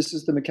this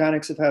is the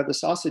mechanics of how the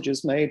sausage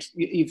is made.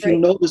 If you Right.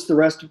 notice, the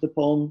rest of the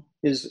poem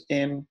is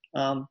in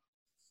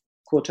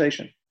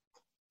quotation.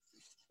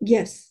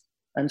 Yes.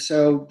 And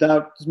so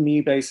that's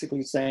me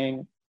basically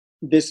saying,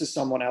 this is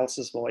someone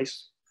else's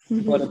voice,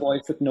 but a Hmm.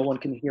 voice that no one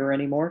can hear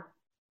anymore.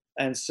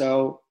 And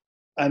so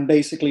I'm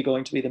basically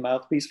going to be the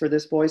mouthpiece for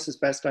this voice as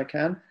best I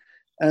can.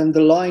 And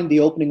the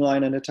opening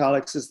line in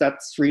italics is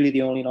that's really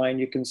the only line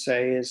you can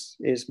say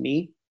is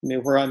me. I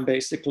mean, where I'm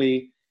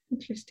basically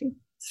Interesting.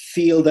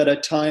 feel that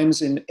at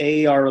times in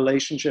A, our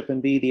relationship,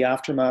 and B, the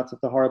aftermath of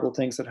the horrible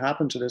things that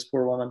happened to this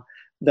poor woman,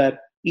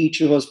 that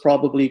each of us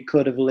probably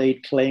could have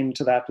laid claim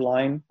to that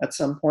line at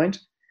some point.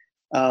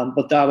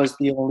 But that was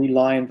the only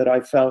line that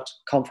I felt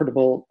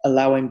comfortable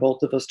allowing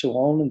both of us to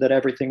own, and that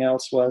everything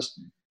else was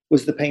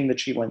the pain that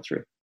she went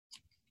through.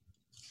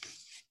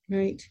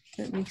 Right,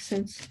 that makes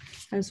sense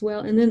as well.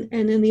 And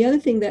then the other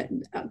thing that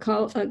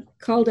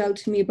called out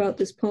to me about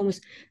this poem was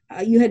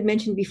you had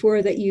mentioned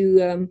before that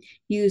you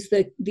use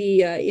the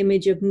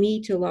image of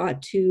meat a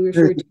lot to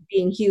refer to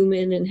being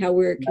human and how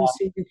we're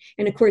consumed.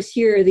 And of course,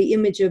 here the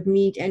image of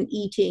meat and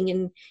eating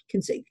and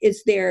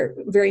is there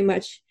very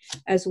much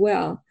as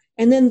well.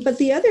 And then, but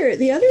the other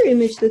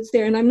image that's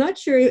there, and I'm not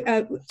sure.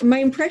 My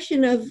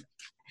impression of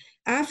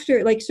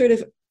after, like, sort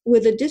of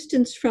with a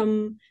distance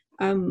from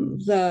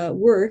the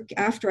work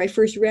after I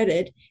first read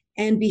it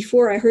and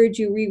before I heard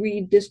you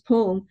reread this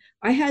poem,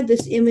 I had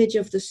this image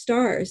of the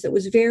stars that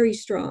was very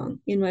strong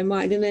in my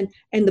mind,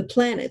 and the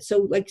planets,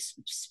 so like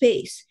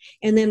space.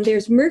 And then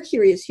there's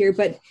Mercury is here,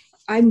 but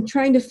I'm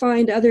trying to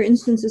find other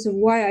instances of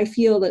why I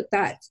feel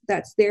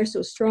that's there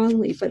so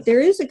strongly. But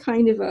there is a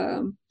kind of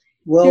there is,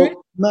 Well, yeah,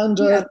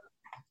 Amanda,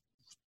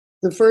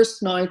 the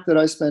first night that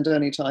I spent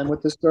any time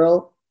with this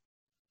girl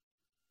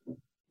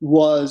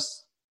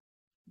was,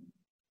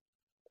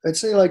 I'd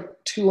say, like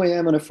 2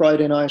 a.m. on a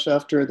Friday night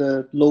after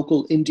the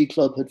local indie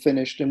club had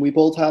finished, and we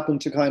both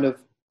happened to kind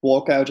of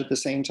walk out at the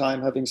same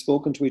time, having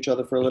spoken to each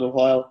other for a little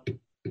while.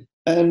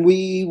 And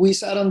we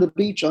sat on the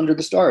beach under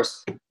the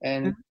stars,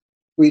 and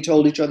we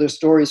told each other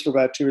stories for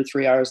about 2 or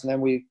 3 hours, and then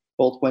we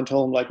both went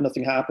home like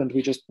nothing happened.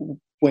 We just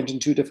went in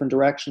two different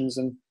directions,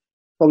 and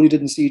probably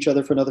didn't see each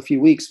other for another few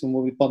weeks when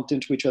we bumped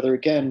into each other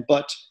again.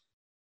 But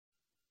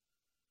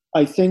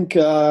I think,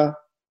 yeah,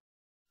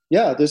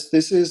 this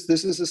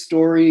is a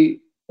story,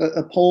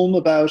 a poem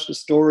about a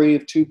story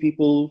of two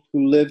people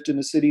who lived in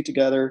a city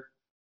together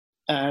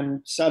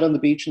and sat on the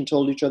beach and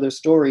told each other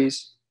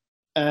stories.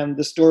 And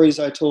the stories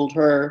I told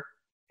her,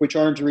 which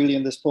aren't really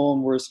in this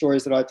poem, were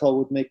stories that I thought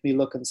would make me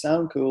look and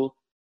sound cool.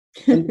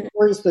 And the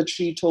stories that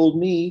she told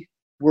me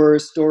were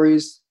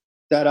stories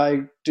that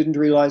I didn't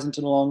realize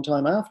until a long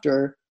time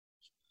after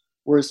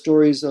were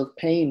stories of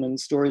pain and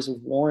stories of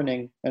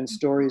warning and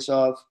stories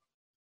of,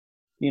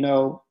 you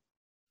know,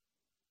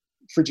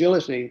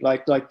 fragility,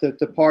 like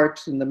the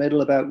part in the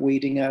middle about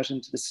wading out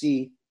into the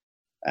sea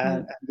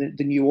and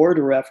the New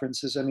Order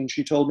references. I mean,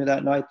 she told me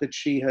that night that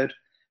she had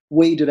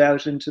waded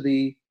out into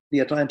the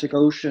Atlantic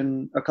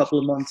Ocean a couple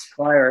of months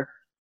prior,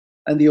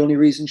 and the only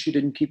reason she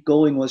didn't keep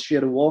going was she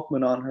had a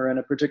Walkman on her, and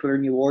a particular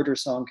New Order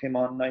song came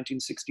on in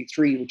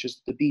 1963, which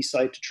is the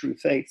B-side to True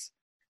Faith,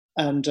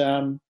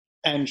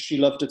 and she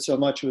loved it so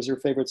much, it was her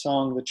favorite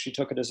song, that she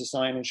took it as a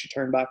sign and she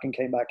turned back and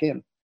came back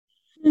in.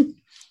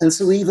 And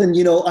so even,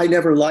 I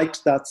never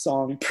liked that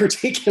song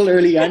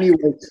particularly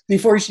anyway,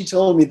 before she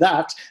told me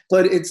that.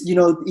 But it's,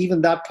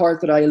 even that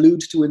part that I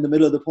allude to in the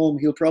middle of the poem,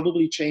 he'll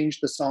probably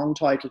change the song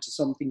title to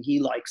something he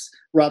likes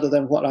rather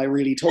than what I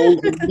really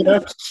told him.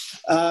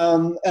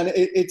 And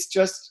it's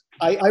just,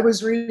 I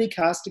was really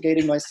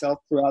castigating myself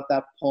throughout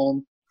that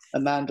poem,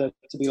 Amanda,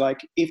 to be like,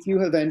 if you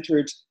have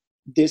entered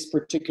this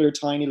particular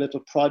tiny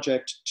little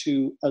project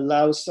to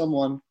allow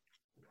someone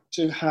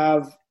to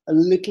have a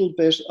little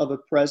bit of a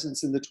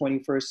presence in the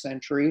 21st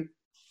century,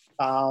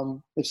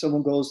 If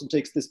someone goes and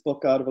takes this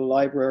book out of a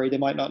library, they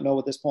might not know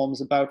what this poem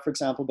is about, for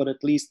example, but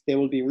at least they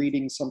will be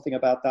reading something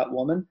about that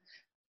woman.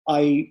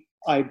 I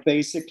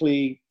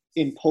basically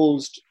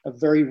imposed a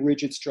very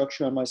rigid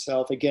structure on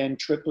myself. Again,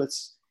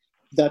 triplets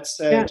that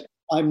Yeah. said,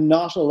 I'm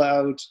not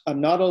allowed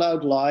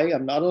lie.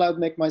 I'm not allowed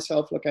make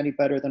myself look any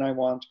better than I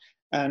want.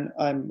 And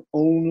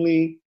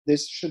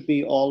this should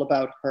be all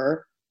about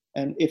her.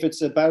 And if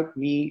it's about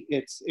me,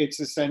 it's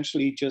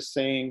essentially just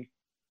saying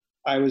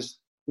I was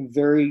a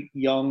very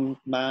young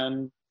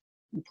man,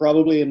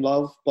 probably in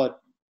love, but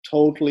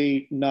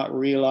totally not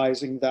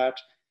realizing that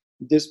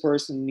this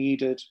person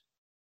needed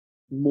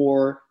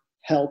more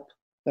help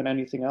than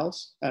anything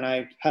else, and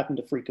I hadn't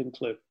a freaking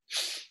clue.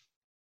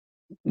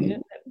 Yeah,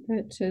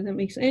 that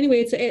makes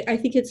anyway. I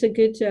think it's a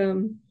good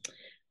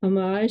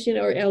homage,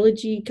 or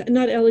elegy,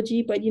 not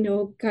elegy, but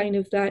kind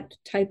of that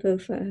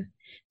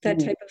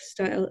Mhm. type of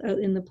style out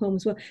in the poem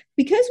as well.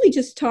 Because we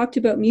just talked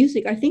about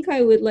music, I think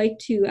I would like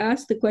to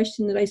ask the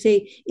question that I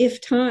say,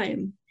 if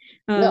time.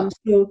 Yeah.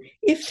 So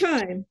if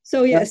time. So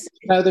Now, yes.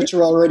 now that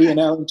you're already an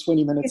hour and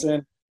 20 minutes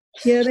in.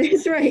 Yeah,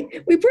 that's right.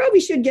 We probably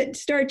should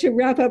start to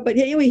wrap up, but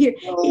anyway, here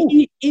Oh,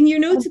 in your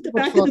notes that's at the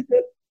so much back of fun. the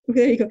book. Okay,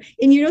 there you go.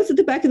 In your notes at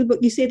the back of the book,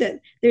 you say that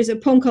there's a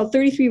poem called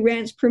 33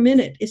 Rants Per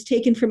Minute. It's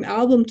taken from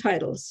album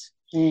titles.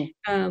 Mm.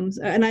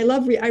 And I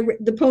love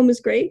the poem is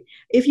great.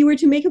 If you were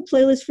to make a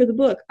playlist for the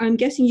book, I'm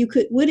guessing you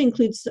would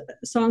include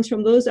songs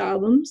from those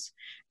albums.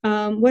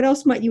 What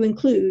else might you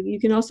include? You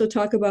can also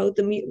talk about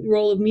the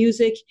role of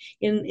music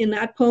in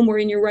that poem or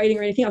in your writing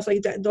or anything else.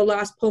 Like the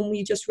last poem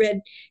we just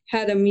read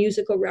had a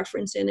musical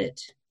reference in it.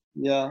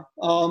 Yeah.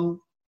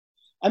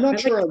 I'm not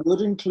sure I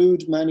would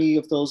include many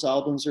of those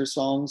albums or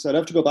songs. I'd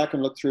have to go back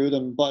and look through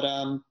them. But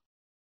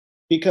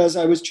because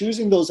I was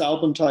choosing those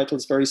album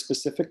titles very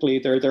specifically,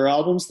 they're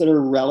albums that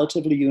are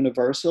relatively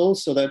universal,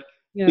 so that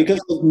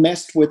because I've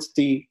messed with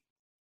the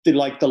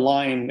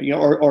line,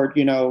 or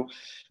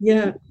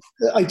Yeah.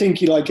 I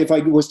think if I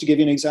was to give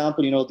you an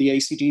example, the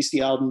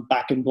AC/DC album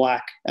Back in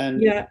Black,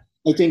 and Yeah.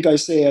 I think I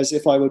say as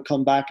if I would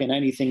come back in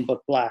anything but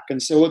black. And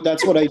so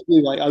that's what I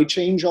do. I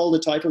change all the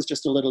titles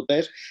just a little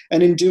bit.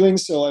 And in doing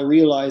so, I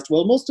realized,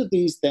 well, most of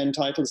these then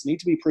titles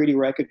need to be pretty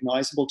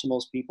recognizable to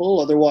most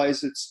people.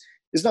 Otherwise,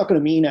 it's not going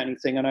to mean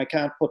anything. And I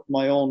can't put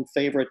my own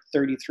favorite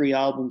 33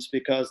 albums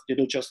because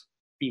it'll just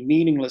be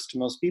meaningless to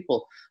most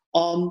people.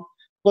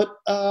 But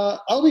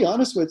I'll be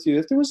honest with you,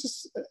 if there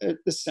was the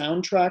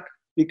soundtrack,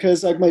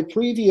 because like my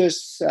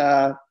previous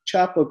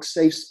chapbook,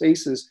 Safe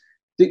Spaces,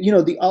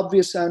 the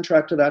obvious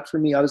soundtrack to that for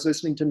me, I was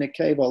listening to Nick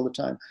Cave all the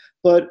time.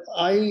 But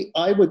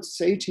I would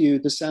say to you,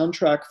 the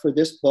soundtrack for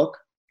this book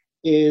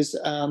is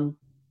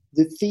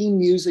the theme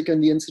music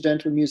and the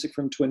incidental music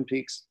from Twin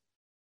Peaks.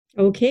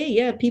 Okay,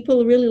 yeah,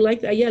 people really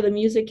like that. Yeah, the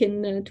music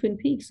in Twin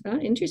Peaks.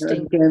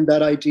 Interesting. And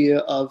that idea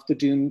of the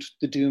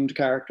doomed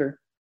character.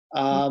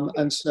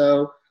 And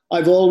so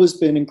I've always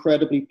been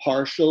incredibly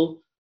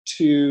partial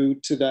to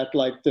that,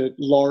 like the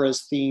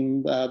Laura's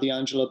theme, the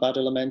Angelo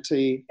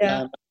Badalamenti,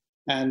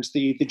 and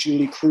the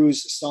Julie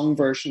Cruz song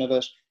version of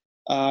it,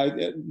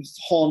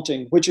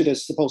 haunting, which it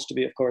is supposed to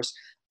be, of course.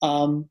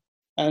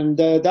 And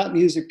that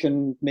music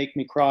can make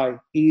me cry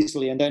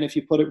easily. And then if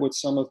you put it with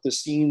some of the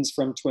scenes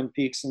from Twin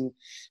Peaks and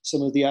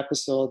some of the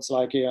episodes,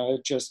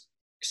 it just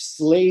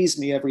slays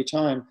me every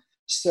time.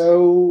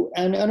 So,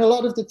 and a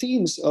lot of the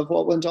themes of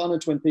what went on in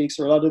Twin Peaks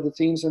are a lot of the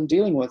themes I'm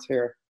dealing with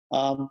here.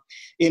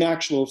 In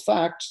actual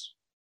fact,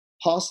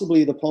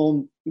 possibly the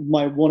poem,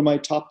 one of my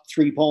top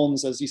 3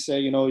 poems, as you say,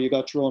 you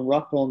got your own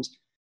rock poems.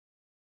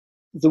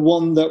 The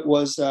one that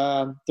was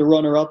the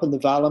runner-up in the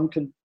Valum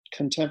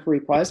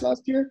Contemporary Prize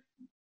last year,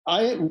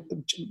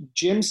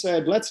 Jim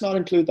said, let's not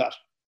include that.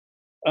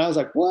 And I was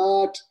like,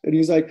 what? And he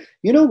was like,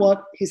 you know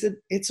what? He said,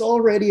 it's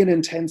already an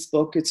intense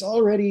book. It's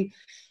already,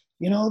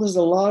 there's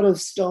a lot of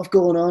stuff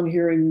going on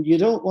here, and you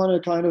don't want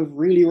to kind of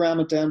really ram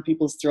it down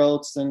people's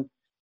throats. And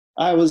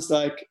I was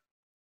like,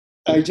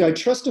 I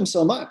trust him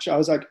so much. I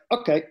was like,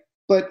 okay.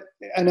 But,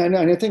 and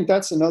I think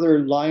that's another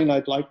line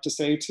I'd like to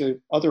say to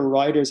other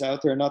writers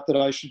out there, not that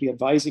I should be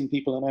advising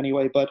people in any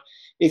way, but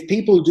if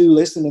people do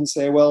listen and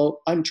say,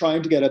 well, I'm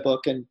trying to get a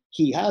book and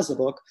he has a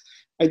book,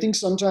 I think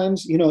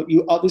sometimes,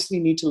 you obviously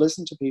need to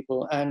listen to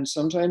people, and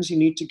sometimes you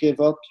need to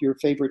give up your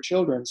favorite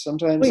children.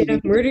 Sometimes you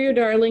need murder your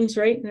darlings,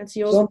 right? That's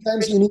the old.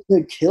 Sometimes you need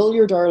to kill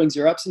your darlings.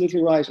 You're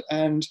absolutely right.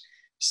 And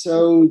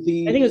so I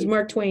think it was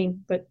Mark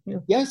Twain, but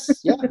yes,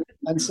 yeah.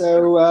 And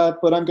so,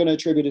 but I'm going to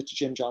attribute it to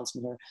Jim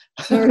Johnson there.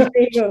 All right,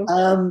 there you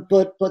go.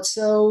 But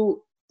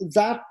so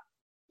that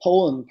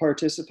poem,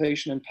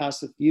 Participation in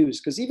Passive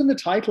Views, because even the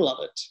title of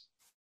it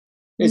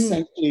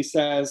essentially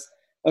says,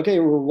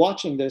 okay, we're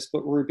watching this,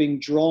 but we're being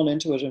drawn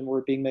into it and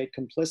we're being made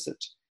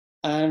complicit.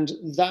 And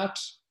that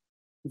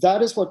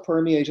is what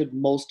permeated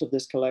most of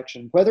this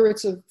collection. Whether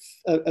it's a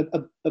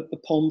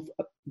poem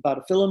about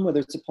a film,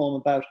 whether it's a poem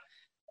about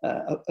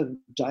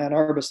Diane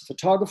Arbus, a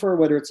photographer,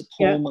 whether it's a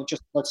poem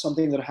just about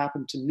something that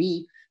happened to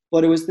me,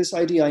 but it was this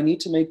idea, I need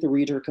to make the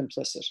reader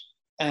complicit.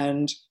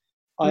 And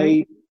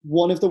Right.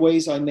 One of the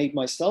ways I made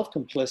myself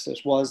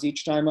complicit was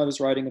each time I was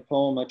writing a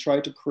poem, I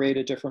tried to create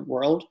a different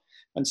world.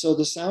 And so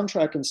the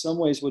soundtrack in some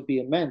ways would be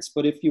immense.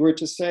 But if you were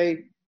to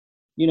say,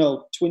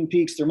 Twin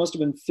Peaks, there must have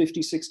been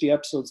 50, 60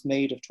 episodes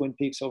made of Twin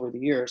Peaks over the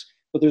years,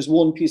 but there's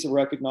one piece of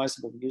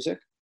recognizable music,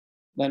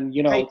 then,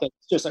 Right.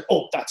 that's just like,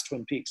 oh, that's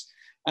Twin Peaks.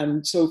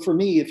 And so for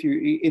me, if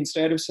you,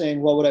 instead of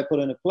saying, what would I put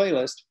in a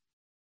playlist?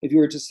 If you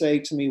were to say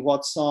to me,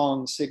 what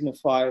song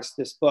signifies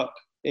this book,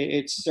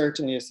 it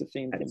certainly is the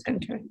theme.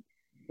 Soundtrack.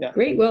 Yeah.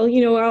 Great. Well,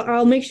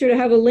 I'll make sure to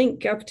have a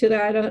link up to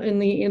that in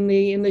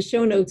the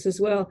show notes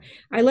as well.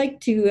 I like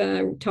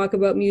to talk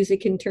about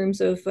music in terms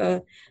of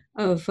Yeah.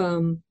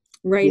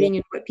 writing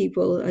and what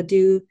people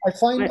do. I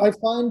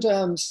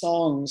find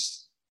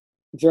songs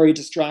very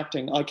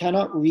distracting. I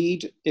cannot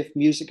read if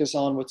music is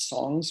on with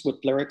songs, with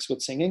lyrics,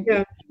 with singing,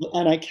 Yeah.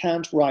 and I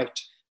can't write.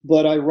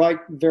 But I write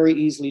very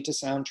easily to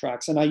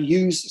soundtracks, and I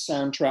use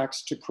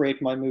soundtracks to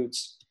create my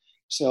moods.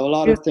 So a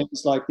lot Yeah. of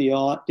things like the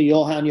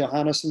Johan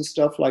Johannesson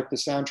stuff, like the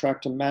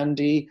soundtrack to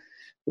Mandy,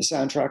 the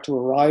soundtrack to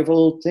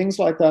Arrival, things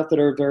like that that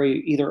are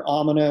very either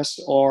ominous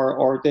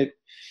or that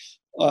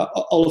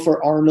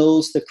Oliver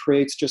Arnold's that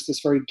creates just this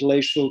very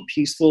glacial,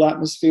 peaceful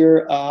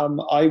atmosphere.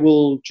 I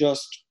will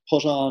just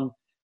put on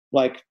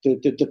like the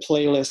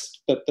playlist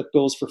that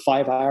goes for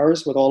 5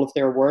 hours with all of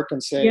their work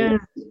and say, Yeah.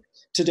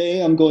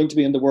 today I'm going to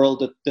be in the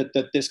world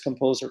that this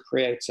composer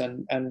creates,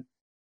 and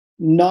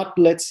not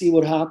let's see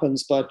what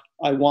happens, but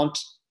I want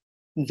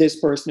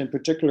this person in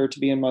particular to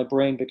be in my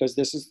brain because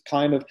this is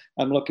kind of,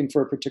 I'm looking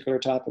for a particular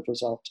type of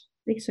result.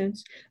 Makes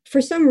sense.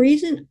 For some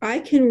reason, I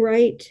can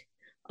write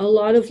a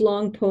lot of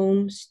long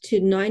poems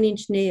to Nine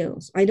Inch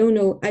Nails. I don't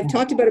know. I've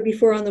talked about it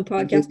before on the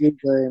podcast.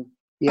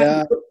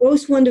 Yeah.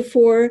 Post 1 to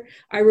 4,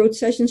 I wrote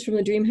Sessions from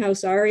the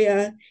Dreamhouse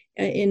aria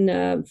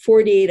in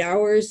 48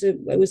 hours. It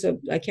was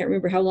I can't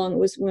remember how long it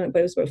was, but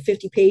it was about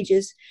 50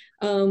 pages.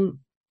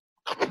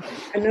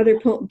 Another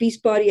poem,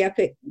 Beast Body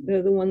Epic,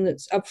 the one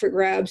that's up for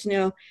grabs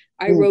now.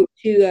 I wrote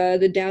to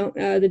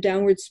the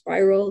Downward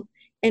Spiral,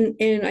 and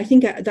I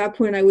think at that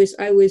point I was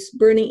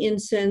burning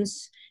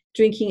incense,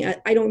 drinking.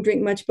 I don't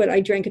drink much, but I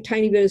drank a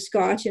tiny bit of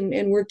scotch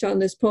and worked on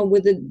this poem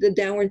with the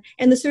downward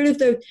and the sort of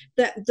the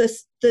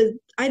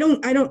I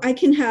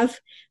can have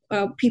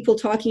people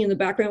talking in the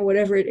background,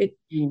 whatever. It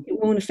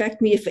won't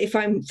affect me if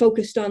I'm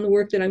focused on the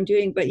work that I'm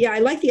doing. But yeah, I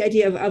like the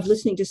idea of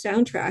listening to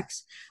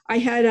soundtracks. I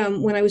had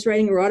when I was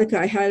writing erotica,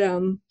 I had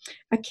a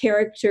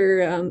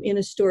character in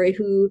a story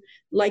who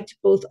liked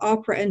both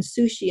opera and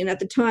sushi. And at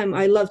the time,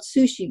 I loved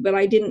sushi, but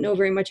I didn't know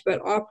very much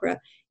about opera.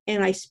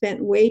 And I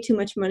spent way too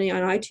much money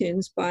on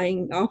iTunes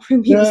buying opera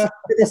music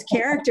for this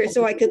character,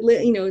 so I could,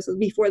 it was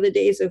before the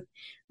days of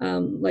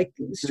like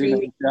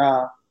streaming.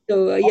 Yeah.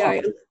 So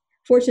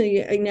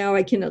fortunately now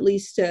I can at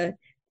least listen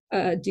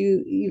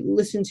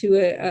to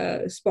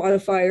a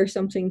Spotify or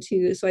something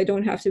too, so I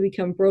don't have to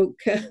become broke.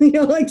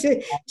 Like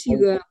to.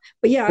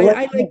 But yeah,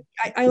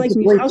 I like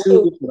music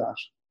also.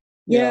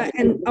 Yeah,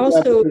 and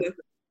also.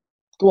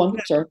 Go on,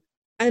 sorry.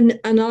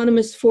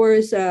 Anonymous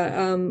Four's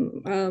a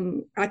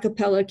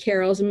cappella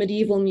carols and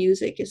medieval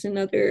music is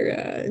another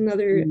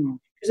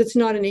because it's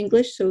not in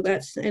English, so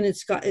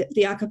it's got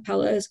the a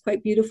cappella is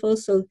quite beautiful.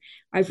 So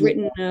I've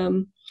written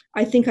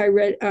I think I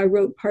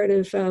wrote part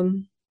of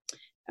Saint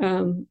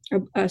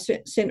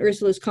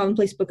Ursula's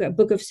Commonplace Book, a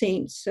Book of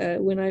Saints,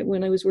 when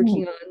I was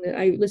working on.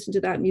 I listened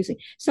to that music.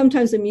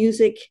 Sometimes the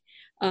music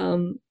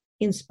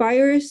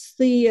inspires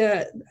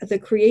the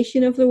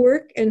creation of the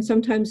work, and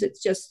sometimes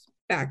it's just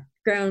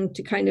background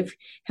to kind of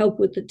help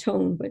with the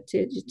tone, but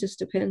it just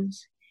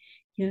depends.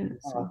 Yeah.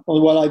 So.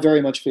 Well, I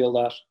very much feel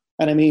that,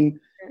 and I mean,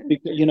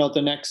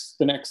 the next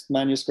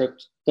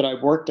manuscript that I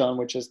worked on,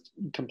 which is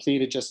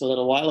completed just a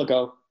little while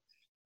ago.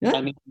 Yeah.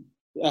 I mean,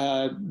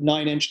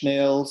 9 Inch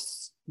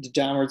Nails, The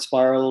Downward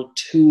Spiral,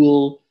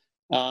 Tool,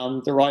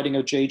 the writing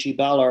of J.G.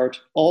 Ballard,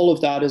 all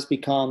of that has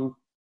become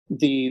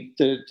the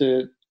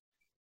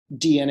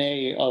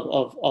DNA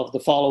of the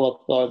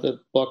follow-up or the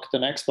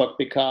next book,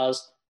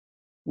 because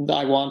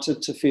I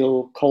wanted to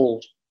feel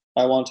cold.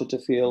 I wanted to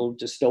feel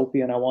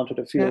dystopian. I wanted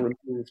to feel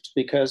removed,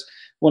 because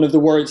one of the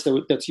words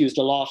that's used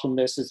a lot in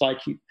this is like,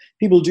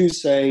 people do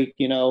say,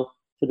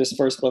 for this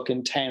first book,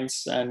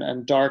 intense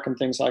and dark and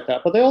things like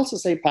that, but they also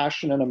say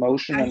passion and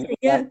emotion.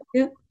 Yeah.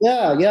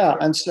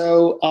 And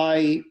so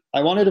I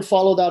wanted to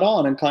follow that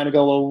on and kind of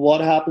go, well,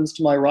 what happens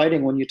to my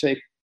writing when you take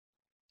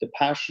the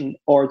passion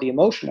or the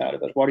emotion out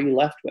of it? What are you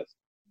left with?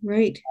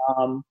 Right.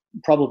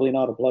 Probably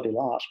not a bloody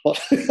lot, but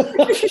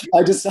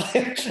I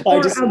decided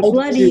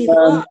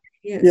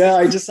Yes. Yeah,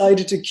 I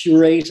decided to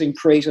curate and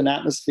create an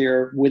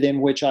atmosphere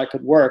within which I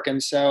could work.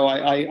 And so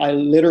I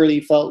literally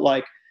felt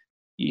like,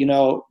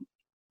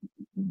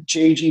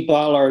 J.G.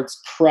 Ballard's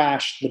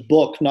Crash, the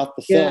book, not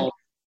the film.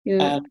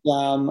 Yeah.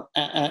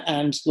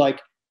 And like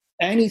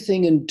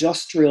anything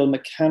industrial,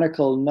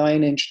 mechanical,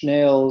 9 Inch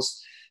Nails,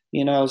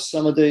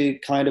 some of the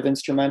kind of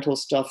instrumental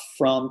stuff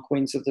from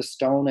Queens of the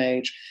Stone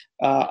Age.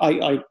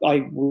 I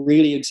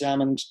really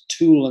examined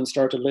Tool and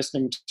started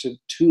listening to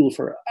Tool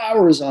for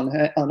hours on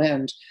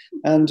end.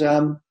 And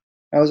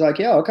I was like,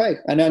 yeah, okay.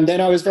 And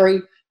then I was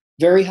very,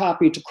 very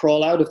happy to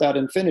crawl out of that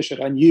and finish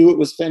it. I knew it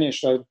was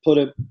finished. I put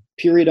a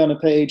period on a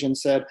page and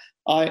said,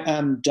 I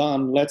am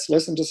done. Let's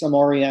listen to some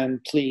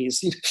REM,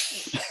 please.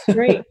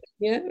 Right.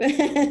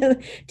 Yeah.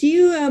 Do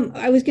you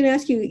I was going to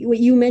ask you what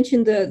you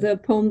mentioned, the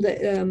poem that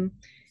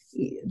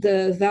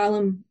the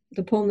Vallum,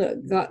 the poem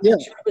that got Yeah.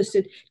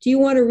 shortlisted. Do you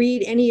want to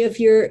read any of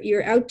your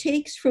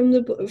outtakes from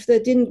the book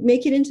that didn't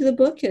make it into the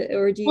book,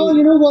 or do Well, you?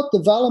 you know what? The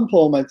Vallum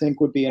poem, I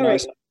think, would be a All right.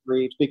 nice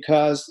read,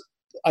 because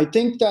I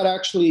think that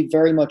actually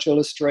very much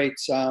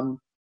illustrates a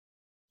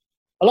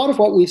lot of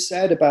what we've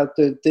said about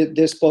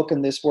this book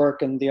and this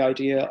work, and the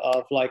idea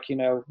of, like,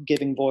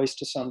 giving voice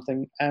to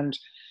something. And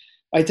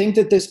I think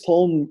that this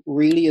poem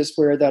really is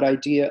where that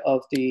idea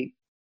of the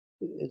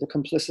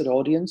complicit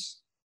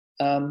audience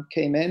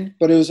came in.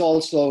 But it was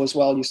also, as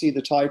well, you see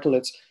the title,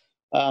 it's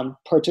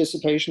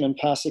Participation and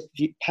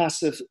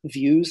Passive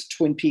Views,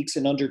 Twin Peaks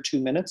in Under 2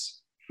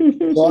 Minutes.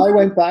 So I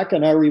went back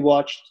and I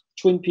rewatched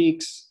Twin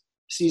Peaks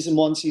season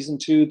 1, season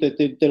 2,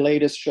 the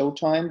latest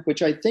Showtime,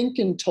 which I think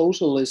in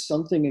total is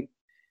something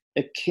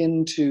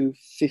akin to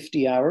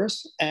 50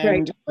 hours. Right.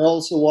 And I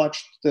also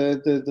watched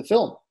the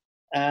film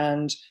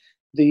and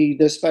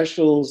the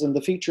specials and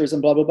the features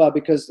and blah blah blah,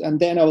 and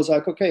then I was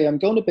like, okay, I'm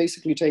going to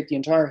basically take the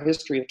entire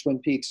history of Twin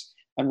Peaks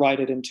and write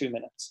it in 2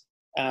 minutes.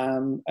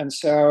 And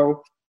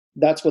so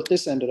that's what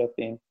this ended up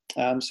being.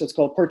 So it's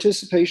called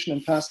Participation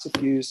and Passive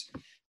Views,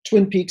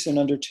 Twin Peaks in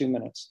Under 2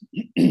 Minutes.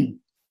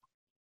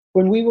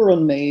 When we were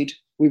unmade,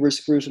 we were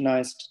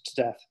scrutinized to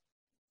death.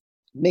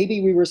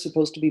 Maybe we were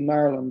supposed to be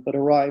Marilyn, but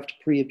arrived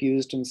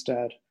pre-abused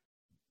instead.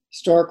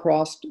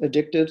 Star-crossed,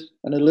 addicted,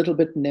 and a little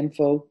bit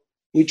nympho,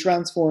 we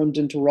transformed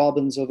into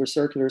robins over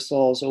circular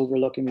saws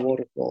overlooking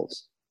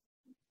waterfalls.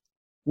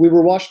 We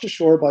were washed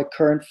ashore by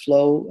current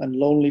flow and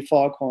lonely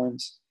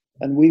foghorns,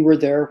 and we were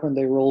there when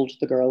they rolled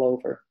the girl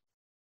over.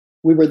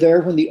 We were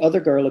there when the other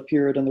girl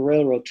appeared on the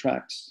railroad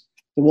tracks,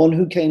 the one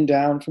who came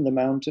down from the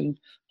mountain,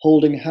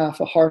 holding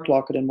half a heart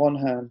locket in one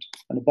hand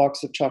and a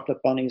box of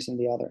chocolate bunnies in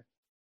the other.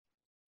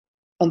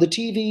 On the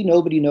TV,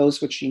 nobody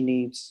knows what she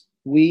needs.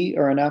 We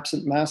are an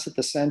absent mass at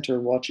the center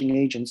watching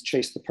agents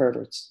chase the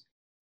perverts.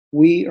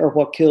 We are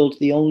what killed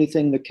the only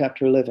thing that kept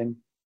her living.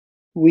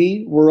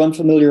 We were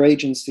unfamiliar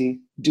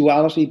agency,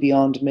 duality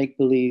beyond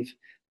make-believe,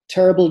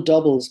 terrible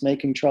doubles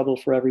making trouble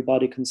for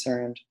everybody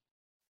concerned.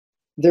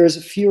 There is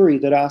a fury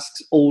that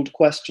asks old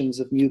questions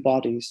of new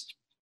bodies.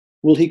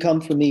 Will he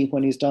come for me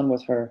when he's done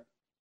with her?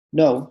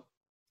 No,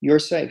 you're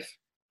safe.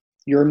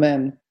 You're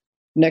men.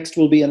 Next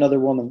will be another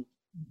woman.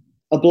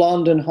 A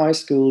blonde in high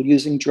school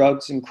using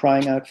drugs and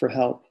crying out for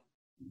help.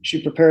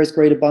 She prepares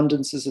great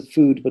abundances of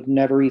food but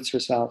never eats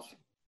herself.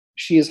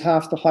 She is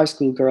half the high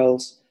school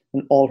girls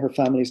and all her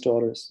family's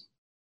daughters.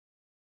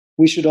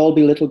 We should all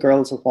be little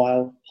girls a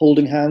while,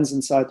 holding hands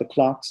inside the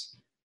clocks,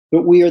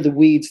 but we are the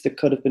weeds that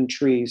could have been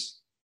trees.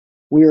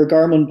 We are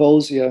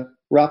garmonbosia,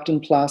 wrapped in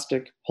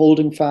plastic,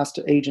 holding fast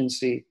to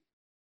agency,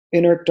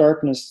 inert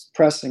darkness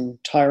pressing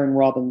tiring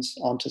robins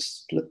onto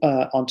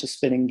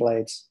spinning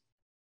blades.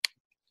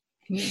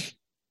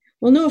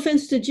 Well, no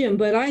offense to Jim,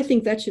 but I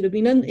think that should have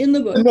been in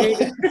the book.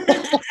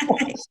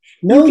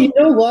 No, you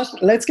know what?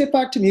 Let's get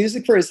back to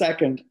music for a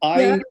second.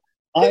 Yeah.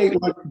 I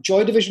like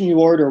Joy Division, New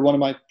Order, one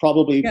of my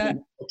probably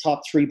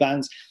top 3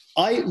 bands.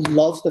 I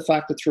love the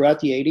fact that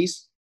throughout the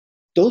 80s,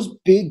 those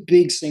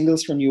big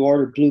singles from New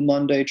Order, Blue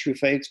Monday, True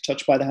Faith,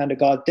 Touched by the Hand of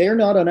God, they're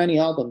not on any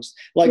albums.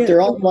 Like,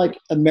 they're on like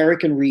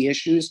American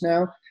reissues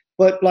now,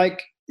 but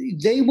like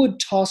they would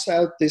toss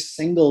out this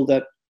single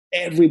that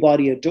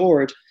everybody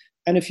adored,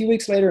 and a few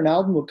weeks later an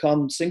album would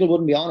come, single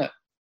wouldn't be on it.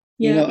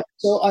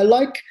 So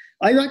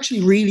I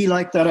actually really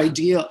like that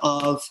idea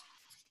of,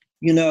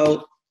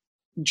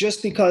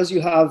 just because you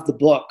have the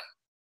book,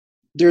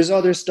 there's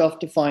other stuff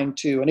to find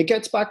too. And it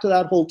gets back to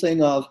that whole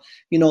thing of,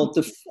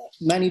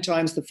 many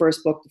times the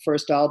first book, the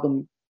first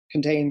album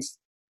contains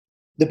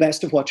the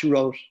best of what you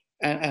wrote.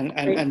 And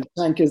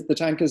the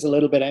tank is a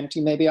little bit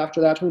empty maybe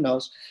after that, who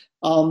knows.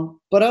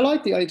 But I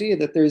like the idea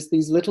that there's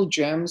these little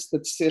gems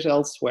that sit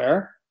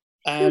elsewhere,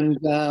 and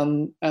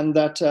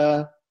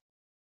that,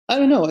 I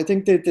don't know, I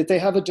think that they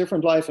have a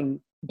different life. And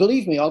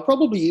believe me, I'll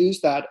probably use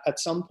that at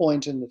some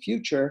point in the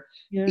future,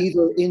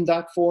 either in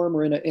that form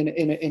or in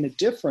a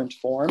different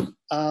form,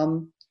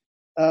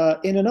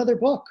 in another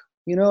book.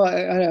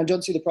 I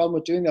don't see the problem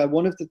with doing that.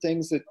 One of the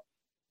things that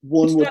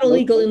it's not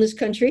illegal in this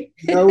country.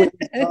 No, it's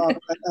not.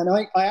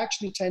 And I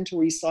actually tend to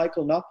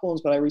recycle, not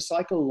poems, but I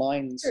recycle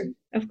lines. Sure.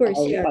 Of course,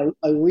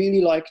 I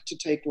really like to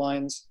take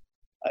lines.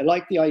 I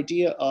like the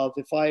idea of,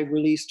 if I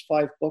released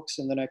 5 books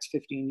in the next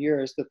 15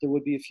 years, that there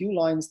would be a few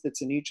lines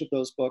that's in each of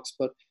those books,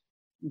 but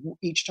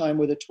each time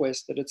with a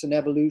twist, that it's an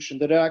evolution,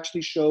 that it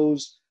actually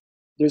shows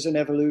there's an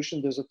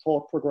evolution, there's a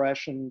thought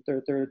progression,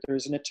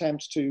 there's an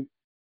attempt to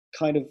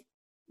kind of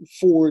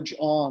forge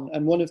on.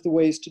 And one of the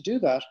ways to do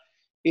that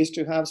is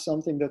to have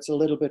something that's a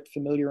little bit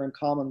familiar and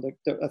common,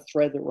 a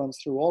thread that runs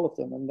through all of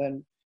them. And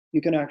then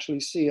you can actually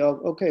see, oh,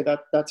 okay,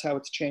 that's how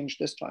it's changed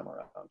this time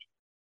around.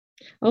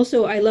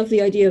 Also, I love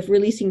the idea of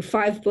releasing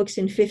 5 books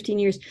in 15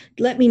 years.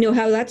 Let me know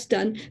how that's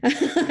done.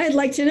 I'd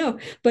like to know,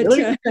 but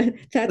Really?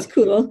 that's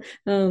cool.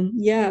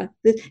 Yeah.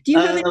 Do you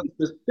have any?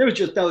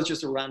 That was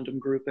just a random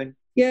grouping.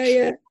 Yeah,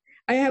 yeah.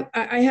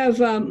 I have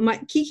my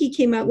Kiki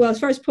came out, well, as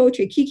far as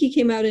poetry, Kiki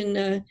came out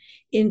in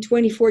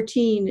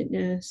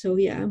 2014. So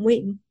yeah, I'm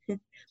waiting for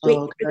the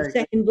Okay.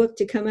 second book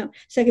to come out,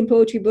 second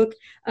poetry book.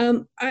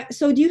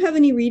 So do you have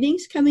any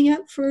readings coming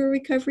up for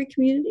recovery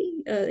community?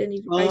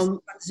 Any Um, on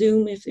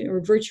Zoom if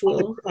or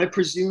virtual? I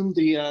presume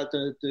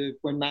the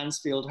when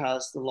Mansfield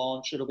has the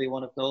launch, it'll be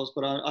one of those.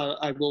 But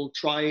I will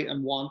try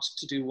and want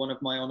to do one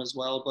of my own as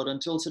well. But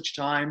until such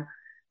time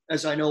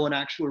as I know an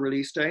actual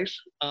release date,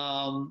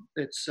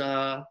 it's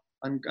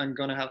I'm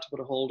going to have to put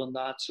a hold on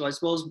that. So I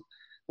suppose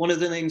one of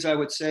the things I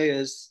would say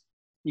is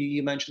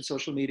you mentioned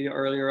social media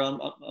earlier on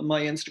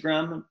my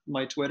Instagram,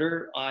 my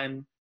Twitter.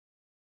 I'm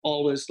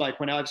always like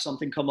when I have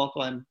something come up,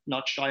 I'm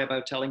not shy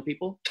about telling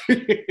people.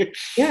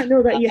 Yeah,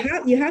 no, that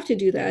you have to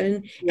do that,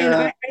 and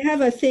Yeah. I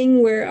have a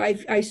thing where I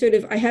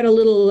had a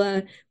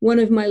little one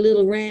of my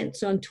little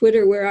rants on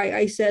Twitter where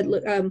I said,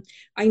 look,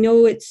 I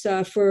know it's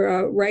for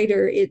a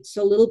writer, it's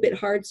a little bit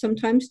hard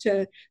sometimes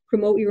to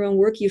promote your own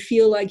work. You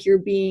feel like you're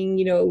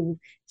being,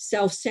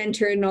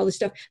 self-centered and all this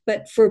stuff,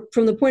 but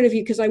from the point of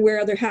view, because I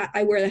wear the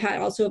hat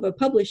also of a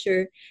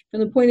publisher. From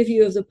the point of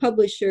view of the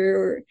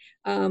publisher,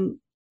 or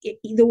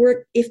the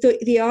work, if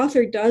the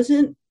author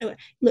doesn't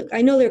look,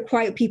 I know they're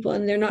quiet people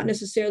and they're not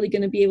necessarily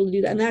going to be able to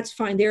do that, and that's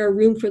fine. There are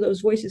room for those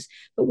voices,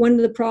 but one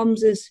of the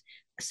problems is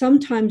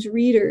sometimes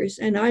readers,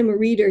 and I'm a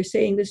reader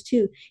saying this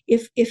too,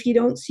 if you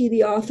don't see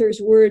the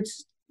author's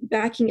words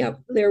backing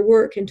up their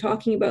work and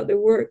talking about their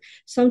work,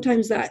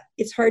 sometimes that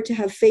it's hard to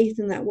have faith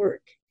in that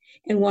work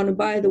and want to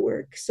buy the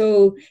work.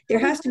 So there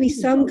has to be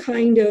some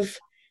kind of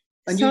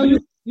And some you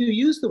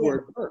use the yeah,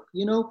 word work.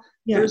 yeah,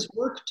 There's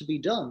work to be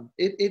done.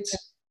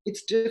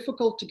 It's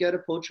difficult to get a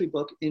poetry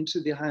book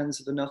into the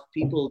hands of enough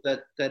people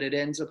that it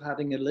ends up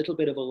having a little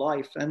bit of a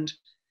life. And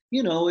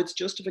it's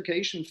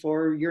justification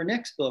for your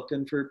next book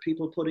and for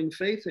people putting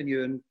faith in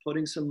you and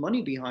putting some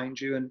money behind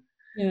you and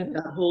yeah.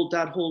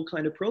 that whole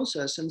kind of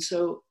process. And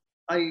so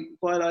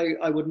while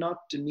I would not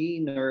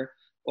demean or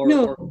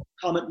No.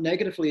 comment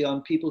negatively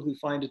on people who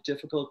find it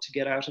difficult to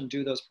get out and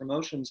do those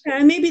promotions.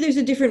 And maybe there's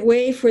a different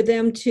way for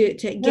them to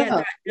get Yeah,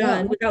 that yeah.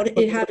 done without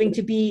But it having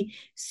to be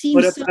seem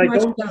but so I much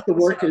don't think about the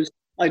work themselves. is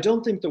I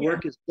don't think the Yeah,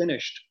 work is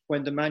finished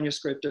when the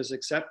manuscript is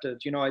accepted.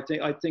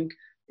 I think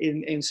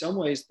in some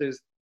ways there's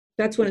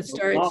that's when it a lot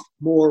starts.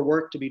 more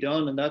work to be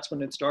done, and that's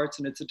when it starts,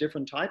 and it's a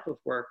different type of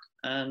work,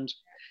 and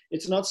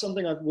it's not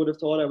something I would have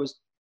thought I was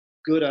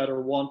good at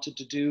or wanted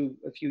to do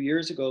a few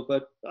years ago.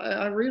 But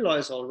I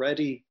realize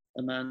already,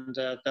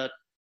 Amanda, that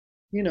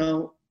you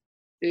know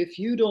if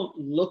you don't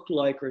look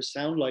like or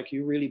sound like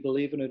you really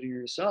believe in it in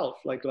yourself,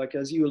 like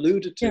as you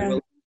alluded to, Yeah,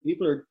 well,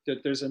 people are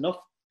that there's enough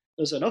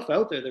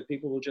out there that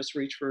people will just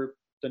reach for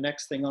the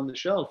next thing on the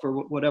shelf or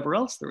whatever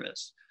else there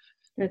is.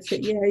 that's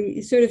it. Yeah,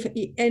 you sort of,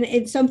 and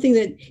it's something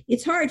that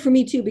it's hard for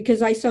me too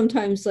because I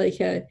sometimes I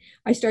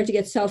start to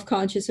get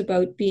self-conscious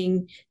about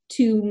being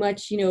too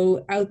much,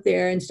 out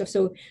there and stuff.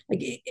 So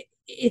like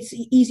it's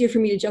easier for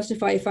me to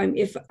justify if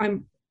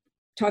I'm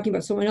talking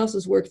about someone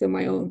else's work than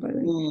my own. But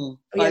Mm. oh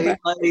yeah, I,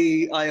 but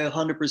I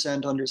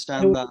 100%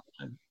 understand that.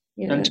 And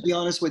yeah, to be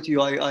honest with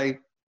you, I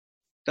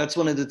that's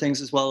one of the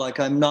things as well. Like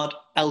I'm not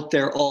out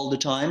there all the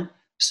time.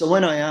 So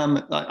when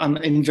I'm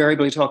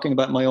invariably talking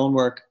about my own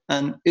work.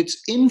 And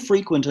it's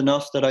infrequent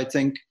enough that I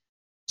think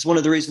it's one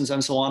of the reasons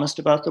I'm so honest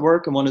about the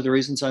work and one of the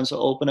reasons I'm so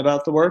open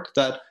about the work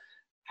that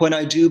when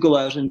I do go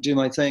out and do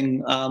my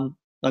thing, I'm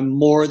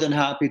more than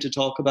happy to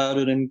talk about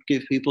it and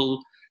give people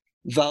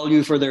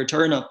value for their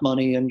turn up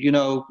money. And,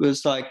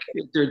 it's like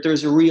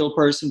there's a real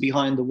person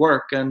behind the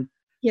work. And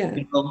yeah.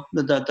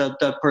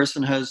 that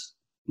person has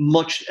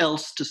much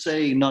else to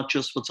say, not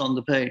just what's on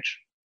the page.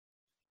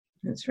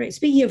 That's right.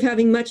 Speaking of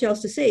having much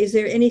else to say, is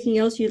there anything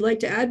else you'd like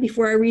to add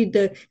before I read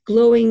the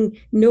glowing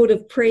note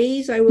of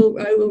praise I will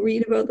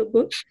read about the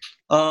book?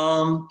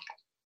 Um,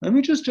 Let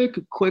me just take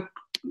a quick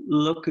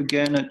look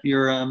again at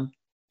your.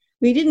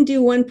 We didn't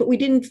do one, but we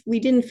didn't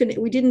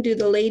do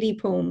the lady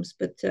poems,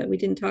 but we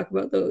didn't talk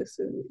about those.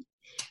 So,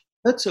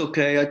 That's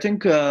okay. I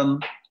think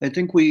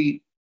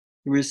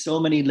there were so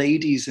many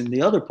ladies in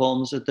the other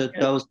poems that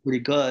yeah. was pretty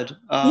good.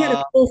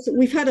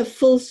 We've had a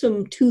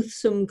fulsome,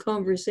 toothsome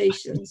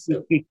conversation.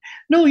 So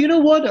No, you know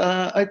what?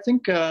 I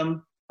think I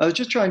was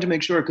just trying to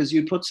make sure because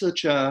you put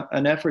such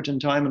an effort and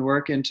time and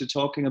work into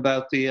talking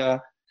about the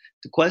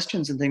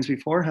questions and things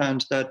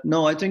beforehand. That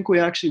no, I think we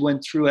actually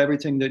went through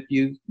everything that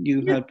you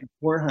yeah. had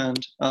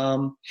beforehand.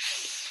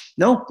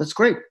 No, that's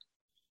great.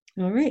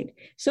 All right.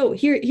 So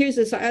here's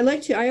this. I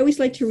always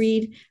like to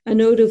read a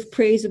note of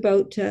praise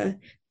about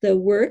the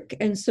work.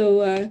 And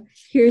so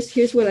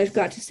here's what I've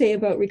got to say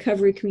about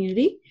Recovery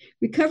Community.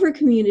 Recovery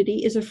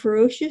Community is a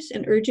ferocious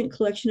and urgent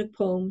collection of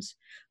poems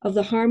of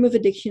the harm of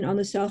addiction on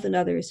the self and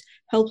others,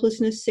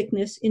 helplessness,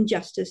 sickness,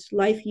 injustice,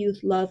 life, youth,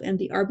 love, and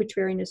the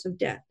arbitrariness of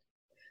death.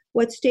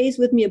 What stays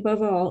with me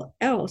above all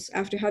else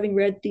after having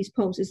read these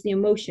poems is the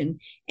emotion,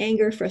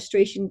 anger,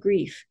 frustration,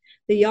 grief.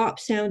 The yawp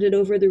sounded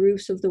over the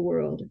roofs of the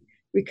world.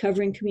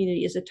 Recovering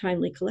Community is a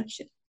timely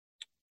collection.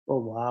 Oh,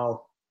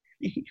 wow.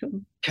 There you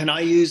go. Can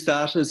I use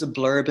that as a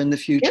blurb in the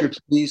future, Yep.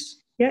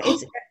 please? Yeah,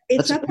 That's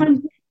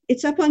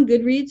it's up on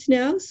Goodreads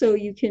now, so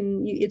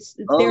it's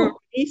there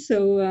already,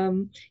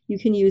 so you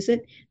can use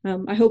it.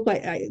 I hope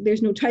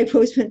there's no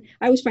typos, but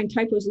I always find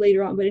typos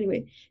later on. But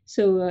anyway,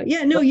 so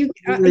yeah, no,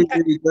 That's really,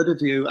 really good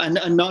of you,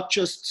 and not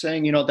just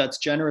saying, you know, that's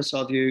generous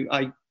of you.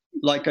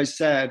 Like I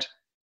said,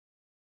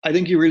 I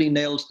think you really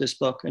nailed this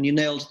book, and you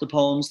nailed the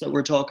poems that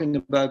we're talking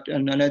about,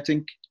 and I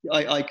think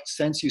I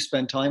sense you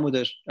spent time with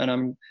it, and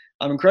I'm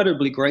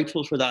incredibly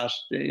grateful for that,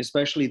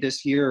 especially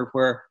this year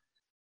or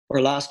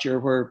last year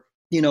where,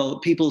 you know,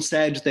 people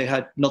said they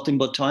had nothing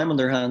but time on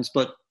their hands,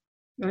 but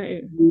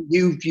I,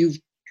 you've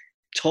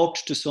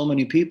talked to so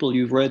many people,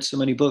 you've read so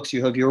many books,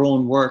 you have your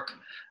own work.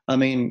 I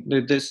mean,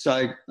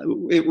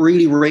 it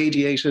really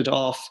radiated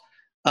off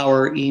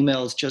our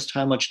emails just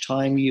how much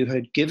time you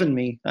had given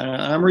me.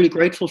 And I'm really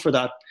grateful for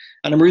that.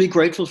 And I'm really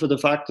grateful for the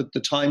fact that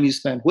the time you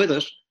spent with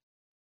it,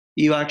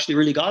 you actually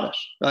really got it.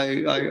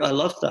 I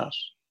love that.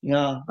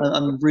 Yeah,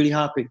 I'm really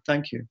happy.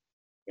 Thank you.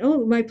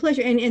 Oh, my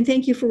pleasure. And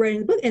thank you for writing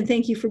the book, and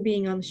thank you for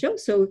being on the show.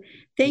 So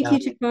thank Yeah. you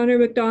to Conor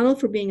Mc Donnell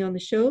for being on the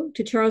show,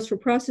 to Charles for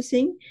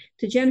processing,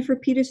 to Jennifer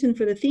Peterson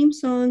for the theme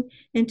song,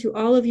 and to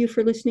all of you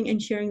for listening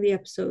and sharing the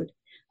episode.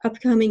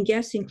 Upcoming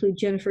guests include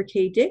Jennifer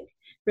K. Dick,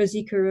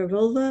 Razika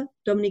Revolva,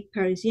 Dominique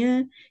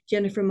Parisien,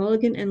 Jennifer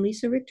Mulligan, and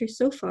Lisa Richter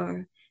so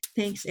far.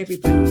 Thanks,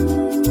 everybody.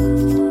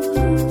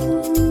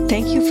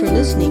 Thank you for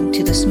listening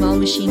to The Small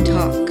Machine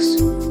Talks.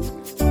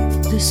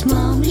 The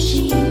Small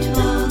Machine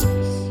Talks.